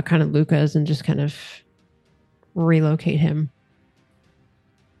kind of Luca's and just kind of relocate him.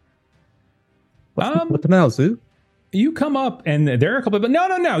 What the hell, Sue? You come up, and there are a couple of, but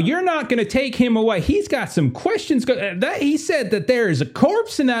no, you're not going to take him away. He's got some questions. He said that there is a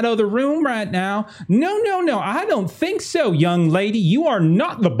corpse in that other room right now. No, I don't think so, young lady. You are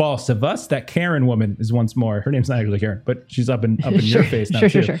not the boss of us. That Karen woman is once more. Her name's not actually Karen, but she's up in your face now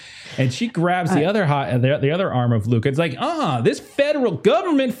too. Sure. And she grabs the other arm of Luca. It's like, this federal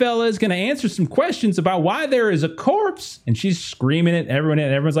government fella is going to answer some questions about why there is a corpse. And she's screaming at everyone,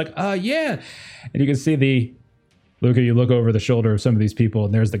 and everyone's like, yeah. And you can see Luca, you look over the shoulder of some of these people,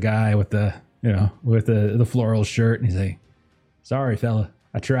 and there's the guy with the floral shirt, and he's like, "Sorry, fella,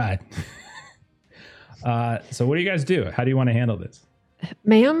 I tried." So what do you guys do? How do you want to handle this?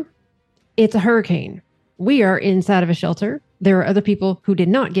 Ma'am, it's a hurricane. We are inside of a shelter. there are other people who did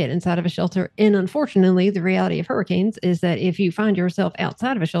not get inside of a shelter. And unfortunately, the reality of hurricanes is that if you find yourself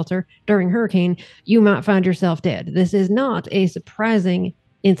outside of a shelter during a hurricane, you might find yourself dead. This is not a surprising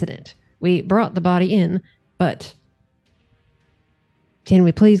incident. We brought the body in, but can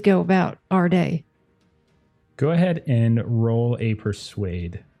we please go about our day? Go ahead and roll a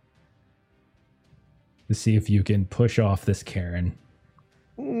persuade to see if you can push off this Karen.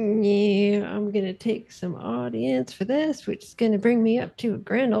 Yeah, I'm going to take some audience for this, which is going to bring me up to a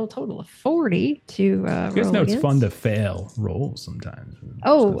grand old total of 40 to You guys roll know it's against. fun to fail rolls sometimes.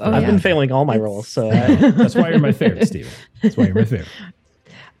 Oh, I've yeah. been failing all my It's- rolls, so That's why you're my favorite, Steven. That's why you're my favorite.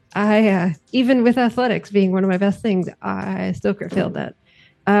 I even with athletics being one of my best things, I still crit failed that.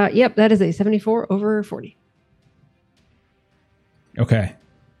 Yep, that is a 74 over 40. Okay.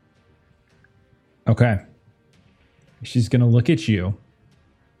 She's going to look at you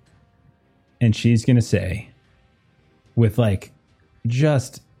and she's going to say, with like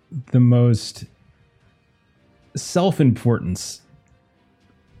just the most self-importance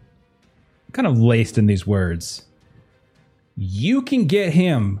kind of laced in these words, you can get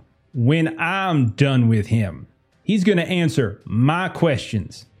him when I'm done with him. He's going to answer my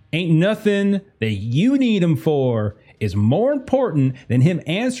questions. Ain't nothing that you need him for is more important than him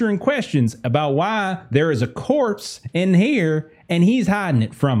answering questions about why there is a corpse in here and he's hiding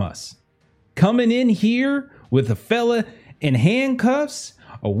it from us. Coming in here with a fella in handcuffs,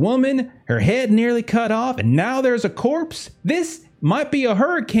 a woman, her head nearly cut off, and now there's a corpse. This might be a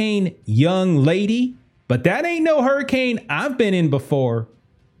hurricane, young lady, but that ain't no hurricane I've been in before.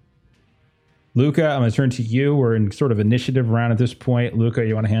 Luca, I'm going to turn to you. We're in sort of initiative round at this point. Luca,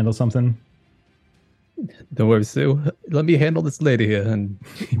 you want to handle something? Don't worry, Sue. Let me handle this lady here, and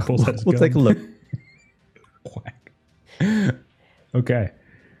He pulls out his we'll gun. take a look. Quack. Okay.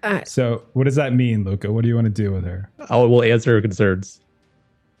 Alright. So what does that mean, Luca? What do you want to do with her? I will answer her concerns.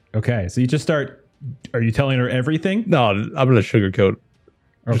 Okay. So you just start. Are you telling her everything? No, I'm gonna sugarcoat.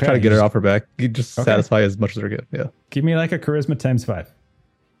 Just try to you get her just- off her back. You just Okay. satisfy as much as her get. Yeah. Give me like a charisma times 5.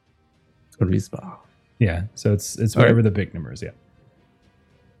 Charisma. Yeah. So it's All whatever right. the big number is. Yeah.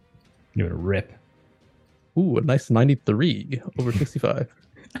 Give it a rip. Ooh, a nice 93 over 65.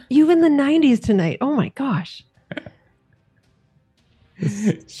 You in the 90s tonight. Oh my gosh.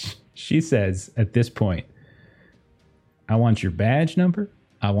 She says at this point, I want your badge number.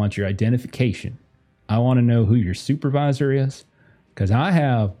 I want your identification. I want to know who your supervisor is because I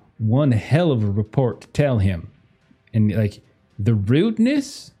have one hell of a report to tell him. And like the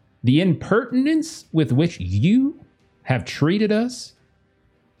rudeness, the impertinence with which you have treated us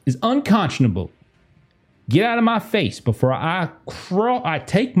is unconscionable. Get out of my face before I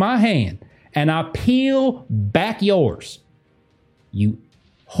take my hand and I peel back yours. You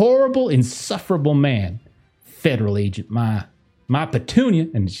horrible, insufferable man. Federal agent, my petunia.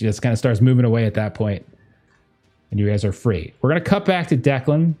 And she just kind of starts moving away at that point. And you guys are free. We're going to cut back to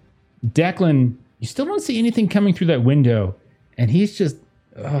Declan. Declan, you still don't see anything coming through that window. And he's just,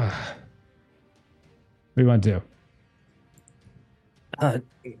 what do you want to do?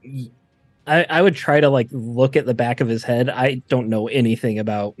 I would try to like look at the back of his head. I don't know anything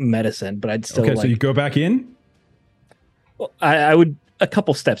about medicine, but I'd still Okay, like. so you go back in? I would a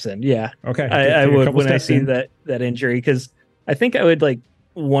couple steps in, yeah. Okay. I take a would couple when I steps see in. that injury because I think I would like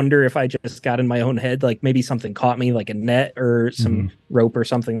wonder if I just got in my own head, like maybe something caught me, like a net or some rope or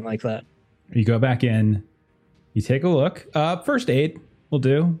something like that. You go back in. You take a look. First aid will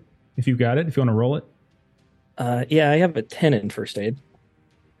do if you've got it. If you want to roll it. Yeah, I have a 10 in first aid,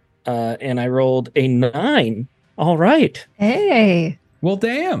 and I rolled a 9. All right. Hey. Well,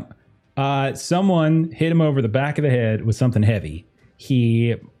 damn. Someone hit him over the back of the head with something heavy.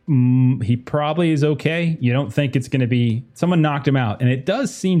 He probably is okay. You don't think it's going to be someone knocked him out, and it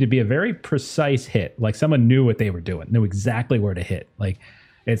does seem to be a very precise hit. Like someone knew what they were doing, knew exactly where to hit. Like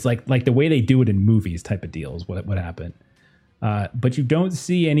it's like the way they do it in movies type of deal is what happened. But you don't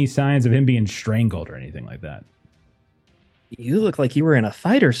see any signs of him being strangled or anything like that. You look like you were in a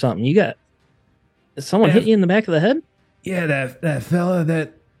fight or something. You got someone hit you in the back of the head? Yeah, that fella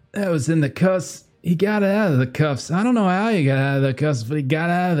that was in the cuffs, he got out of the cuffs. I don't know how he got out of the cuffs, but he got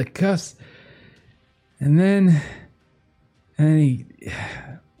out of the cuffs. And then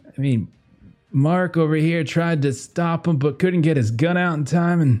Mark over here tried to stop him, but couldn't get his gun out in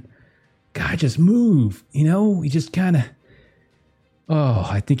time. And guy just moved, he just kind of,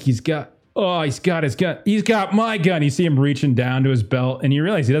 I think he's got his gun. He's got my gun. You see him reaching down to his belt, and you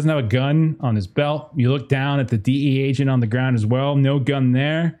realize he doesn't have a gun on his belt. You look down at the DE agent on the ground as well. No gun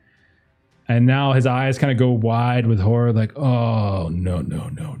there. And now his eyes kind of go wide with horror, like, oh, no.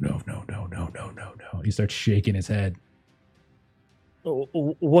 He starts shaking his head.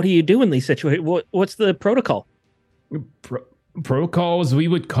 What do you do in these situations? What's the protocol? Protocols, we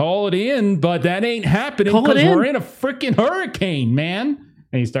would call it in, but that ain't happening Call it because in? we're in a freaking hurricane, man.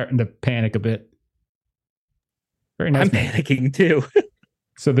 And he's starting to panic a bit. Very nice. I'm panicking too.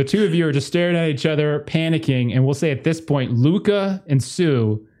 So the two of you are just staring at each other, panicking. And we'll say at this point, Luca and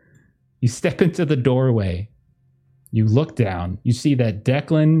Sue, you step into the doorway. You look down. You see that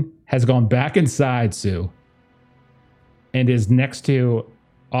Declan has gone back inside, Sue, and is next to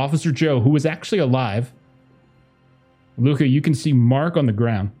Officer Joe, who is actually alive. Luca, you can see Mark on the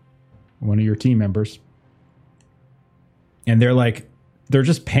ground, one of your team members. And they're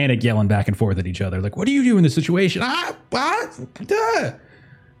just panic yelling back and forth at each other. Like, what do you do in this situation?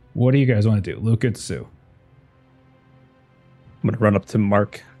 What do you guys want to do? Luca and Sue. I'm going to run up to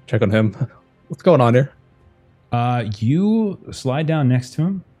Mark, check on him. What's going on here? You slide down next to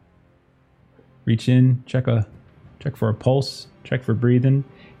him. Reach in, check for a pulse, check for breathing.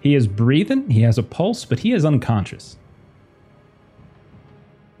 He is breathing, he has a pulse, but he is unconscious.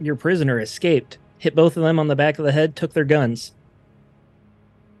 Your prisoner escaped, hit both of them on the back of the head, took their guns.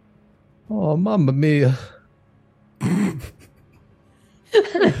 Oh, mamma mia.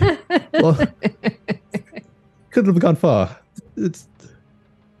 Well, couldn't have gone far. It's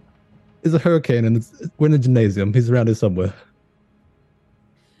a hurricane and we're in a gymnasium. He's around here somewhere.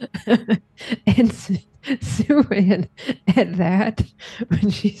 And Sue, at that,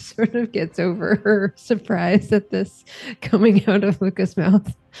 when she sort of gets over her surprise at this coming out of Luca's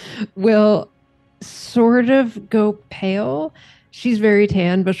mouth, will sort of go pale. She's very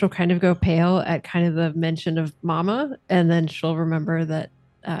tan, but she'll kind of go pale at kind of the mention of Mama, and then she'll remember that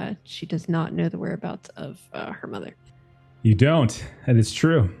she does not know the whereabouts of her mother. You don't. That is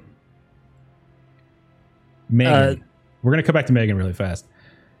true. Megan. We're going to come back to Megan really fast.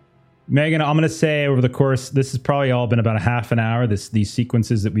 Megan, I'm going to say over the course, this has probably all been about a half an hour, these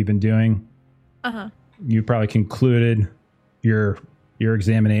sequences that we've been doing. Uh-huh. You probably concluded your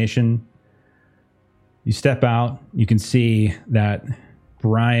examination. You step out. You can see that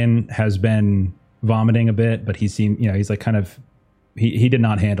Brian has been vomiting a bit, but he's like kind of, he did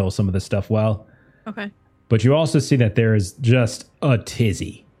not handle some of this stuff well. Okay. But you also see that there is just a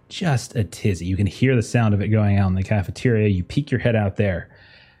tizzy. You can hear the sound of it going out in the cafeteria. You peek your head out there,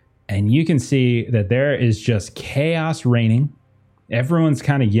 and you can see that there is just chaos reigning. Everyone's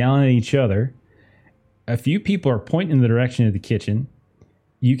kind of yelling at each other. A few people are pointing in the direction of the kitchen.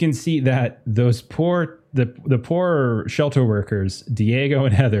 You can see that those poor shelter workers, Diego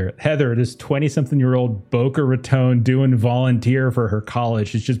and Heather, this 20-something-year-old Boca Raton doing volunteer for her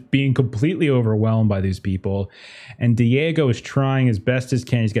college, is just being completely overwhelmed by these people. And Diego is trying as best as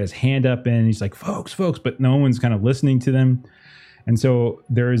can. He's got his hand up in. He's like, folks, but no one's kind of listening to them. And so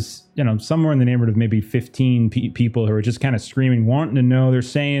there's, somewhere in the neighborhood of maybe 15 people who are just kind of screaming, wanting to know. They're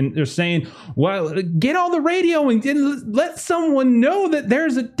saying, well, get on the radio and let someone know that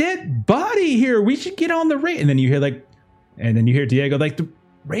there's a dead body here. We should get on the radio. And then you hear Diego like, the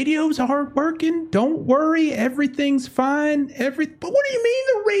radios aren't working. Don't worry. Everything's fine. But what do you mean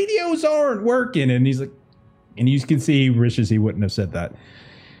the radios aren't working? And he's like, and you can see he wishes he wouldn't have said that.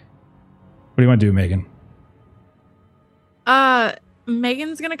 What do you want to do, Megan?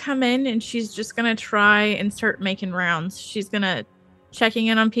 Megan's gonna come in and she's just gonna try and start making rounds. She's gonna checking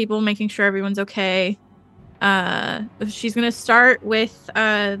in on people, making sure everyone's okay. She's gonna start with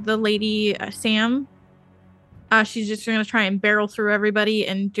the lady Sam. She's just gonna try and barrel through everybody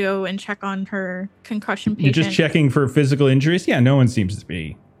and go and check on her concussion patient. You're just checking for physical injuries? Yeah, no one seems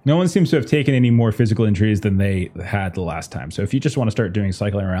to have taken any more physical injuries than they had the last time. So if you just want to start doing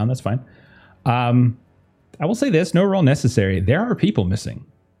cycling around, that's fine. I will say this, no role necessary. There are people missing.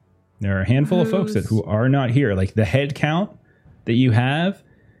 There are a handful of folks who are not here. Like the head count that you have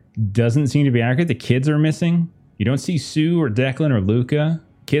doesn't seem to be accurate. The kids are missing. You don't see Sue or Declan or Luca.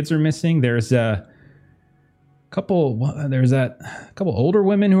 Kids are missing. There's a couple older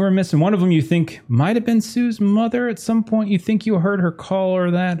women who are missing. One of them you think might have been Sue's mother at some point. You think you heard her call or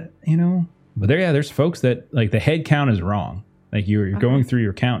that, But there's folks that like the head count is wrong. Like you're going through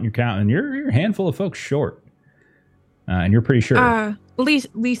your count, and you're a handful of folks short. And you're pretty sure.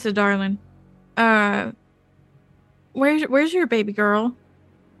 Lisa, darling. Where's your baby girl?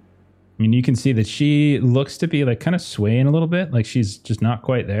 I mean, you can see that she looks to be like kind of swaying a little bit, like she's just not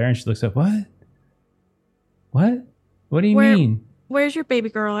quite there. And she looks up, what? What do you mean? Where's your baby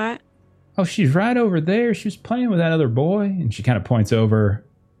girl at? Oh, she's right over there. She was playing with that other boy. And she kind of points over.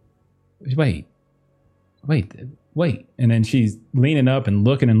 Wait. And then she's leaning up and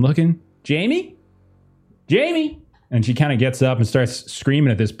looking. Jamie? And she kind of gets up and starts screaming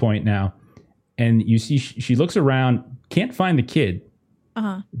at this point now. And you see she looks around, can't find the kid.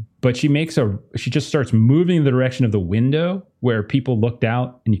 But she just starts moving in the direction of the window where people looked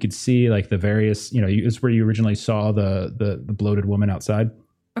out, and you could see like the various, it's where you originally saw the bloated woman outside.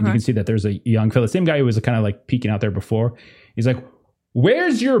 And you can see that there's a young fella, same guy who was kind of like peeking out there before. He's like,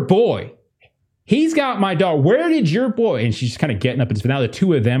 "Where's your boy? He's got my dog. Where did your boy?" And she's just kind of getting up. And now the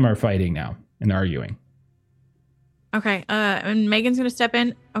two of them are fighting now and arguing. Okay. And Megan's going to step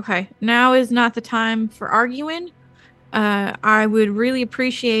in. Okay. Now is not the time for arguing. I would really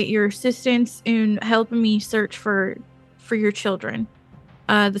appreciate your assistance in helping me search for your children.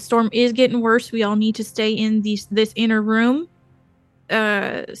 The storm is getting worse. We all need to stay in this inner room.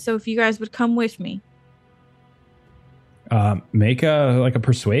 So if you guys would come with me. Make a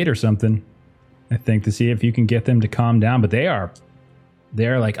persuade or something, I think, to see if you can get them to calm down. But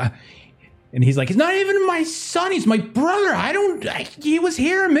they're like, and he's like, "It's not even my son. He's my brother. He was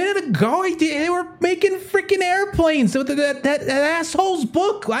here a minute ago. They were making freaking airplanes with that asshole's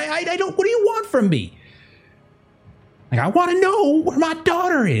book. I don't, what do you want from me? Like, I want to know where my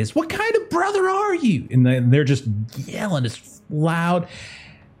daughter is. What kind of brother are you?" And they're just yelling as loud.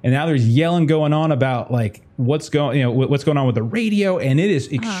 And now there's yelling going on about like what's going on with the radio, and it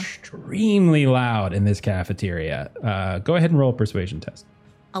is extremely loud in this cafeteria. Go ahead and roll a persuasion test.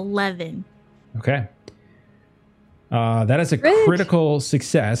 11. Okay. That is a critical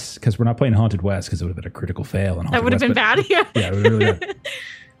success, because we're not playing Haunted West, because it would have been a critical fail. That would have been bad. Yeah. Yeah, it would have really bad.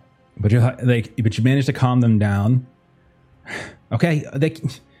 But you managed to calm them down. Okay.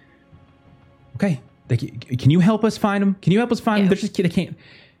 Can you help us find them? Can you help us find them? They're just, they can't.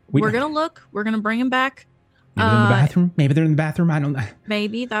 We're going to look. We're going to bring them back. Maybe they're in the bathroom. Maybe they're in the bathroom. I don't know.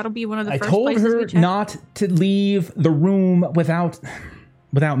 Maybe that'll be one of the first places we check. I told her not to leave the room without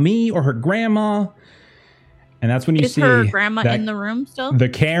me or her grandma. And that's when you see her grandma in the room still? The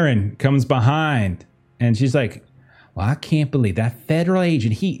Karen comes behind, and she's like, "Well, I can't believe that federal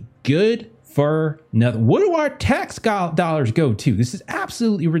agent. He good for nothing. What do our tax dollars go to? This is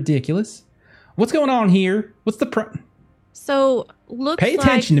absolutely ridiculous. What's going on here? What's the So, looks Pay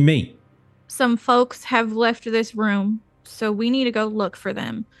attention to me. Some folks have left this room, so we need to go look for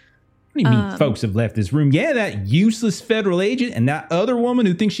them. What do you mean folks have left this room? Yeah, that useless federal agent and that other woman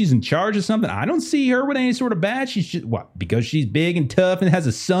who thinks she's in charge of something. I don't see her with any sort of badge. She's just, what, because she's big and tough and has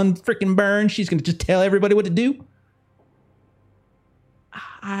a sun freaking burn, she's going to just tell everybody what to do?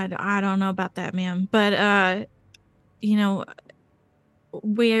 I don't know about that, ma'am. But,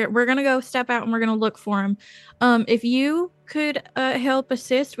 we're going to go step out and we're going to look for him. If you could help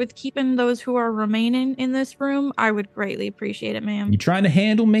assist with keeping those who are remaining in this room, I would greatly appreciate it, ma'am. You trying to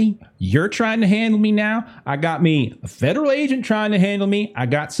handle me? You're trying to handle me now? I got me a federal agent trying to handle me. I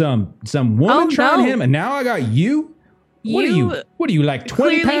got some woman trying to handle me. And now I got you? What are you like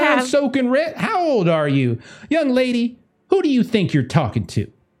 20 pounds soaking wet? How old are you? Young lady, who do you think you're talking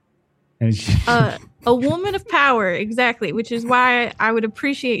to? And a woman of power, exactly, which is why I would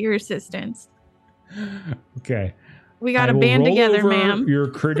appreciate your assistance. Okay. We got to band together, ma'am. Your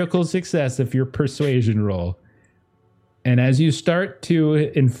critical success of your persuasion roll. And as you start to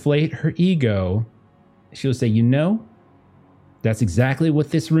inflate her ego, she'll say, that's exactly what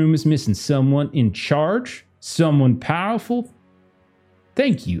this room is missing. Someone in charge, someone powerful.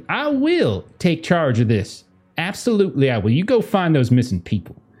 Thank you. I will take charge of this. Absolutely, I will. You go find those missing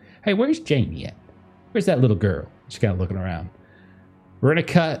people. Hey, where's Jamie at? Where's that little girl? She's kind of looking around. We're going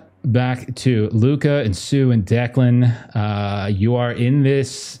to cut back to Luca and Sue and Declan. You are in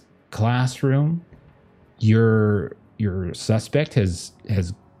this classroom. Your suspect has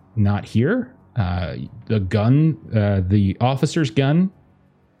not here. The gun, the officer's gun,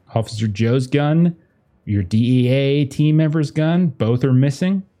 Officer Joe's gun, your DEA team member's gun, both are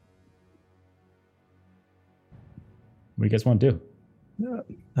missing. What do you guys want to do?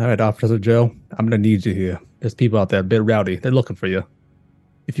 All right, Officer Joe, I'm going to need you here. There's people out there a bit rowdy. They're looking for you.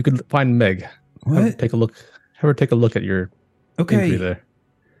 If you could find Meg, have her take a look at your injury there.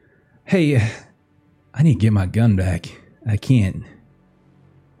 Hey, I need to get my gun back. I can't.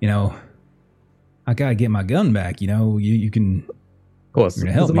 I got to get my gun back. You can. Of course, you're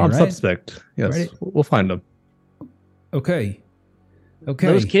gonna help he's a me, right? suspect. Yes, Right? we'll find him. Okay.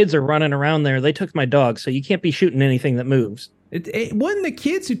 Those kids are running around there. They took my dog, so you can't be shooting anything that moves. It wasn't the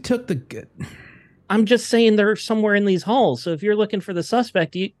kids who took the... I'm just saying they're somewhere in these halls. So if you're looking for the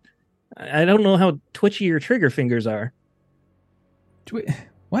suspect, I don't know how twitchy your trigger fingers are.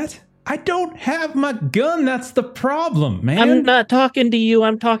 What? I don't have my gun. That's the problem, man. I'm not talking to you.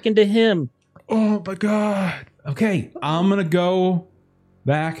 I'm talking to him. Oh, my God. Okay, I'm going to go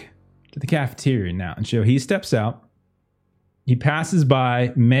back to the cafeteria now. And he steps out. He passes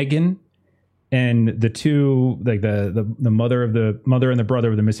by Megan and the two, like the mother and the brother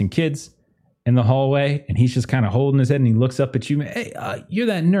of the missing kids in the hallway, and he's just kind of holding his head, and he looks up at you. Hey, you're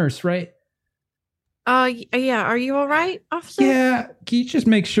that nurse, right? Yeah. Are you all right, officer? Yeah. Can you just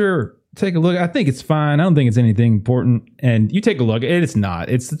make sure? Take a look. I think it's fine. I don't think it's anything important. And you take a look. It's not.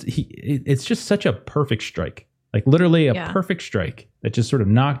 It's just such a perfect strike. Like literally a perfect strike that just sort of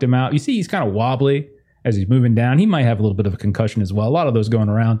knocked him out. You see, he's kind of wobbly as he's moving down. He might have a little bit of a concussion as well. A lot of those going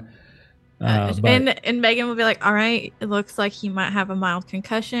around. And Megan will be like, all right, it looks like he might have a mild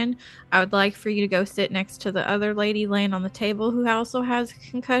concussion. I would like for you to go sit next to the other lady laying on the table who also has a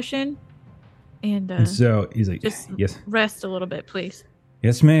concussion. And so he's like, just yes, rest a little bit, please.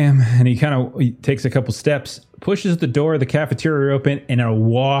 Yes, ma'am. And he takes a couple steps, pushes the door of the cafeteria open, and a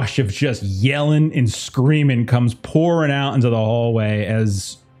wash of just yelling and screaming comes pouring out into the hallway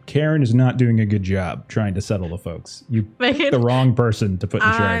as Karen is not doing a good job trying to settle the folks. You picked the wrong person to put in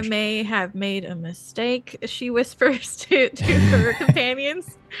charge. I may have made a mistake, she whispers to her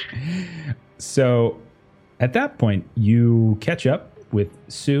companions. So at that point, you catch up with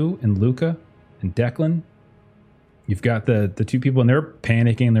Sue and Luca and Declan. You've got the two people, and they're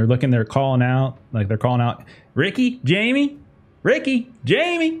panicking. They're calling out. Like, they're calling out, Ricky, Jamie,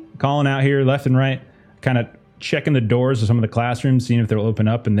 calling out here left and right, kind of checking the doors of some of the classrooms, seeing if they'll open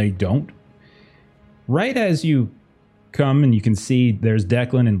up, and they don't. Right as you come and you can see there's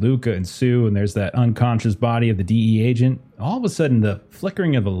Declan and Luca and Sue, and there's that unconscious body of the DE agent, all of a sudden the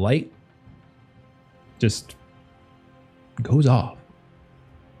flickering of the light just goes off.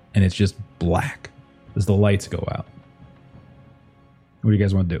 And it's just black as the lights go out. What do you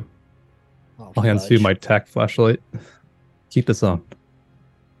guys want to do? I'll hand Sue my tack flashlight. Keep this on.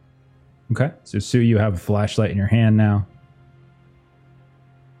 Okay. So, Sue, you have a flashlight in your hand now.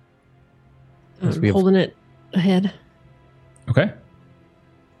 I'm holding it ahead. Okay.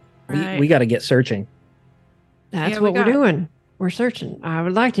 We got to get searching. That's what we're doing. We're searching. I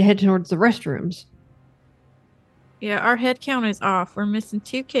would like to head towards the restrooms. Yeah, our head count is off. We're missing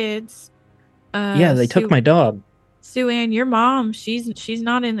 2 kids. They took my dog. Sue Ann, your mom, she's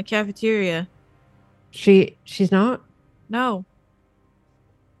not in the cafeteria. She's not? No.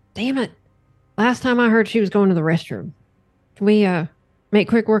 Damn it. Last time I heard she was going to the restroom. Can we make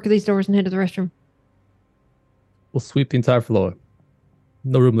quick work of these doors and head to the restroom? We'll sweep the entire floor.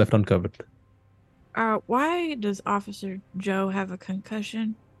 No room left uncovered. Why does Officer Joe have a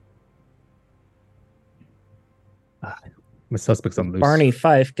concussion? My suspect's on loose. Barney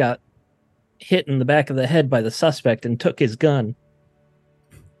Fife got hit in the back of the head by the suspect and took his gun.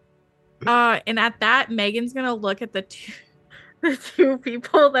 And at that, Megan's gonna look at the two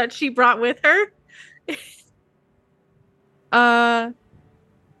people that she brought with her.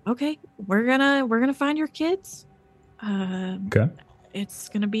 Okay, we're gonna find your kids. Okay. It's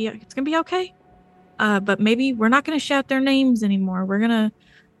gonna be okay. But maybe we're not gonna shout their names anymore. We're gonna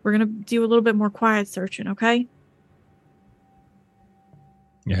do a little bit more quiet searching, okay?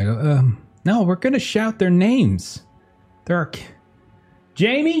 Yeah. No, we're gonna shout their names. There are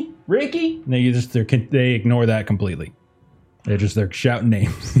Jamie, Ricky. No, they ignore that completely. They're shouting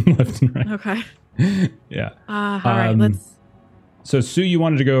names left and right. Okay. Yeah. All right. Let's. So Sue, you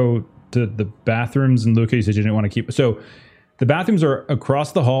wanted to go to the bathrooms, and Luca, you said you didn't want to keep. So the bathrooms are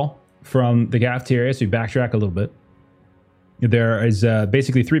across the hall from the cafeteria. So you backtrack a little bit. There is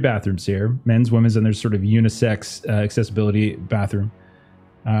basically 3 bathrooms here: men's, women's, and there's sort of unisex accessibility bathroom.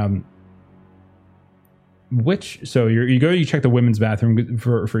 So you check the women's bathroom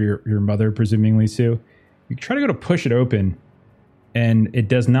for your mother, presumably, Sue. You try to go to push it open, and it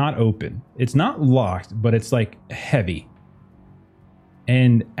does not open. It's not locked, but it's like heavy.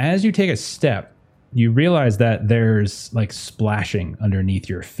 And as you take a step, you realize that there's like splashing underneath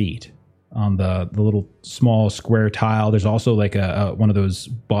your feet on the little small square tile. There's also like a one of those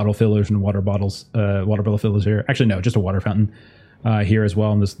bottle fillers and water bottle fillers here. Actually, no, just a water fountain here as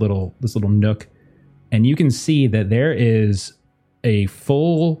well in this little nook. And you can see that there is a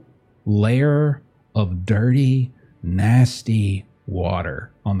full layer of dirty, nasty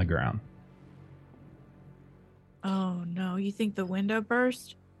water on the ground. Oh no! You think the window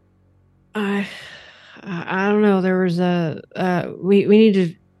burst? I don't know. There was we need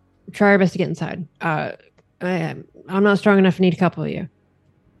to try our best to get inside. I'm not strong enough to need a couple of you.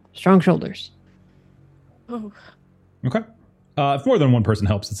 Strong shoulders. Oh. Okay. If more than one person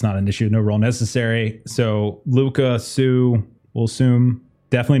helps, it's not an issue. No roll necessary. So Luca, Sue, we'll assume.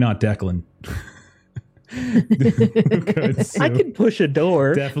 Definitely not Declan. I could push a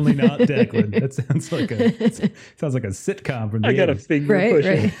door. Definitely not Declan. That sounds like a sitcom from the 80s. I got a finger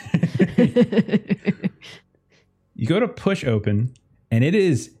pushing. You go to push open, and it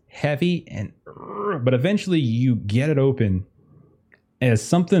is heavy and but eventually you get it open as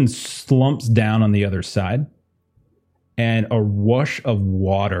something slumps down on the other side, and a rush of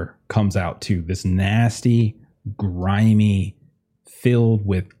water comes out too. This nasty, grimy, filled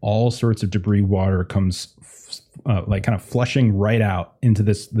with all sorts of debris water comes like kind of flushing right out into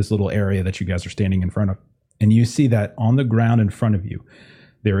this little area that you guys are standing in front of. And you see that on the ground in front of you,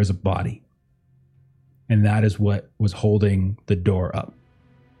 there is a body. And that is what was holding the door up.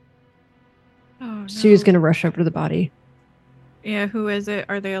 Oh, no. Sue's going to rush over to the body. Yeah, who is it?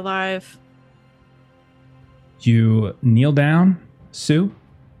 Are they alive? You kneel down, Sue,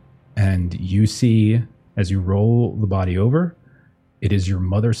 and you see, as you roll the body over, it is your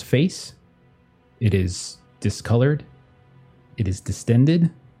mother's face. It is discolored. It is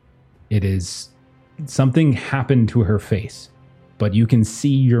distended. It is something happened to her face, but you can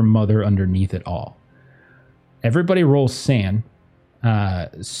see your mother underneath it all. Everybody rolls sand.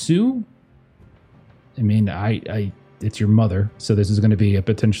 Sue, I mean, it's your mother, so this is going to be a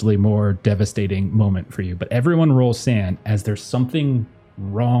potentially more devastating moment for you. But everyone rolls sand as there's something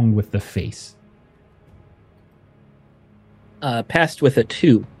wrong with the face. Passed with a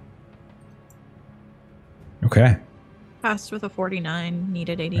 2. Okay. Passed with a 49,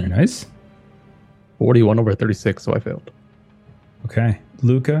 needed 80. Very nice. 41 over 36, so I failed. Okay.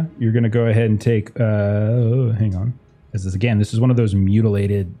 Luca, you're going to go ahead and take... hang on. This is one of those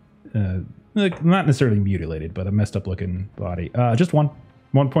mutilated... not necessarily mutilated, but a messed up looking body. Just one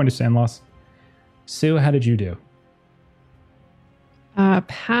point of sand loss. Sue, how did you do?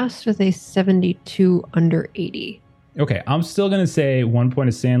 Passed with a 72 under 80. Okay, I'm still going to say 1 point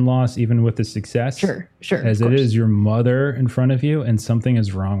of sand loss, even with the success. Sure. As it is your mother in front of you, and something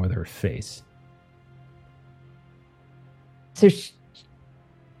is wrong with her face. So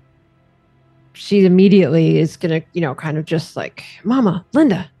she immediately is going to, kind of just like, Mama,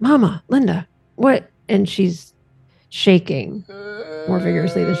 Linda, what? And she's shaking more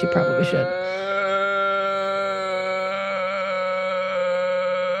vigorously than she probably should.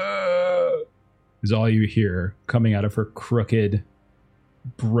 Is all you hear coming out of her crooked,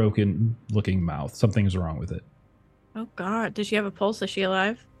 broken looking mouth. Something is wrong with it. Oh, God. Does she have a pulse? Is she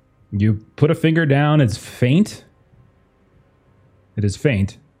alive? You put a finger down. It's faint. It is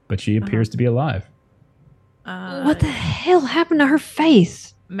faint, but she appears to be alive. What the hell happened to her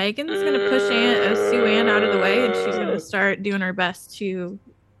face? Megan's going to push Sue Ann out of the way, and she's going to start doing her best to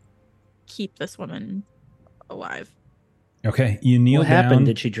keep this woman alive. Okay, you kneel What down. happened?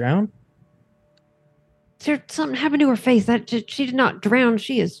 Did she drown? Something happened to her face. She did not drown.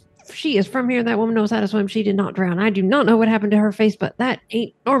 She is from here. That woman knows how to swim. She did not drown. I do not know what happened to her face, but that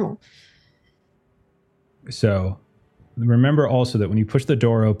ain't normal. So remember also that when you push the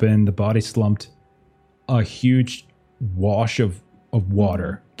door open, the body slumped. A huge wash of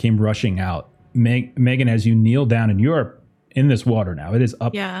water came rushing out. Megan, as you kneel down, and you're in this water now, it is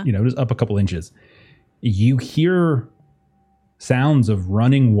up. Yeah. It is up a couple inches. You hear sounds of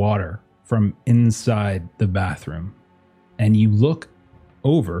running water from inside the bathroom, and you look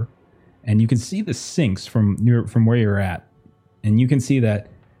over, and you can see the sinks from where you're at, and you can see that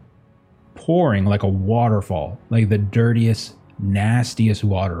pouring like a waterfall, like the dirtiest, nastiest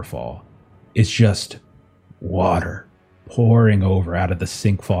waterfall. It's just water pouring over out of the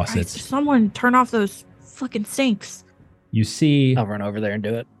sink faucets. Guys, someone turn off those fucking sinks. You see, I'll run over there and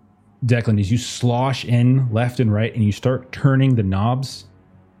do it. Declan, as you slosh in left and right and you start turning the knobs,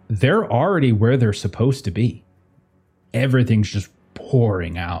 they're already where they're supposed to be. Everything's just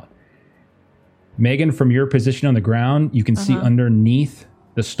pouring out. Megan, from your position on the ground, you can see underneath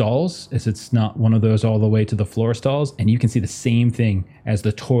the stalls, as it's not one of those all the way to the floor stalls, and you can see the same thing as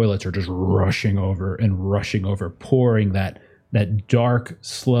the toilets are just rushing over, pouring that dark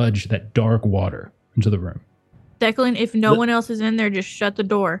sludge, that dark water into the room. Declan, if no one else is in there, just shut the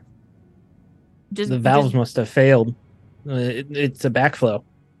door. The valves must have failed. It's a backflow.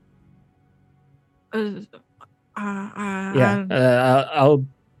 I'll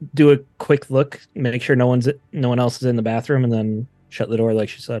do a quick look, make sure no one else is in the bathroom, and then shut the door like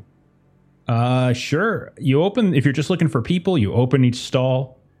she said. Sure. You open, if you're just looking for people, you open each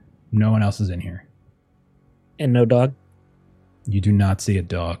stall. No one else is in here. And no dog? You do not see a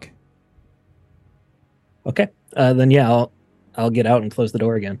dog. Okay. Then yeah, I'll get out and close the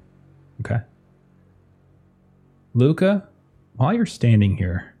door again. Okay. Luca, while you're standing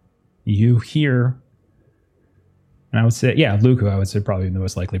here, you hear, and I would say, Luca, I would say probably the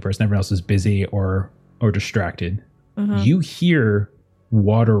most likely person. Everyone else is busy or distracted. You hear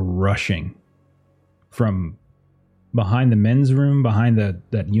water rushing from behind the men's room, behind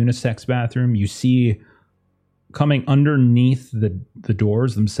that unisex bathroom. You see coming underneath the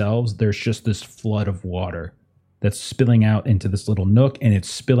doors themselves, there's just this flood of water that's spilling out into this little nook, and it's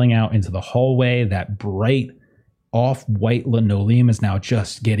spilling out into the hallway. That bright off-white linoleum is now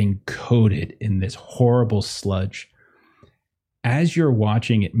just getting coated in this horrible sludge. As you're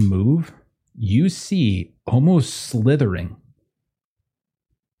watching it move, you see almost slithering,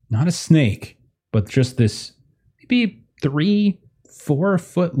 not a snake, but just this maybe 3-4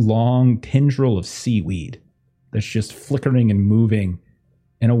 foot long tendril of seaweed that's just flickering and moving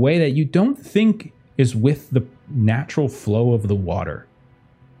in a way that you don't think is with the natural flow of the water.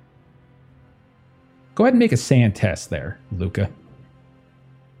 Go ahead and make a sand test there, Luca.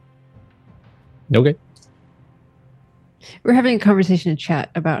 Okay. We're having a conversation in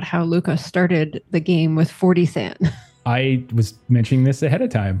chat about how Luca started the game with 40 sand. I was mentioning this ahead of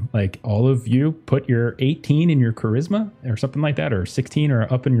time. Like, all of you put your 18 in your charisma or something like that, or 16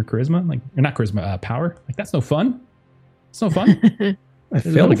 or up in your charisma. Like, you're not charisma, power. Like, that's no fun. It's no fun. I It's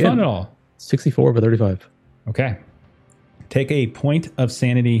failed no again. fun at all. 64 over 35. Okay. Take a point of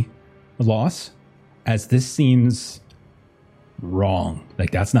sanity loss, as this seems wrong. Like,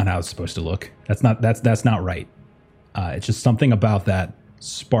 that's not how it's supposed to look. That's not right. It's just something about that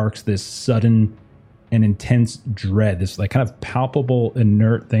sparks this sudden and intense dread, this like kind of palpable,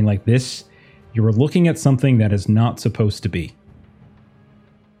 inert thing like this. You were looking at something that is not supposed to be.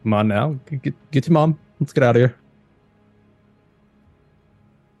 Come on now. Get your mom. Let's get out of here.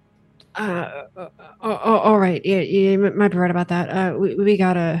 All right. Yeah, you might be right about that. We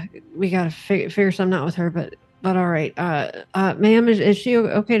gotta figure something out with her, but all right. Ma'am, is she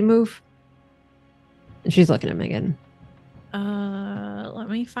okay to move? And she's looking at Megan. Let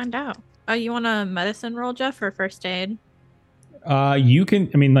me find out. You want a medicine roll, Jeff, or first aid? You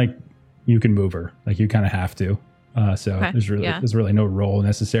can, I mean, like, you can move her. Like, you kind of have to. So Okay, there's really no role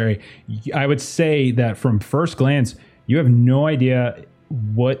necessary. I would say that from first glance, you have no idea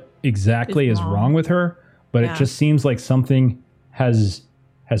what exactly is wrong with her, but it just seems like something has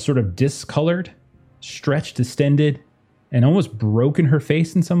sort of discolored, stretched, distended, and almost broken her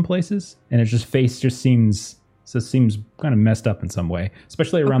face in some places. And it face seems kind of messed up in some way,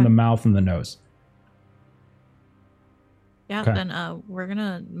 especially around the mouth and the nose. Yeah, Okay. then we're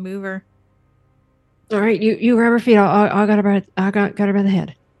gonna move her. All right, you grab her feet. I got her by the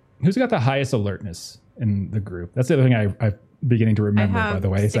head. Who's got the highest alertness in the group? That's the other thing I'm beginning to remember, by the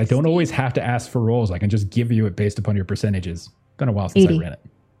way, is I don't always have to ask for rolls. I can just give you it based upon your percentages. It's been a while since 80. I ran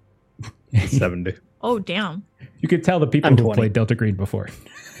it. 70. Oh, damn. You could tell the people I'm who 20. played Delta Green before.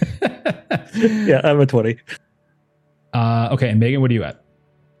 Yeah, I'm a 20. Okay, and Megan, what are you at?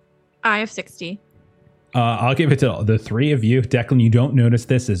 I have 60. I'll give it to the three of you. Declan, you don't notice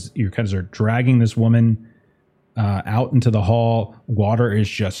this as you guys are dragging this woman out into the hall. Water is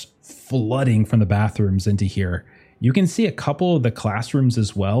just flooding from the bathrooms into here. You can see a couple of the classrooms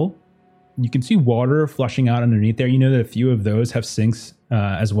as well. You can see water flushing out underneath there. You know that a few of those have sinks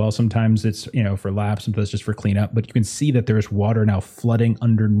as well. Sometimes it's, for labs, sometimes it's just for cleanup. But you can see that there's water now flooding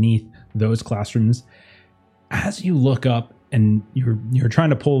underneath those classrooms. As you look up and you're trying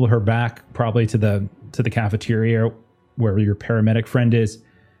to pull her back probably to the cafeteria where your paramedic friend is,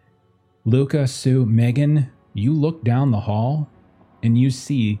 Luca, Sue, Megan, you look down the hall and you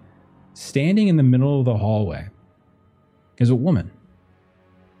see standing in the middle of the hallway is a woman,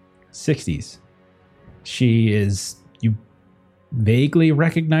 60s. She is, you vaguely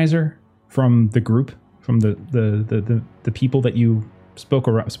recognize her from the group, from the people that you spoke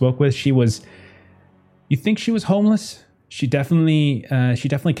with. She was, you think she was homeless. She definitely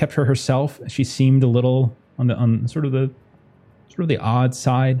kept her herself. She seemed a little on sort of the odd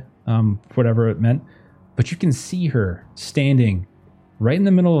side, whatever it meant. But you can see her standing right in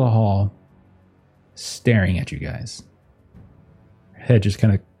the middle of the hall, staring at you guys. Her head just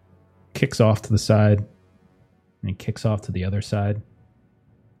kind of kicks off to the side and kicks off to the other side.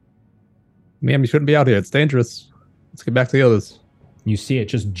 Ma'am, you shouldn't be out here. It's dangerous. Let's get back to the others. You see it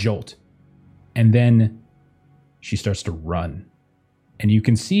just jolt. And then she starts to run. And you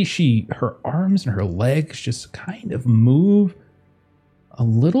can see her arms and her legs just kind of move a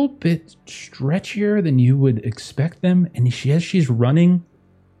little bit stretchier than you would expect them. And as she's running,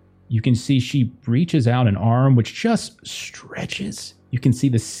 you can see she reaches out an arm which just stretches. You can see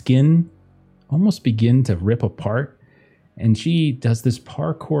the skin almost begin to rip apart. And she does this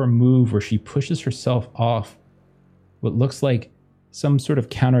parkour move where she pushes herself off what looks like some sort of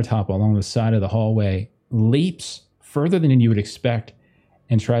countertop along the side of the hallway, leaps further than you would expect,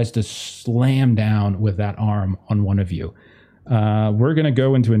 and tries to slam down with that arm on one of you. We're going to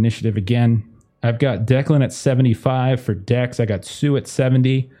go into initiative again. I've got Declan at 75 for Dex. I got Sue at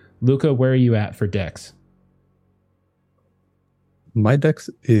 70. Luca, where are you at for Dex? My dex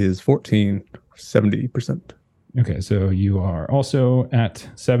is 14, 70%. Okay, so you are also at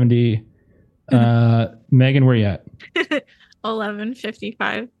 70. Megan, where you at?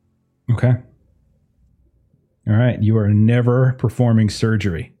 11:55. Okay. All right. You are never performing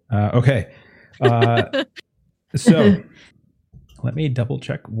surgery. Okay. So let me double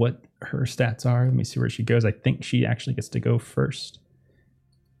check what her stats are. Let me see where she goes. I think she actually gets to go first.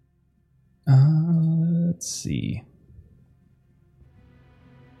 Let's see.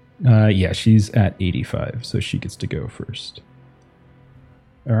 Yeah, she's at 85, so she gets to go first.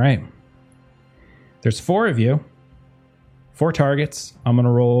 All right. There's 4 of you. 4 targets. I'm going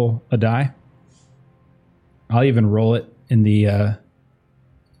to roll a die. I'll even roll it in the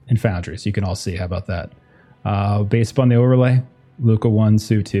in Foundry, so you can all see. How about that? Based upon the overlay, Luca 1,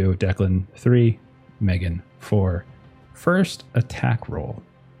 Sue 2, Declan 3, Megan 4. First attack roll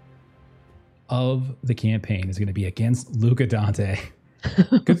of the campaign is going to be against Luca Dante.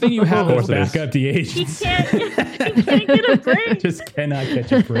 Good thing you have those backup DHs. He can't get a break. Just cannot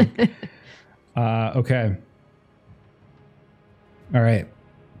catch a break. Okay. All right.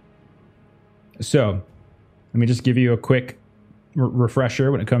 So let me just give you a quick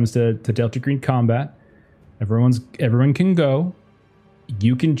refresher when it comes to Delta Green combat. Everyone can go.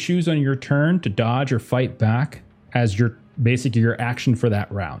 You can choose on your turn to dodge or fight back as your basically your action for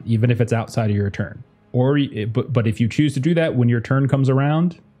that round, even if it's outside of your turn. Or but if you choose to do that when your turn comes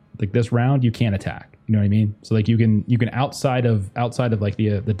around, like this round, you can't attack. You know what I mean? So like you can outside of like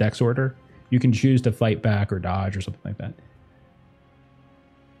the dex order, you can choose to fight back or dodge or something like that.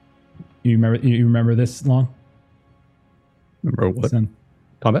 You remember this, Long? Remember what?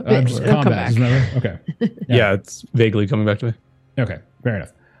 Combat? Combat. Just remember? Okay. Yeah, it's vaguely coming back to me. Okay, fair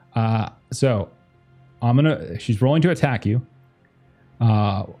enough. So she's rolling to attack you.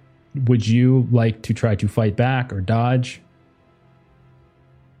 Would you like to try to fight back or dodge?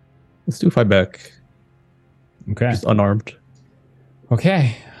 Let's do fight back. Okay. Just unarmed.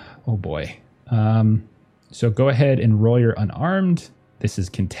 Okay. Oh boy. So go ahead and roll your unarmed. This is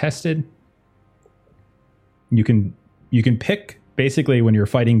contested. You can pick basically when you're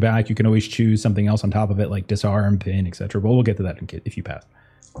fighting back, you can always choose something else on top of it, like disarm, pin, etc. But we'll get to that if you pass.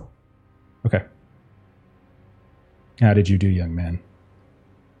 Okay. How did you do, young man?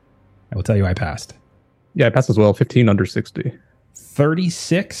 I will tell you I passed. Yeah, I passed as well. 15 under 60.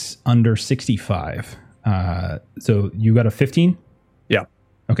 36 under 65. So you got a 15? Yeah.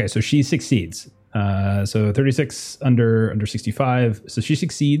 Okay, so she succeeds. So 36 under 65. So she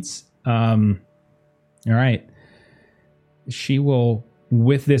succeeds. All right. She will,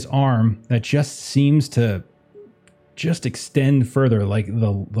 with this arm that just seems to just extend further, like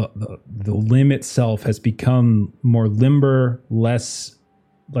the limb itself has become more limber, less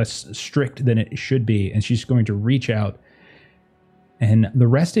strict than it should be, and she's going to reach out. And the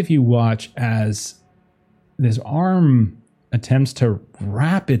rest of you watch as this arm attempts to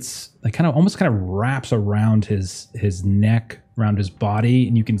wrap almost wraps around his neck, around his body,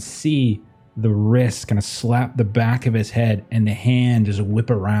 and you can see the wrist kind of slap the back of his head, and the hand just whip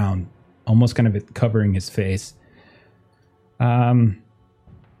around, almost kind of covering his face.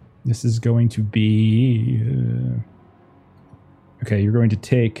 This is going to be okay. You're going to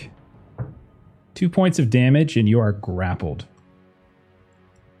take 2 points of damage, and you are grappled.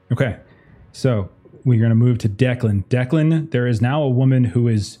 Okay, so we're going to move to Declan. Declan, there is now a woman who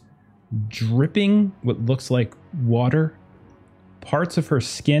is dripping what looks like water. Parts of her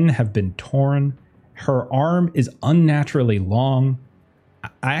skin have been torn. Her arm is unnaturally long.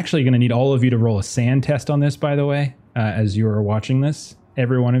 I'm actually going to need all of you to roll a sand test on this, by the way, as you are watching this.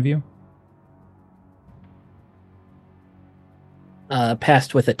 Every one of you.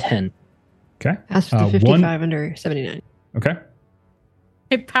 Passed with a 10. Okay. Passed with a 55 under 79. Okay.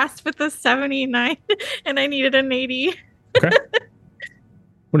 I passed with a 79 and I needed an 80. Okay.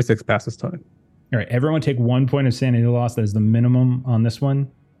 26 passes time. All right. Everyone take 1 point of sanity loss. That is the minimum on this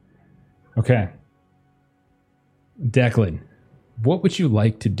one. Okay. Declan, what would you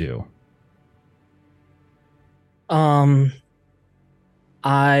like to do? I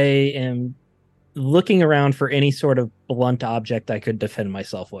am looking around for any sort of blunt object I could defend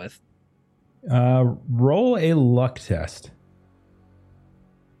myself with. Roll a luck test.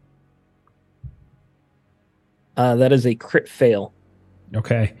 That is a crit fail.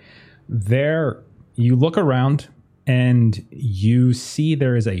 Okay. There, you look around and you see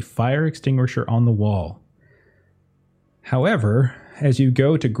there is a fire extinguisher on the wall. However, as you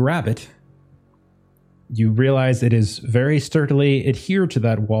go to grab it, you realize it is very sturdily adhered to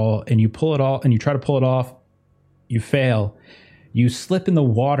that wall, and you pull it off, and you try to pull it off. You fail. You slip in the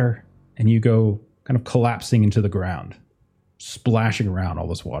water, and you go kind of collapsing into the ground. splashing around all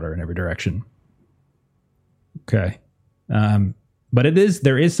this water in every direction. Okay. But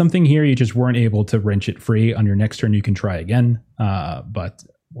there is something here. You just weren't able to wrench it free. On your next turn, you can try again. But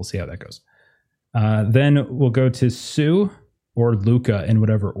we'll see how that goes. Then we'll go to Sue or Luca in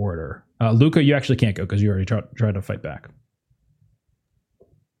whatever order. Luca, you actually can't go because you already tried to fight back.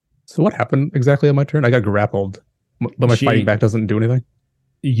 So what happened exactly on my turn? I got grappled, but my fighting back doesn't do anything.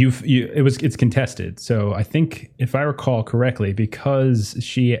 It's contested. So I think if I recall correctly, because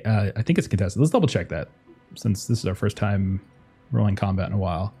I think it's contested. Let's double check that since this is our first time rolling combat in a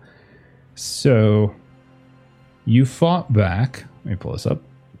while. So you fought back. Let me pull this up.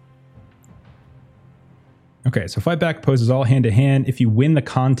 Okay, so fight back poses all hand to hand. If you win the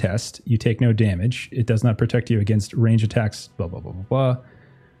contest, you take no damage. It does not protect you against range attacks, blah, blah, blah, blah,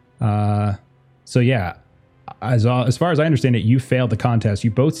 blah. So yeah, as far as I understand it, you failed the contest. You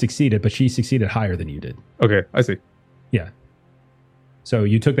both succeeded, but she succeeded higher than you did. Okay, I see. Yeah. So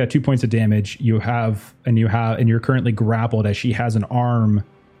you took that 2 points of damage. You're currently grappled as she has an arm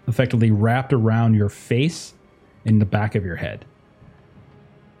effectively wrapped around your face in the back of your head.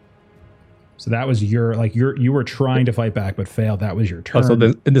 So that was you were trying to fight back but failed. That was your turn. Oh,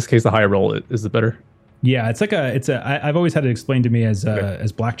 so in this case, the higher roll is the better. Yeah, I've always had it explained to me as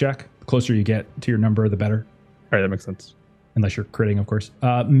blackjack. The closer you get to your number, the better. All right, that makes sense. Unless you're critting, of course.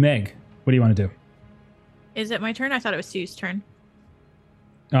 Meg, what do you want to do? Is it my turn? I thought it was Sue's turn.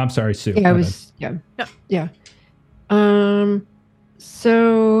 Oh, I'm sorry, Sue. Yeah, yeah.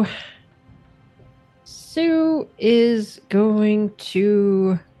 So Sue is going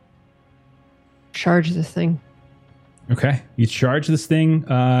to charge this thing. Okay, you charge this thing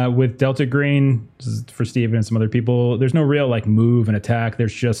with Delta Green. This is for Steven and some other people. There's no real move and attack.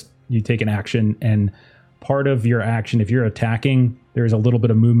 There's just you take an action, and part of your action, if you're attacking, there's a little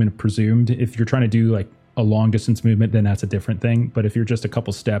bit of movement presumed. If you're trying to do a long distance movement, then that's a different thing. But if you're just a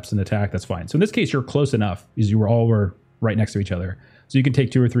couple steps in attack, that's fine. So in this case, you're close enough because you were right next to each other. So you can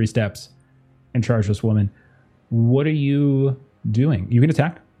take 2 or 3 steps and charge this woman. What are you doing? You can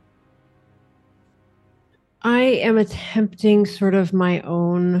attack? I am attempting sort of my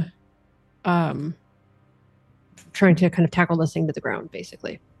own, trying to kind of tackle this thing to the ground,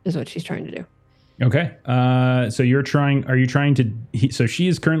 basically, is what she's trying to do. Okay. So so she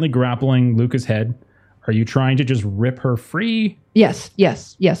is currently grappling Luca's head. Are you trying to just rip her free? Yes,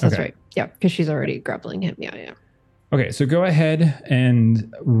 that's okay. right. Yeah, because she's already grappling him. Yeah. Okay, so go ahead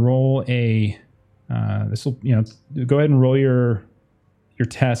and roll a. Go ahead and roll your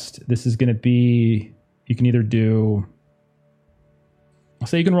test. This is going to be. You can either do. I'll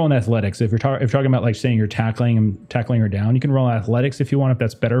say you can roll in athletics. If you're talking about saying you're tackling her down, you can roll athletics if you want. If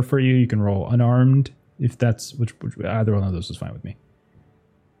that's better for you, you can roll unarmed. If that's which either one of those is fine with me.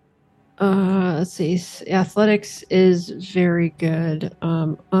 Let's see. Athletics is very good.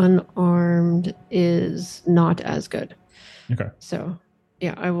 Unarmed is not as good. Okay. So,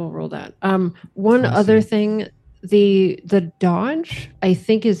 yeah, I will roll that. One other thing, the dodge, I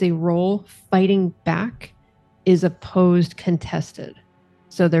think, is a roll. Fighting back is opposed contested.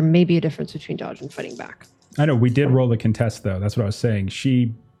 So there may be a difference between dodge and fighting back. I know. We did roll the contest, though. That's what I was saying.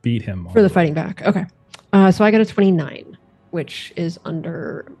 She beat him. For the fighting back. Okay. So I got a 29, which is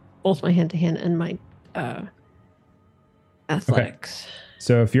under both my hand-to-hand and my athletics. Okay.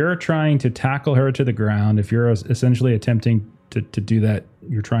 So if you're trying to tackle her to the ground, if you're essentially attempting to do that,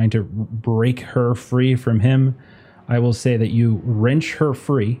 you're trying to break her free from him, I will say that you wrench her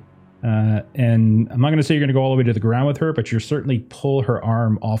free. And I'm not going to say you're going to go all the way to the ground with her, but you certainly pull her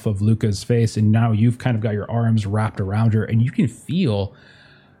arm off of Luca's face. And now you've kind of got your arms wrapped around her, and you can feel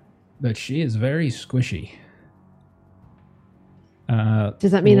that she is very squishy.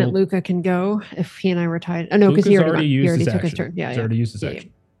 Does that mean that Luca can go if he and I were tied? Oh, no, because he already took his turn. Yeah, he's already used his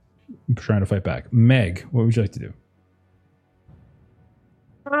action. I'm trying to fight back. Meg, what would you like to do?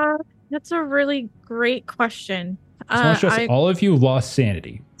 That's a really great question. All of you lost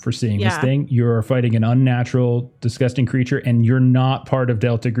sanity for seeing this thing. You're fighting an unnatural, disgusting creature, and you're not part of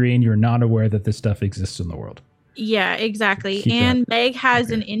Delta Green. You're not aware that this stuff exists in the world. Yeah, exactly. And Meg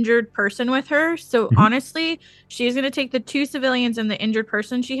has an injured person with her. So honestly, she's going to take the 2 civilians and the injured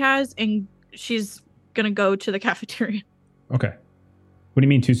person she has, and she's going to go to the cafeteria. Okay. What do you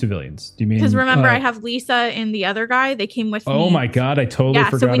mean 2 civilians? Do you mean... Because remember, I have Lisa and the other guy. They came with me. Oh my God, I totally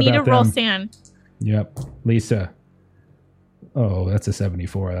forgot about them. Yeah, so we need to roll sand. Yep. Lisa. Oh, that's a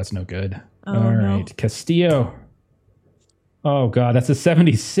 74. That's no good. Oh, all right. No. Castillo. Oh God, that's a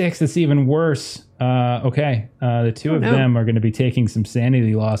 76. That's even worse. Okay. The two of them are going to be taking some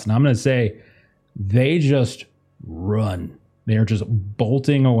sanity loss, and I'm going to say they just run. They are just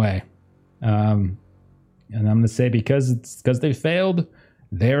bolting away. And I'm going to say because they failed,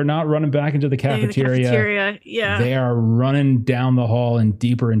 they're not running back into the cafeteria. Yeah. They are running down the hall and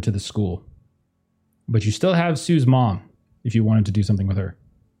deeper into the school. But you still have Sue's mom if you wanted to do something with her.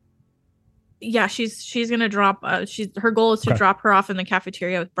 Yeah, she's gonna drop. Her goal is to drop her off in the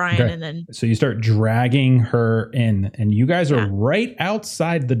cafeteria with Brian, and then. So you start dragging her in, and you guys are right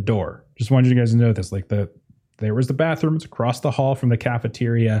outside the door. Just wanted you guys to know this. Like there was the bathroom. It's across the hall from the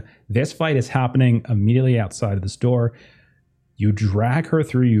cafeteria. This fight is happening immediately outside of this door. You drag her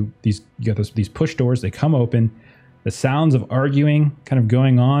through. You got these push doors. They come open. The sounds of arguing kind of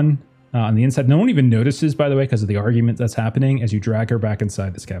going on the inside. No one even notices, by the way, because of the argument that's happening as you drag her back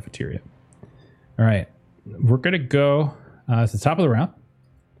inside this cafeteria. All right, we're going to go to the top of the round.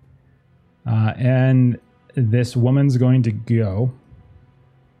 And this woman's going to go.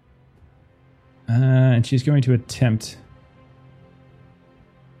 And she's going to attempt.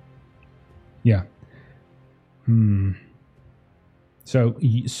 Yeah. So,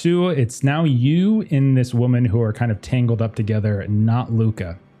 Sue, it's now you and this woman who are kind of tangled up together, not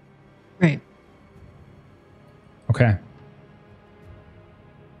Luca. Right. Okay.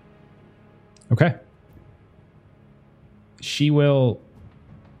 She will,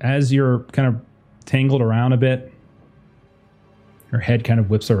 as you're kind of tangled around a bit, her head kind of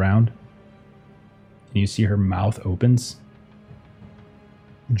whips around. And you see her mouth opens.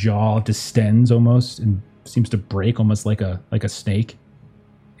 Jaw distends almost and seems to break almost like a snake.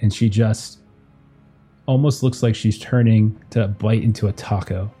 And she just almost looks like she's turning to bite into a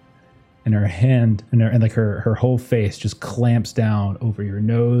taco. And her hand and like her whole face just clamps down over your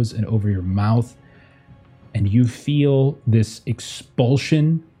nose and over your mouth. And you feel this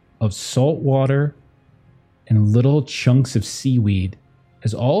expulsion of salt water and little chunks of seaweed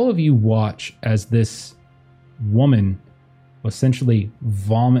as all of you watch as this woman essentially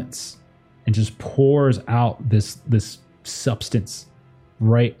vomits and just pours out this substance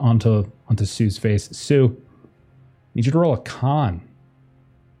right onto Sue's face. Sue, I need you to roll a con.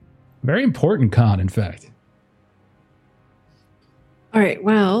 Very important con, in fact. All right.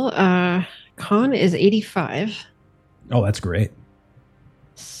 Well, con is 85. Oh, that's great.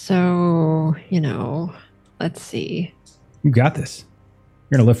 So, let's see. You got this.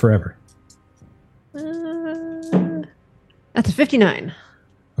 You're going to live forever. That's a 59.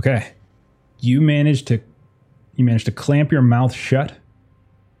 Okay. You managed to clamp your mouth shut.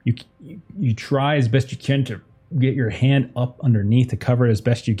 You try as best you can to get your hand up underneath to cover it as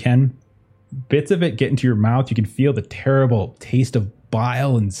best you can. Bits of it get into your mouth. You can feel the terrible taste of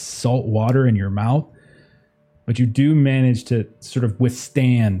bile and salt water in your mouth. But you do manage to sort of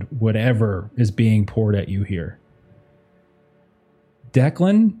withstand whatever is being poured at you here.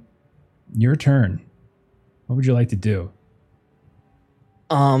 Declan, your turn. What would you like to do?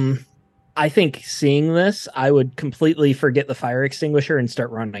 I think seeing this, I would completely forget the fire extinguisher and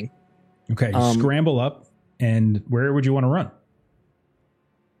start running. Okay, you scramble up, and where would you want to run?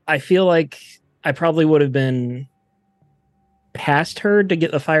 I feel like I probably would have been past her to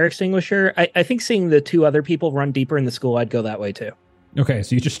get the fire extinguisher. I think seeing the two other people run deeper in the school, I'd go that way too. Okay,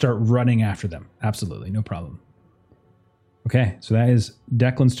 so you just start running after them. Absolutely, no problem. Okay, so that is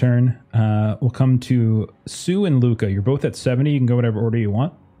Declan's turn. We'll come to Sue and Luca. You're both at 70. You can go whatever order you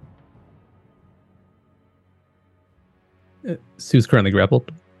want. Sue's currently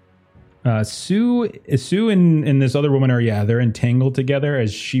grappled. Sue and this other woman they're entangled together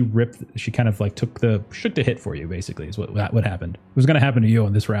as she kind of like took the hit for you, basically, is what happened. It was going to happen to you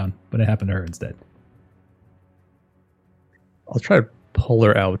in this round, but it happened to her instead. I'll try to pull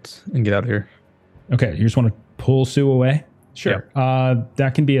her out and get out of here. Okay, you just want to pull Sue away? Sure. Yeah.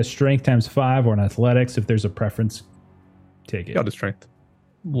 That can be a strength times 5 or an athletics if there's a preference. Take it. Yeah, the strength.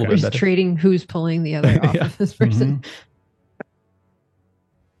 We're just trading who's pulling the other off of this person. Mm-hmm.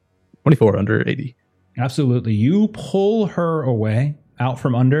 24 under 80. Absolutely. You pull her away out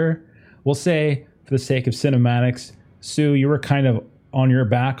from under. We'll say, for the sake of cinematics, Sue, you were kind of on your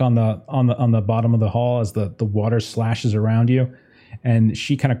back on the bottom of the hall as the water slashes around you, and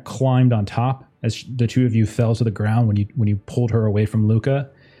she kind of climbed on top as the two of you fell to the ground when you pulled her away from Luca,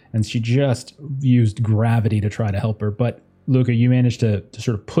 and she just used gravity to try to help her. But Luca, you managed to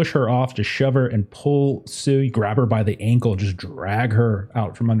sort of push her off, to shove her and pull Sue. You grab her by the ankle, just drag her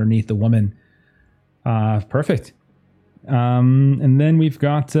out from underneath the woman. Perfect. And then we've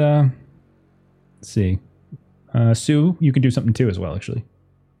got, let's see. Sue, you can do something too as well, actually.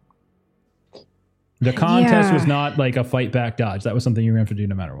 The contest was not like a fight back dodge. That was something you were going to have to do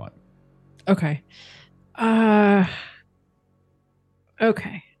no matter what. Okay.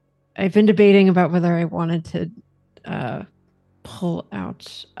 Okay. I've been debating about whether I wanted to pull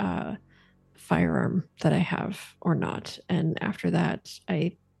out firearm that I have or not. And after that,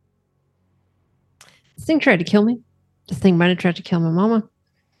 this thing tried to kill me. This thing might have tried to kill my mama.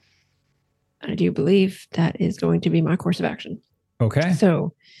 I do believe that is going to be my course of action. Okay.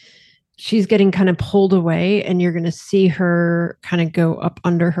 So she's getting kind of pulled away, and you're going to see her kind of go up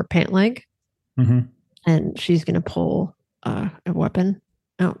under her pant leg. Mm-hmm. And she's going to pull a weapon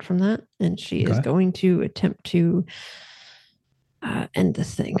out from that. And she is going to attempt to end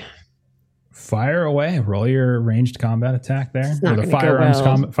this thing. Fire away. Roll your ranged combat attack there. It's not Or the gonna go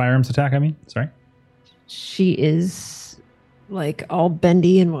well. firearms attack, I mean. Sorry. She is like all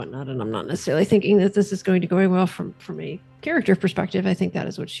bendy and whatnot, and I'm not necessarily thinking that this is going to go well from a character perspective. I think that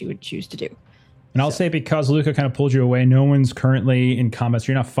is what she would choose to do. And I'll say, because Luca kind of pulled you away, no one's currently in combat,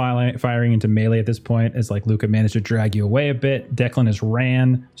 so you're not firing into melee at this point, as like Luca managed to drag you away a bit. Declan has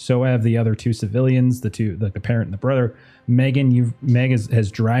ran, so have the other two civilians, the parent and the brother. Megan, Meg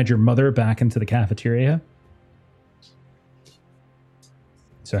has dragged your mother back into the cafeteria.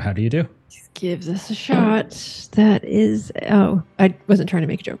 So how do you do? Give this a shot. That is, I wasn't trying to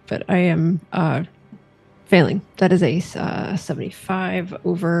make a joke, but I am failing. That is a 75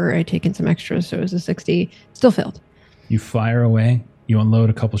 over. I take in some extras, so it was a 60. Still failed. You fire away. You unload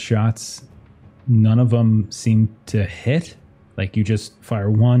a couple shots. None of them seem to hit. Like, you just fire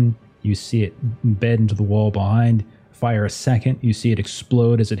one. You see it embed into the wall behind. Fire a second. You see it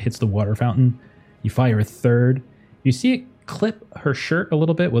explode as it hits the water fountain. You fire a third. You see it clip her shirt a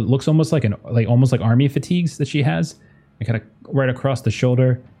little bit. What looks almost like almost like army fatigues that she has. It kind of right across the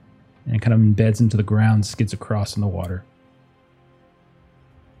shoulder. And it kind of embeds into the ground, skids across in the water.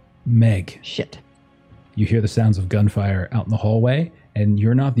 Meg. Shit. You hear the sounds of gunfire out in the hallway, and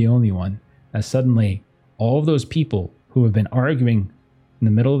you're not the only one. As suddenly, all of those people who have been arguing in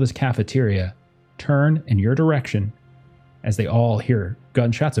the middle of this cafeteria turn in your direction as they all hear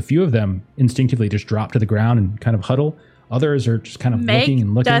gunshots. A few of them instinctively just drop to the ground and kind of huddle. Others are just kind of looking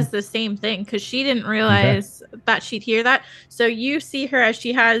and looking. Meg does the same thing because she didn't realize that she'd hear that. So you see her as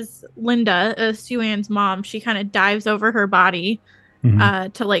she has Linda, Sue Ann's mom. She kind of dives over her body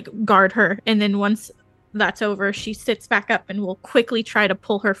to like guard her. And then once that's over, she sits back up and will quickly try to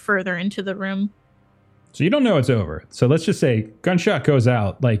pull her further into the room. So you don't know it's over. So let's just say gunshot goes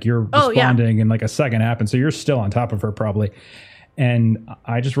out, like you're responding and like a second happens. So you're still on top of her probably. And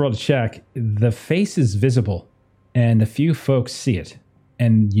I just rolled a check. The face is visible. And a few folks see it,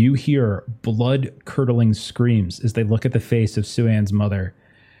 and you hear blood-curdling screams as they look at the face of Sue Ann's mother,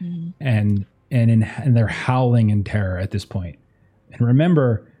 and they're howling in terror at this point. And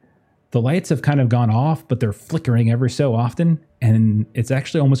remember, the lights have kind of gone off, but they're flickering every so often, and it's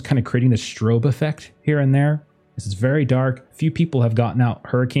actually almost kind of creating this strobe effect here and there. This is very dark. Few people have gotten out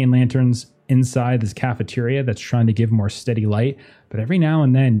hurricane lanterns inside this cafeteria that's trying to give more steady light. But every now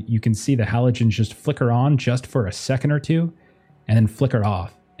and then you can see the halogens just flicker on just for a second or two and then flicker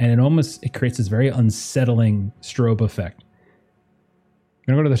off. And it creates this very unsettling strobe effect.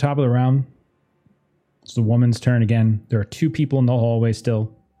 I'm going to go to the top of the round. It's the woman's turn again. There are two people in the hallway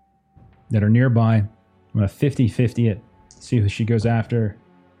still that are nearby. I'm going to 50-50 it. See who she goes after.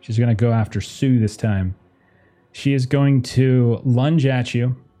 She's going to go after Sue this time. She is going to lunge at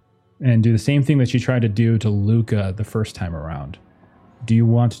you and do the same thing that she tried to do to Luca the first time around. Do you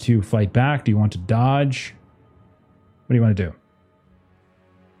want to fight back? Do you want to dodge? What do you want to do?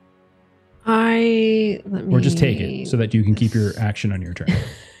 Or just take it so that you can keep your action on your turn.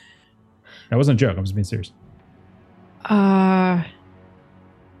 That wasn't a joke. I'm just being serious.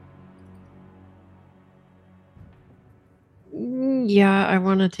 Yeah, I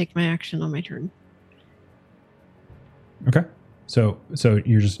want to take my action on my turn. Okay. So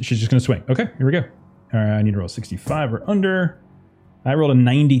she's just going to swing. Okay, here we go. All right, I need to roll 65 or under. I rolled a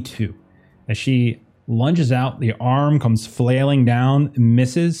 92. As she lunges out, the arm comes flailing down,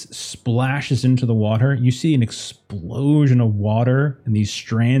 misses, splashes into the water. You see an explosion of water, and these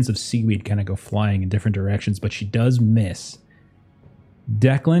strands of seaweed kind of go flying in different directions, but she does miss.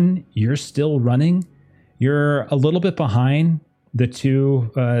 Declan, you're still running. You're a little bit behind the two,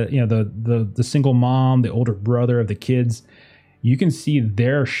 the single mom, the older brother of the kids. You can see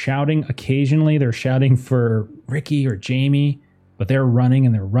they're shouting occasionally. They're shouting for Ricky or Jamie, but they're running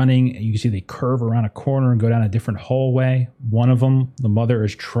and they're running. And you can see they curve around a corner and go down a different hallway. One of them, the mother,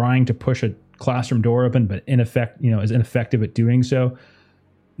 is trying to push a classroom door open, but is ineffective at doing so.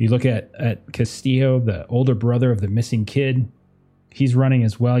 You look at Castillo, the older brother of the missing kid. He's running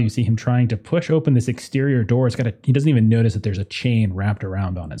as well. You see him trying to push open this exterior door. He doesn't even notice that there's a chain wrapped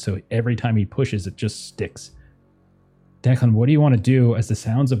around on it. So every time he pushes, it just sticks. Declan, what do you want to do as the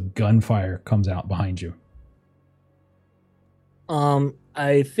sounds of gunfire comes out behind you?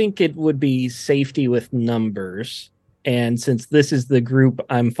 I think it would be safety with numbers. And since this is the group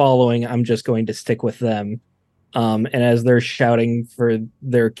I'm following, I'm just going to stick with them. And as they're shouting for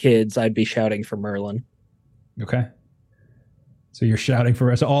their kids, I'd be shouting for Merlin. Okay. So you're shouting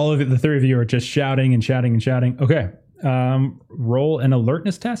for us. All of it, the three of you are just shouting and shouting and shouting. Okay. Roll an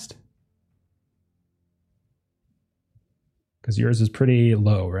alertness test. Because yours is pretty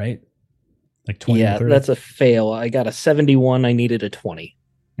low, right? Like 20 Yeah, or 30? that's a fail. I got a 71. I needed a 20.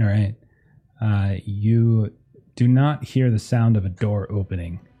 All right. You do not hear the sound of a door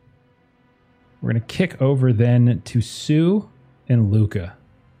opening. We're going to kick over then to Sue and Luca.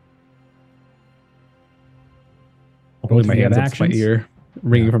 I'll put my of you have hands up to my actions? ear,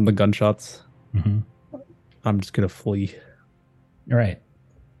 ringing from the gunshots. Mm-hmm. I'm just going to flee. All right.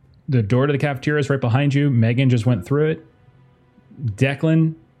 The door to the cafeteria is right behind you. Megan just went through it.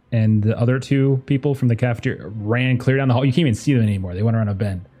 Declan and the other two people from the cafeteria ran clear down the hall. You can't even see them anymore. They went around a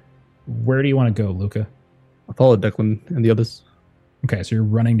bend. Where do you want to go, Luca? I'll follow Declan and the others. Okay, so you're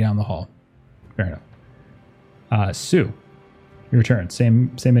running down the hall. Fair enough. Sue, your turn.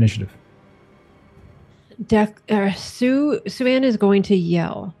 Same initiative. Sue-Ann is going to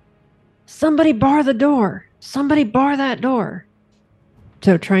yell, "Somebody bar the door! Somebody bar that door!"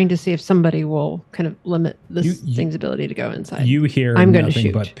 So trying to see if somebody will kind of limit this thing's ability to go inside. You hear I'm going to nothing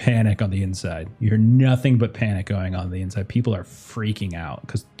shoot. but panic on the inside. You hear nothing but panic going on the inside. People are freaking out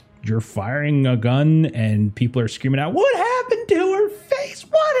because you're firing a gun and people are screaming out, "What happened to her face?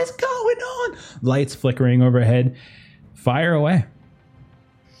 What is going on?" Lights flickering overhead. Fire away.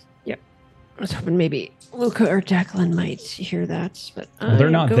 Yep. I was hoping maybe Luca or Declan might hear that, but Well,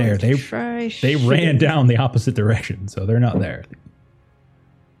 they're not there. They ran shooting. down the opposite direction, so they're not there.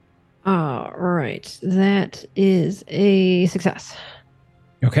 All right. That is a success.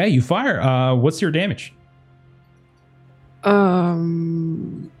 Okay, you fire. What's your damage?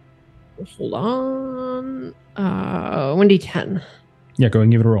 Hold on. 1d10. Yeah, go ahead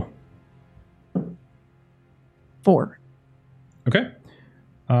and give it a roll. 4. Okay.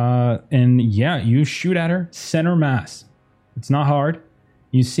 And yeah, you shoot at her center mass. It's not hard.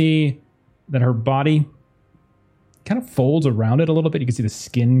 You see that her body kind of folds around it a little bit. You can see the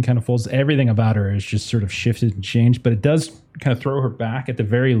skin kind of folds. Everything about her is just sort of shifted and changed, but it does kind of throw her back. At the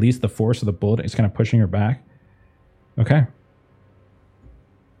very least, the force of the bullet is kind of pushing her back. Okay.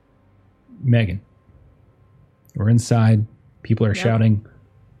 Megan, we're inside. People are shouting.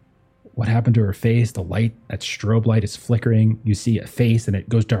 What happened to her face? The light, that strobe light is flickering. You see a face and it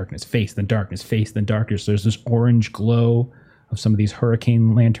goes darkness, face, then darkness, face, then darkness. There's this orange glow of some of these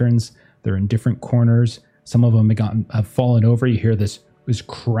hurricane lanterns. They're in different corners. Some of them have fallen over. You hear this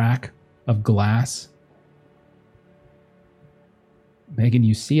crack of glass. Megan,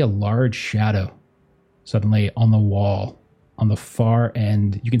 you see a large shadow suddenly on the wall on the far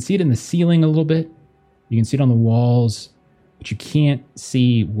end. You can see it in the ceiling a little bit. You can see it on the walls, but you can't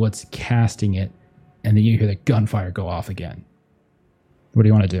see what's casting it. And then you hear the gunfire go off again. What do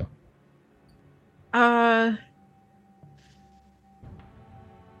you want to do?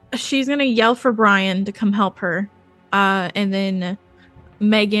 She's gonna yell for Brian to come help her, and then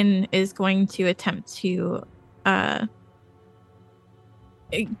Megan is going to attempt to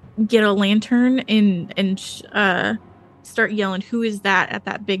get a lantern and start yelling, "Who is that?" at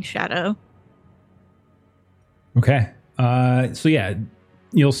that big shadow. Okay. So yeah,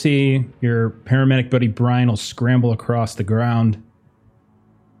 you'll see your paramedic buddy Brian will scramble across the ground,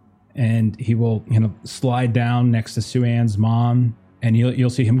 and he will slide down next to Sue-Ann's mom. And you'll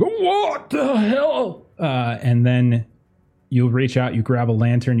see him go, "What the hell?" And then you'll reach out, you grab a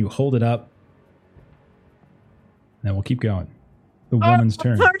lantern, you hold it up. And then we'll keep going. The woman's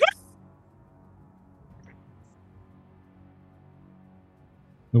turn.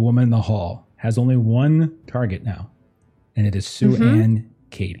 The woman in the hall has only one target now. And it is Sue-Ann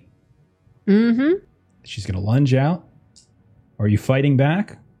Katie. Mm-hmm. She's going to lunge out. Are you fighting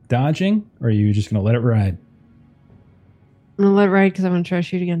back, dodging, or are you just going to let it ride? I'm going to let it ride because I'm going to try to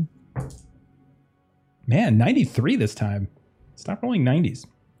shoot again. Man, 93 this time. Stop rolling 90s.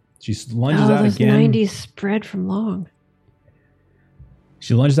 She lunges out those again. 90s spread from long.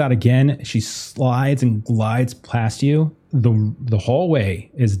 She lunges out again. She slides and glides past you. The hallway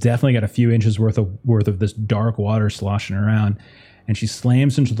is definitely got a few inches worth of this dark water sloshing around. And she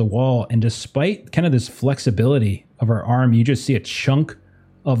slams into the wall. And despite kind of this flexibility of her arm, you just see a chunk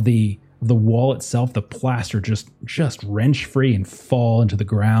of the wall itself, the plaster, just wrench free and fall into the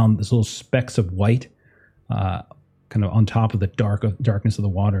ground. There's little specks of white kind of on top of the darkness of the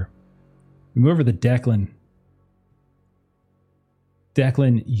water. We move over to Declan.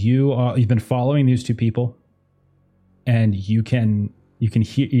 Declan, you've been following these two people. and you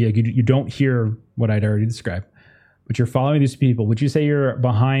hear, you don't hear what I'd already described, but you're following these people. Would you say you're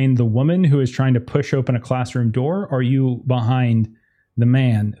behind the woman who is trying to push open a classroom door? Or are you behind the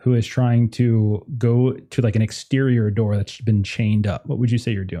man who is trying to go to like an exterior door that's been chained up? What would you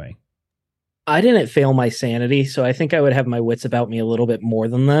say you're doing? I didn't fail my sanity, so I think I would have my wits about me a little bit more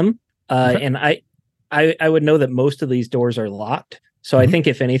than them. Okay. And I would know that most of these doors are locked. So I think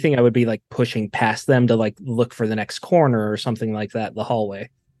if anything, I would be like pushing past them to like look for the next corner or something like that, the hallway.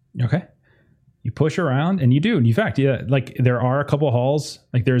 Okay. You push around and you do. In fact, yeah, like there are a couple halls.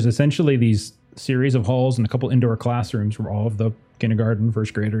 Like there's essentially these series of halls and a couple indoor classrooms where all of the kindergarten,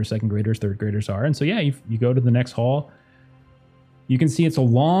 first graders, second graders, third graders are. And so, yeah, you go to the next hall. You can see it's a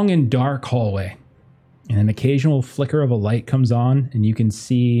long and dark hallway, and an occasional flicker of a light comes on, and you can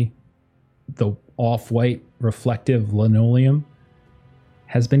see the off-white reflective linoleum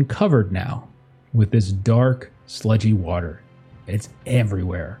has been covered now with this dark, sludgy water. It's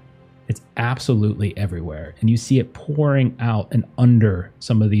everywhere. It's absolutely everywhere. And you see it pouring out and under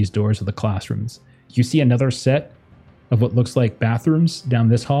some of these doors of the classrooms. You see another set of what looks like bathrooms down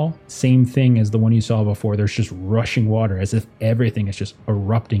this hall. Same thing as the one you saw before. There's just rushing water as if everything is just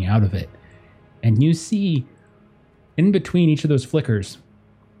erupting out of it. And you see in between each of those flickers,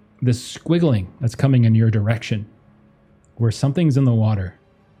 this squiggling that's coming in your direction where something's in the water.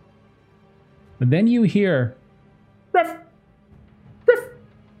 But then you hear ruff, ruff,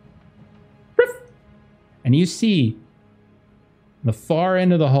 ruff, and you see the far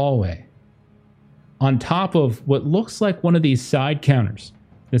end of the hallway on top of what looks like one of these side counters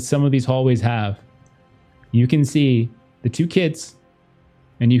that some of these hallways have. You can see the two kids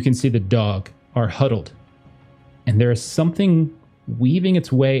and you can see the dog are huddled. And there is something weaving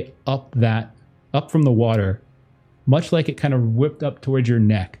its way up from the water, much like it kind of whipped up towards your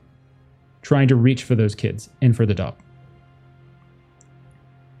neck, trying to reach for those kids and for the dog.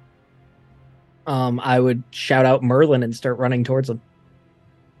 I would shout out Merlin and start running towards him.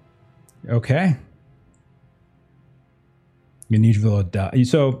 Okay. You need to roll a dodge.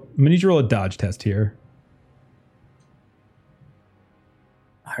 So I'm gonna need you to roll a dodge test here.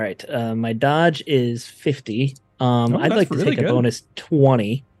 All right. My dodge is 50. I'd that's like to really take good. a bonus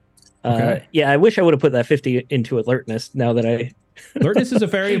 20. Okay. Yeah, I wish I would have put that 50 into alertness now that I... Alertness is a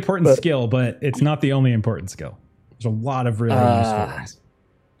very important skill, but it's not the only important skill. There's a lot of really useful ones.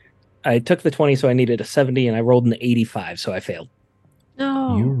 I took the 20, so I needed a 70, and I rolled an 85, so I failed.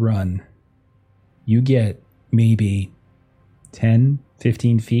 No. You run. You get maybe 10,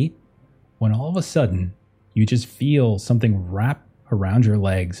 15 feet when all of a sudden you just feel something wrap around your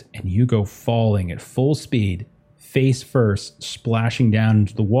legs and you go falling at full speed, face first, splashing down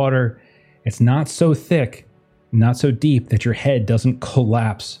into the water. It's not so thick, not so deep that your head doesn't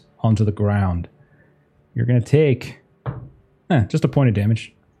collapse onto the ground. You're going to take just a point of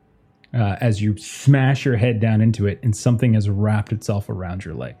damage as you smash your head down into it and something has wrapped itself around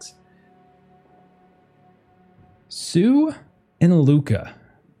your legs. Sue and Luca.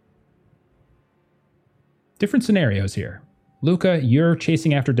 Different scenarios here. Luca, you're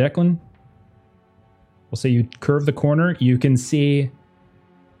chasing after Declan. We'll say you curve the corner. You can see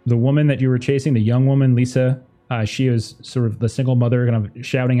the woman that you were chasing, the young woman, Lisa. She is sort of the single mother kind of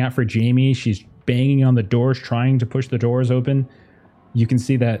shouting out for Jamie. She's banging on the doors, trying to push the doors open. You can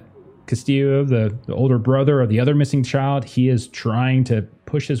see that Castillo, the older brother of the other missing child, he is trying to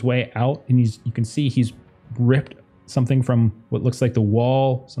push his way out. And you can see he's ripped something from what looks like the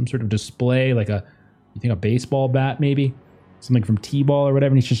wall, some sort of display, like a baseball bat maybe, something from T-ball or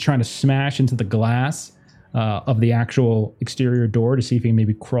whatever, and he's just trying to smash into the glass of the actual exterior door to see if he can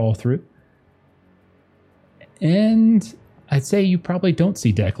maybe crawl through. And I'd say you probably don't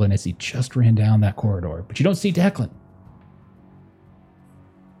see Declan as he just ran down that corridor, but you don't see Declan.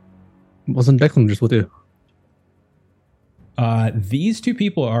 Wasn't Declan just with you? These two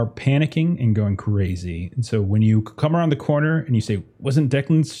people are panicking and going crazy. And so when you come around the corner and you say, wasn't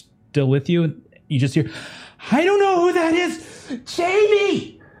Declan still with you? You just hear, I don't know who that is.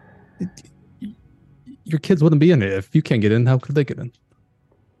 Jamie! Your kids wouldn't be in it. If you can't get in, how could they get in?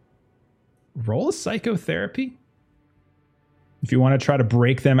 Roll a psychotherapy. If you want to try to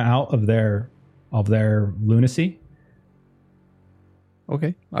break them out of their lunacy.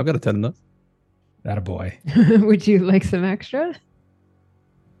 Okay, I've got a 10 enough. Attaboy. Would you like some extra?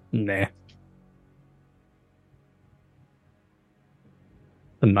 Nah.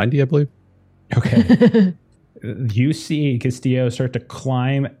 A 90, I believe. Okay. You see Castillo start to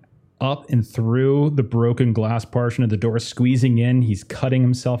climb up and through the broken glass portion of the door, squeezing in. He's cutting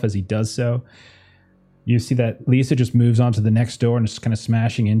himself as he does so. You see that Lisa just moves on to the next door and is kind of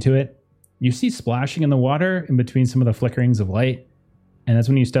smashing into it. You see splashing in the water in between some of the flickerings of light. And that's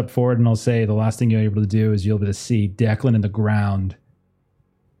when you step forward, and I'll say the last thing you're able to do is you'll be able to see Declan in the ground,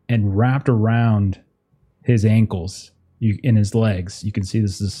 and wrapped around his ankles, in his legs, you can see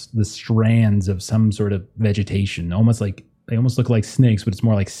the strands of some sort of vegetation, they almost look like snakes, but it's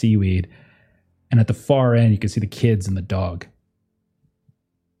more like seaweed. And at the far end, you can see the kids and the dog.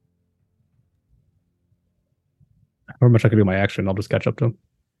 However much I can do my action, I'll just catch up to him.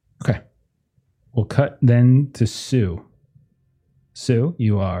 Okay. We'll cut then to Sue. Sue,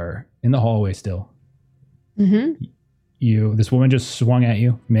 you are in the hallway still. Mm-hmm. This woman just swung at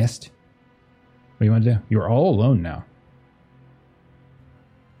you, missed. What do you want to do? You're all alone now.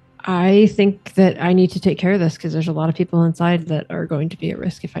 I think that I need to take care of this because there's a lot of people inside that are going to be at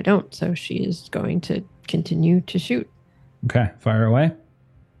risk if I don't. So she is going to continue to shoot. Okay, fire away.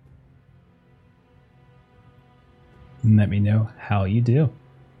 And let me know how you do.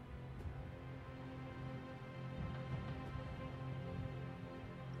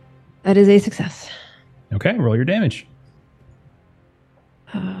 That is a success. Okay, roll your damage.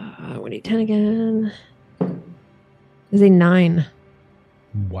 1d10 again. Is a 9.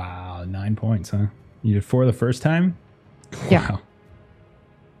 Wow, 9 points, huh? You did 4 the first time? Yeah. Wow.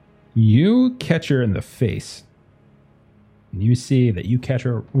 You catch her in the face. And you see that you catch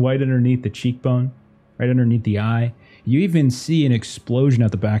her right underneath the cheekbone, right underneath the eye. You even see an explosion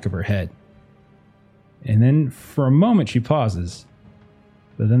at the back of her head. And then for a moment she pauses.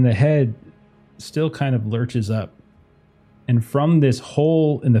 But then the head still kind of lurches up. And from this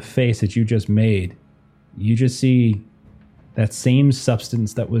hole in the face that you just made, you just see that same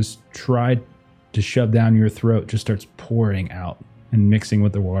substance that was tried to shove down your throat just starts pouring out and mixing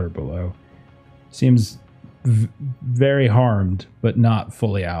with the water below. Seems very harmed, but not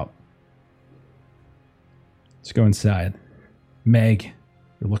fully out. Let's go inside. Meg,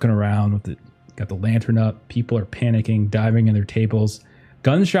 you're looking around got the lantern up. People are panicking, diving in their tables.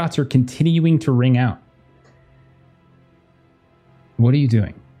 Gunshots are continuing to ring out. What are you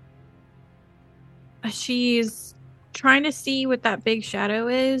doing? She's trying to see what that big shadow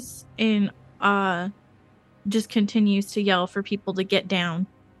is, and just continues to yell for people to get down.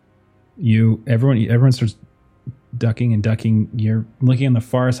 Everyone starts ducking and ducking. You're looking on the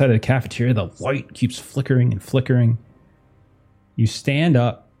far side of the cafeteria. The light keeps flickering and flickering. You stand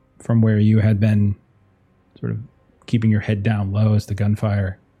up from where you had been sort of keeping your head down low as the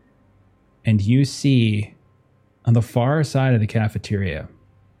gunfire, and you see on the far side of the cafeteria,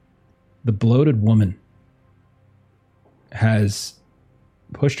 the bloated woman has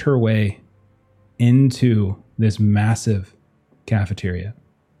pushed her way into this massive cafeteria.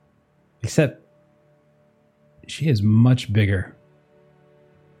 Except she is much bigger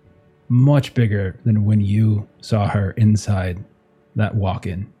than when you saw her inside that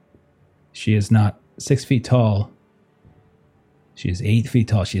walk-in. She is not 6 feet tall. She is 8 feet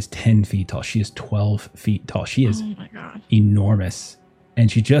tall. She is 10 feet tall. She is 12 feet tall. She is Oh my God. enormous. And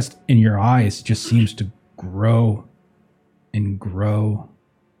she just, in your eyes, just seems to grow and grow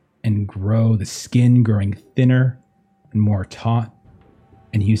and grow. The skin growing thinner and more taut.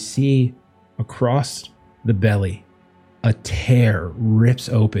 And you see across the belly, a tear rips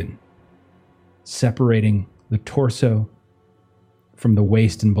open, separating the torso from the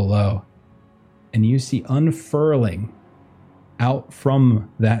waist and below. And you see unfurling out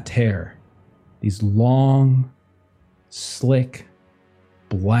from that tear these long, slick,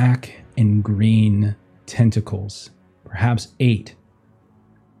 black and green tentacles, perhaps 8.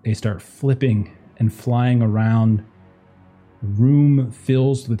 They start flipping and flying around. The room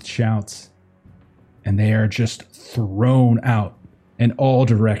fills with shouts, and they are just thrown out in all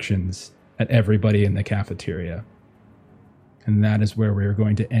directions at everybody in the cafeteria. And that is where we are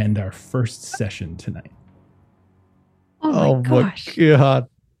going to end our first session tonight. Oh my gosh. My God.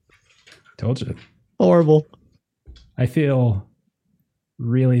 Told you. Horrible. I feel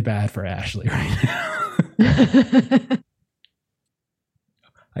really bad for Ashley right now.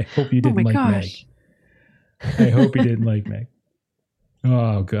 I hope you Oh didn't my like gosh. Meg. I hope you didn't like Meg.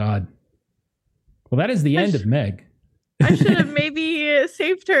 Oh, God. Well, that is the end of Meg. I should have maybe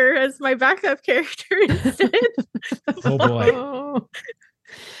saved her as my backup character instead. Oh, boy. Oh,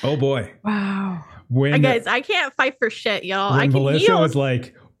 Oh, boy. wow. When, Guys, I can't fight for shit, y'all. I when can Melissa heal. was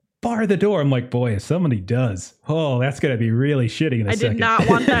like, bar the door, I'm like, boy, if somebody does, oh, that's going to be really shitty in a I second. did not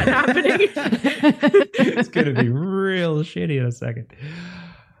want that happening. It's going to be real shitty in a second.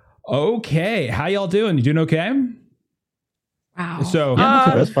 Okay. How y'all doing? You doing okay? Wow. So,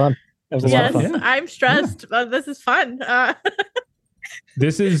 That was fun. That was a lot Yes, of fun. Yeah. I'm stressed, but this is fun.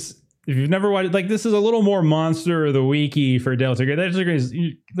 this is if you've never watched, like, this is a little more monster of the weeky for Delta Green.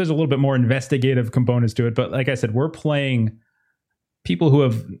 There's a little bit more investigative components to it, but like I said, we're playing people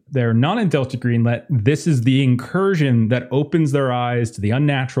who they're not in Delta Green. This is the incursion that opens their eyes to the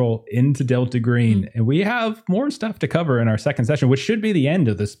unnatural into Delta Green, and we have more stuff to cover in our second session, which should be the end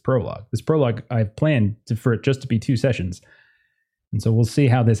of this prologue. This prologue I've planned for it just to be 2 sessions, and so we'll see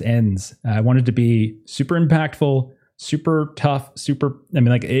how this ends. I want it to be super impactful, super tough,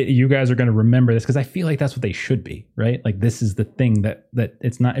 you guys are going to remember this because I feel like that's what they should be, right? Like, this is the thing that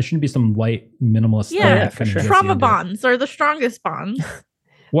it shouldn't be some light minimalist. Yeah, for sure. Trauma bonds are the strongest bonds.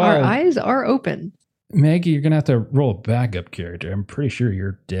 Well, our eyes are open. Maggie, you're going to have to roll a backup character. I'm pretty sure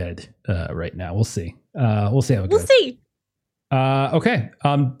you're dead right now. We'll see. We'll see how it goes. We'll see. Okay.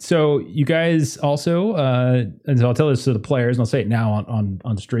 So you guys also, and so I'll tell this to the players, and I'll say it now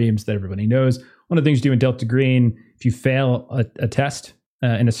on streams that everybody knows. One of the things you do in Delta Green, if you fail a test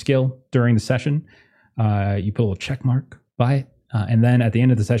in a skill during the session, you put a little check mark by it. And then at the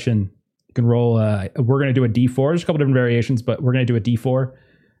end of the session, you can roll, we're going to do a D4. There's a couple different variations, but we're going to do a D4.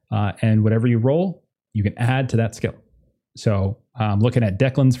 And whatever you roll, you can add to that skill. So looking at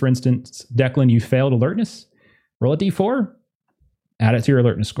Declan's, for instance, Declan, you failed alertness. Roll a D4, add it to your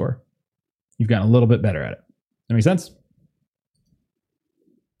alertness score. You've gotten a little bit better at it. That make sense?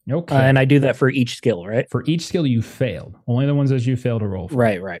 Okay. And I do that for each skill, right? For each skill you failed. Only the ones that you failed to roll for.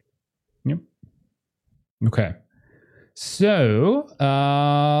 Right. Yep. Okay. So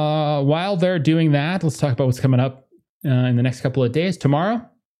while they're doing that, let's talk about what's coming up in the next couple of days. Tomorrow,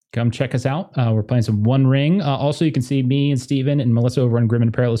 come check us out. We're playing some One Ring. Also, you can see me and Steven and Melissa over on Grim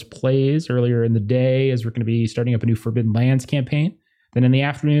and Perilous Plays earlier in the day, as we're going to be starting up a new Forbidden Lands campaign. Then in the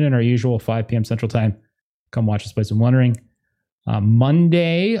afternoon, in our usual 5 p.m. Central Time, come watch us play some One Ring.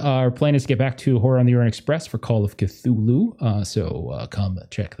 Monday, our plan is to get back to Horror on the Orient Express for Call of Cthulhu. So come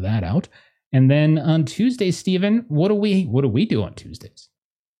check that out. And then on Tuesday, Steven, what do we do on Tuesdays?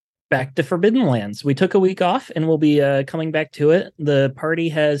 Back to Forbidden Lands. We took a week off and we'll be coming back to it. The party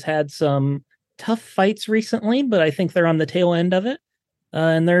has had some tough fights recently, but I think they're on the tail end of it.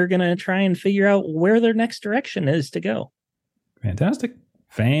 And they're going to try and figure out where their next direction is to go. Fantastic.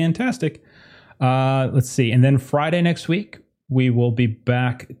 Let's see. And then Friday next week, we will be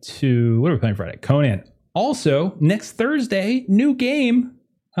back to, what are we playing Friday? Conan. Also, next Thursday, new game,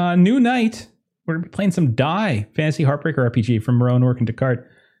 new night. We're going to be playing some Die, Fantasy Heartbreaker RPG from Moreau, Orc, and Descartes.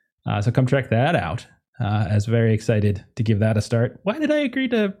 So come check that out. I was very excited to give that a start. Why did I agree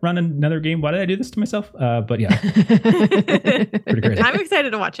to run another game? Why did I do this to myself? But yeah. Pretty crazy. I'm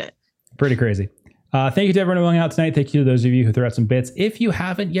excited to watch it. Pretty crazy. Thank you to everyone who hung out tonight. Thank you to those of you who threw out some bits. If you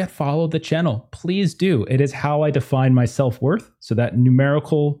haven't yet followed the channel, please do. It is how I define my self-worth. So that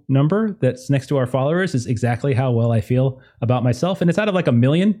numerical number that's next to our followers is exactly how well I feel about myself. And it's out of like 1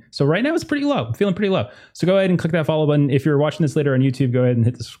 million. So right now it's pretty low. I'm feeling pretty low. So go ahead and click that follow button. If you're watching this later on YouTube, go ahead and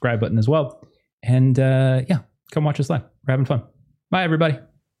hit the subscribe button as well. And yeah, come watch us live. We're having fun. Bye, everybody.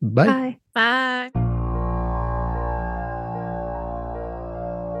 Bye. Bye. Bye.